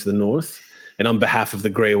wandering to the north, and on behalf of the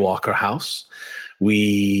Grey Walker House,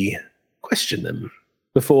 we question them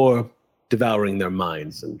before devouring their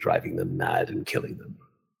minds and driving them mad and killing them.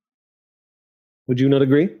 Would you not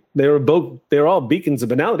agree? They're all beacons of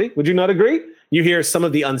banality. Would you not agree? You hear some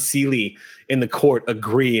of the unseelie in the court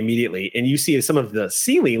agree immediately, and you see some of the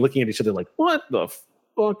seelie looking at each other like, what the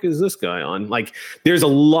fuck is this guy on? Like, there's a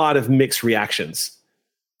lot of mixed reactions.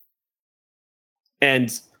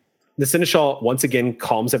 And the Seneschal once again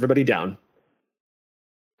calms everybody down.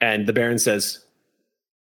 And the Baron says,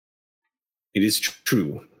 it is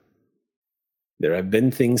true. There have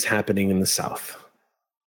been things happening in the South.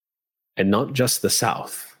 And not just the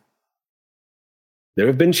South. There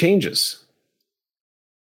have been changes.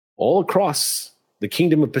 All across the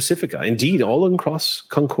Kingdom of Pacifica. Indeed, all across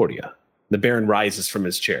Concordia. The Baron rises from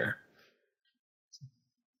his chair.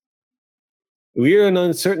 We are in an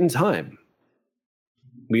uncertain time.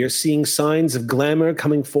 We are seeing signs of glamour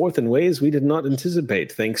coming forth in ways we did not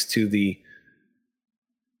anticipate, thanks to the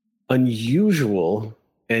unusual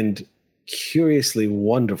and curiously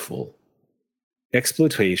wonderful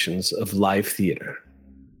exploitations of live theater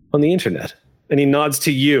on the internet. And he nods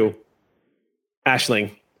to you,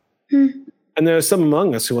 Aisling. And there are some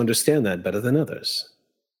among us who understand that better than others.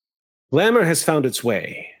 Glamour has found its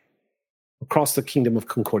way across the Kingdom of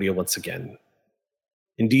Concordia once again.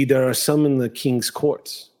 Indeed, there are some in the King's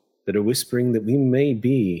court that are whispering that we may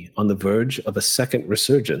be on the verge of a second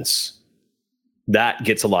resurgence. That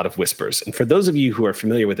gets a lot of whispers. And for those of you who are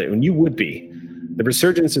familiar with it, and you would be, the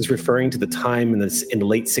resurgence is referring to the time in the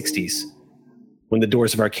late 60s when the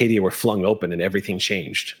doors of Arcadia were flung open and everything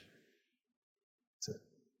changed.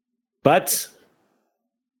 But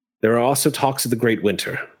there are also talks of the Great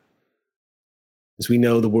Winter. As we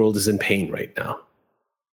know, the world is in pain right now.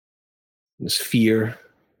 There's fear,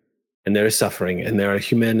 and there is suffering, and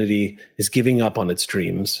humanity is giving up on its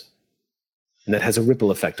dreams. And that has a ripple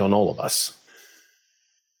effect on all of us.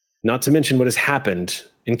 Not to mention what has happened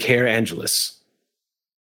in Caer Angelus.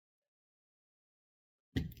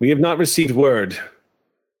 We have not received word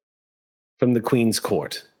from the Queen's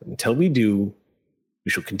court. Until we do,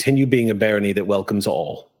 we shall continue being a barony that welcomes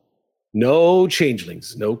all. No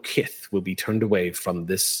changelings, no kith will be turned away from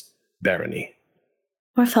this barony.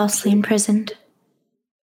 Or falsely imprisoned.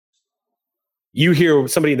 You hear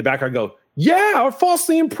somebody in the background go, yeah, or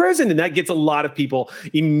falsely imprisoned. And that gets a lot of people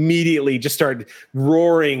immediately just start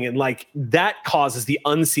roaring. And that causes the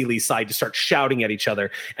unseelie side to start shouting at each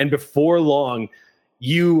other. And before long,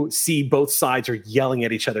 you see both sides are yelling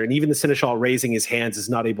at each other. And even the Seneschal raising his hands is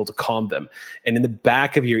not able to calm them. And in the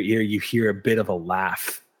back of your ear, you hear a bit of a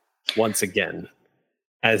laugh once again,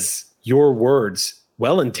 as your words,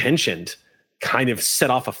 well-intentioned, kind of set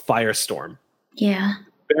off a firestorm. Yeah.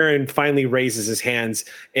 Baron finally raises his hands,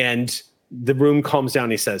 and the room calms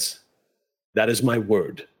down. He says, that is my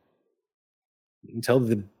word. Until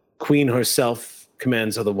the Queen herself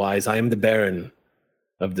commands otherwise, I am the Baron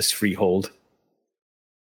of this freehold.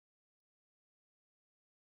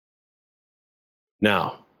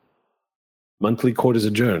 Now, monthly court is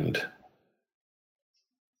adjourned.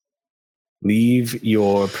 Leave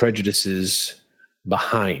your prejudices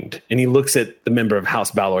behind. And he looks at the member of House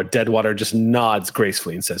Balor. Deadwater just nods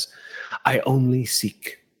gracefully and says, I only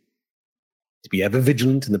seek to be ever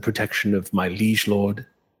vigilant in the protection of my liege lord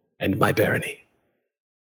and my barony.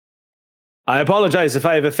 I apologize if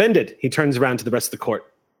I have offended. He turns around to the rest of the court.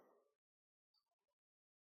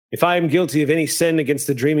 If I am guilty of any sin against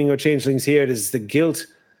the dreaming or changelings here, it is the guilt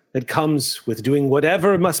that comes with doing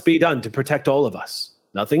whatever must be done to protect all of us.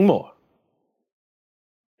 Nothing more.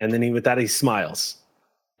 And then with that, he smiles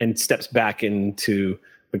and steps back into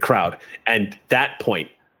the crowd. And at that point,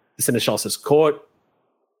 the Seneschal says, court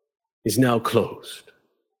is now closed.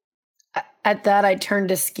 At that, I turn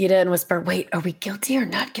to Skeeta and whisper, wait, are we guilty or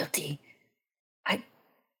not guilty?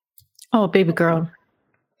 Oh, baby girl.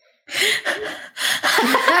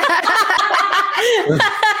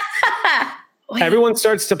 Everyone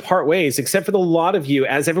starts to part ways, except for the lot of you.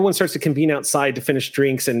 As everyone starts to convene outside to finish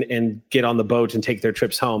drinks and get on the boat and take their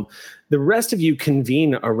trips home, the rest of you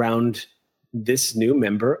convene around this new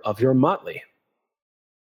member of your motley.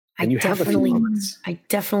 And you have a few moments. I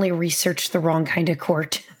definitely researched the wrong kind of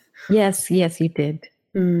court. Yes, you did.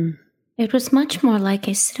 It was much more like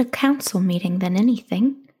a city council meeting than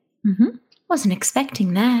anything. Mm-hmm. Wasn't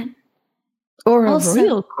expecting that. Or a Also-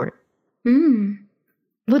 real court. Mm.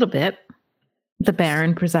 A little bit. The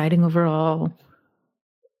Baron presiding over all.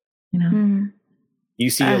 You know. Mm.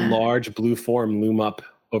 You see a large blue form loom up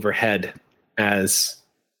overhead as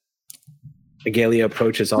Agalia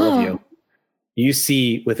approaches all of you. You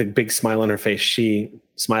see, with a big smile on her face, she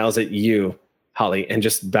smiles at you, Holly, and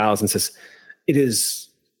just bows and says, "It is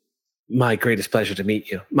my greatest pleasure to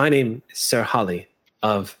meet you. My name is Sir Holly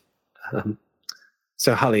of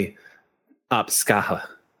Sir Holly Ap Skaha.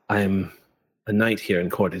 I am a knight here in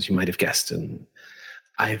court, as you might have guessed, and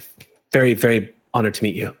I'm very, very honored to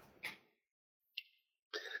meet you."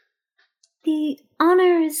 The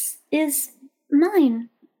honor is mine.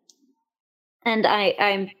 And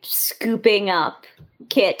I'm scooping up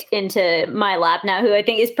Kit into my lap now, who I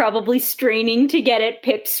think is probably straining to get at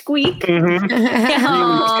Pipsqueak. Mm-hmm. You're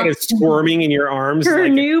just kind of squirming in your arms. Her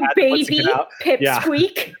like new a cat wants to baby, get out.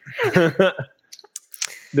 Pipsqueak.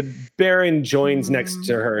 The Baron joins next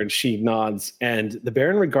to her and she nods, and the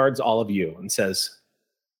Baron regards all of you and says,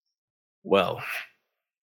 "Well,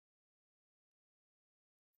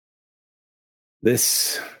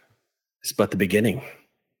 this is but the beginning.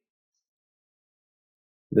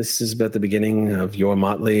 This is but the beginning of your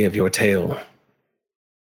motley, of your tale.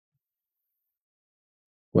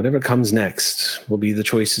 Whatever comes next will be the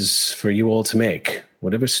choices for you all to make.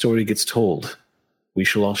 Whatever story gets told, we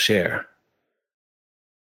shall all share.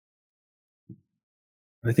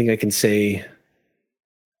 I think I can say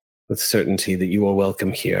with certainty that you are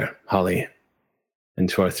welcome here, Holly, and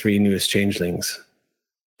to our 3 newest changelings,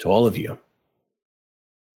 to all of you.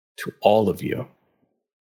 To all of you.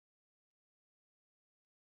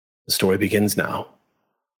 The story begins now.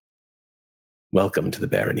 Welcome to the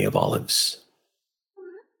Barony of Olives."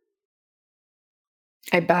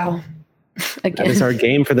 I bow again. That is our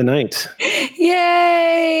game for the night.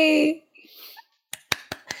 Yay!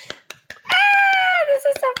 This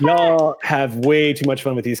is so fun. Y'all have way too much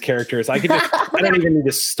fun with these characters. I don't even need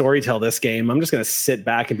to storytell this game. I'm just going to sit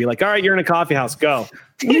back and be like, all right, you're in a coffee house, go.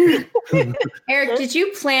 Eric, did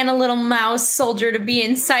you plan a little mouse soldier to be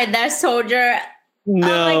inside that soldier?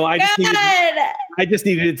 No, Oh my I just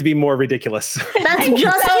needed it to be more ridiculous. That's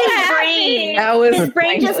just his brain. That was His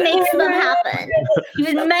brain just makes them happen. He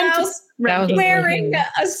was meant to. that was Wearing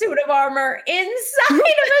a suit of armor inside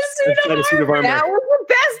of a suit of armor. That was the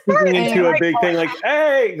best part. Into a big thing like,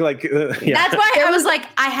 hey, like, yeah. That's why I was like,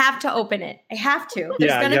 I have to open it. I have to.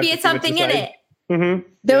 There's Yeah, going you to have be to see what's something in inside. it. Mm-hmm.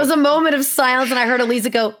 There was a moment of silence, and I heard Elisa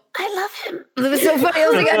go, "I love him." It was so funny. I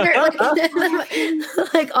was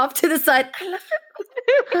like, like off to the side. I love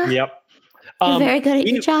him. Yep. You're very good at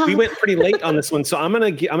your job. We went pretty late on this one, so I'm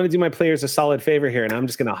gonna do my players a solid favor here, and I'm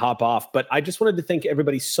just gonna hop off. But I just wanted to thank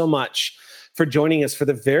everybody so much for joining us for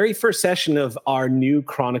the very first session of our new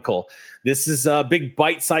Chronicle. This is a big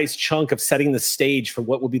bite-sized chunk of setting the stage for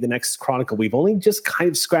what will be the next Chronicle. We've only just kind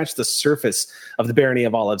of scratched the surface of the Barony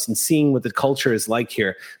of Olives and seeing what the culture is like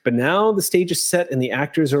here. But now the stage is set and the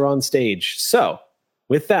actors are on stage. So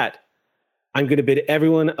with that, I'm going to bid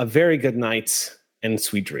everyone a very good night and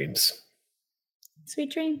sweet dreams.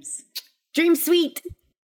 Sweet dreams. Dream sweet.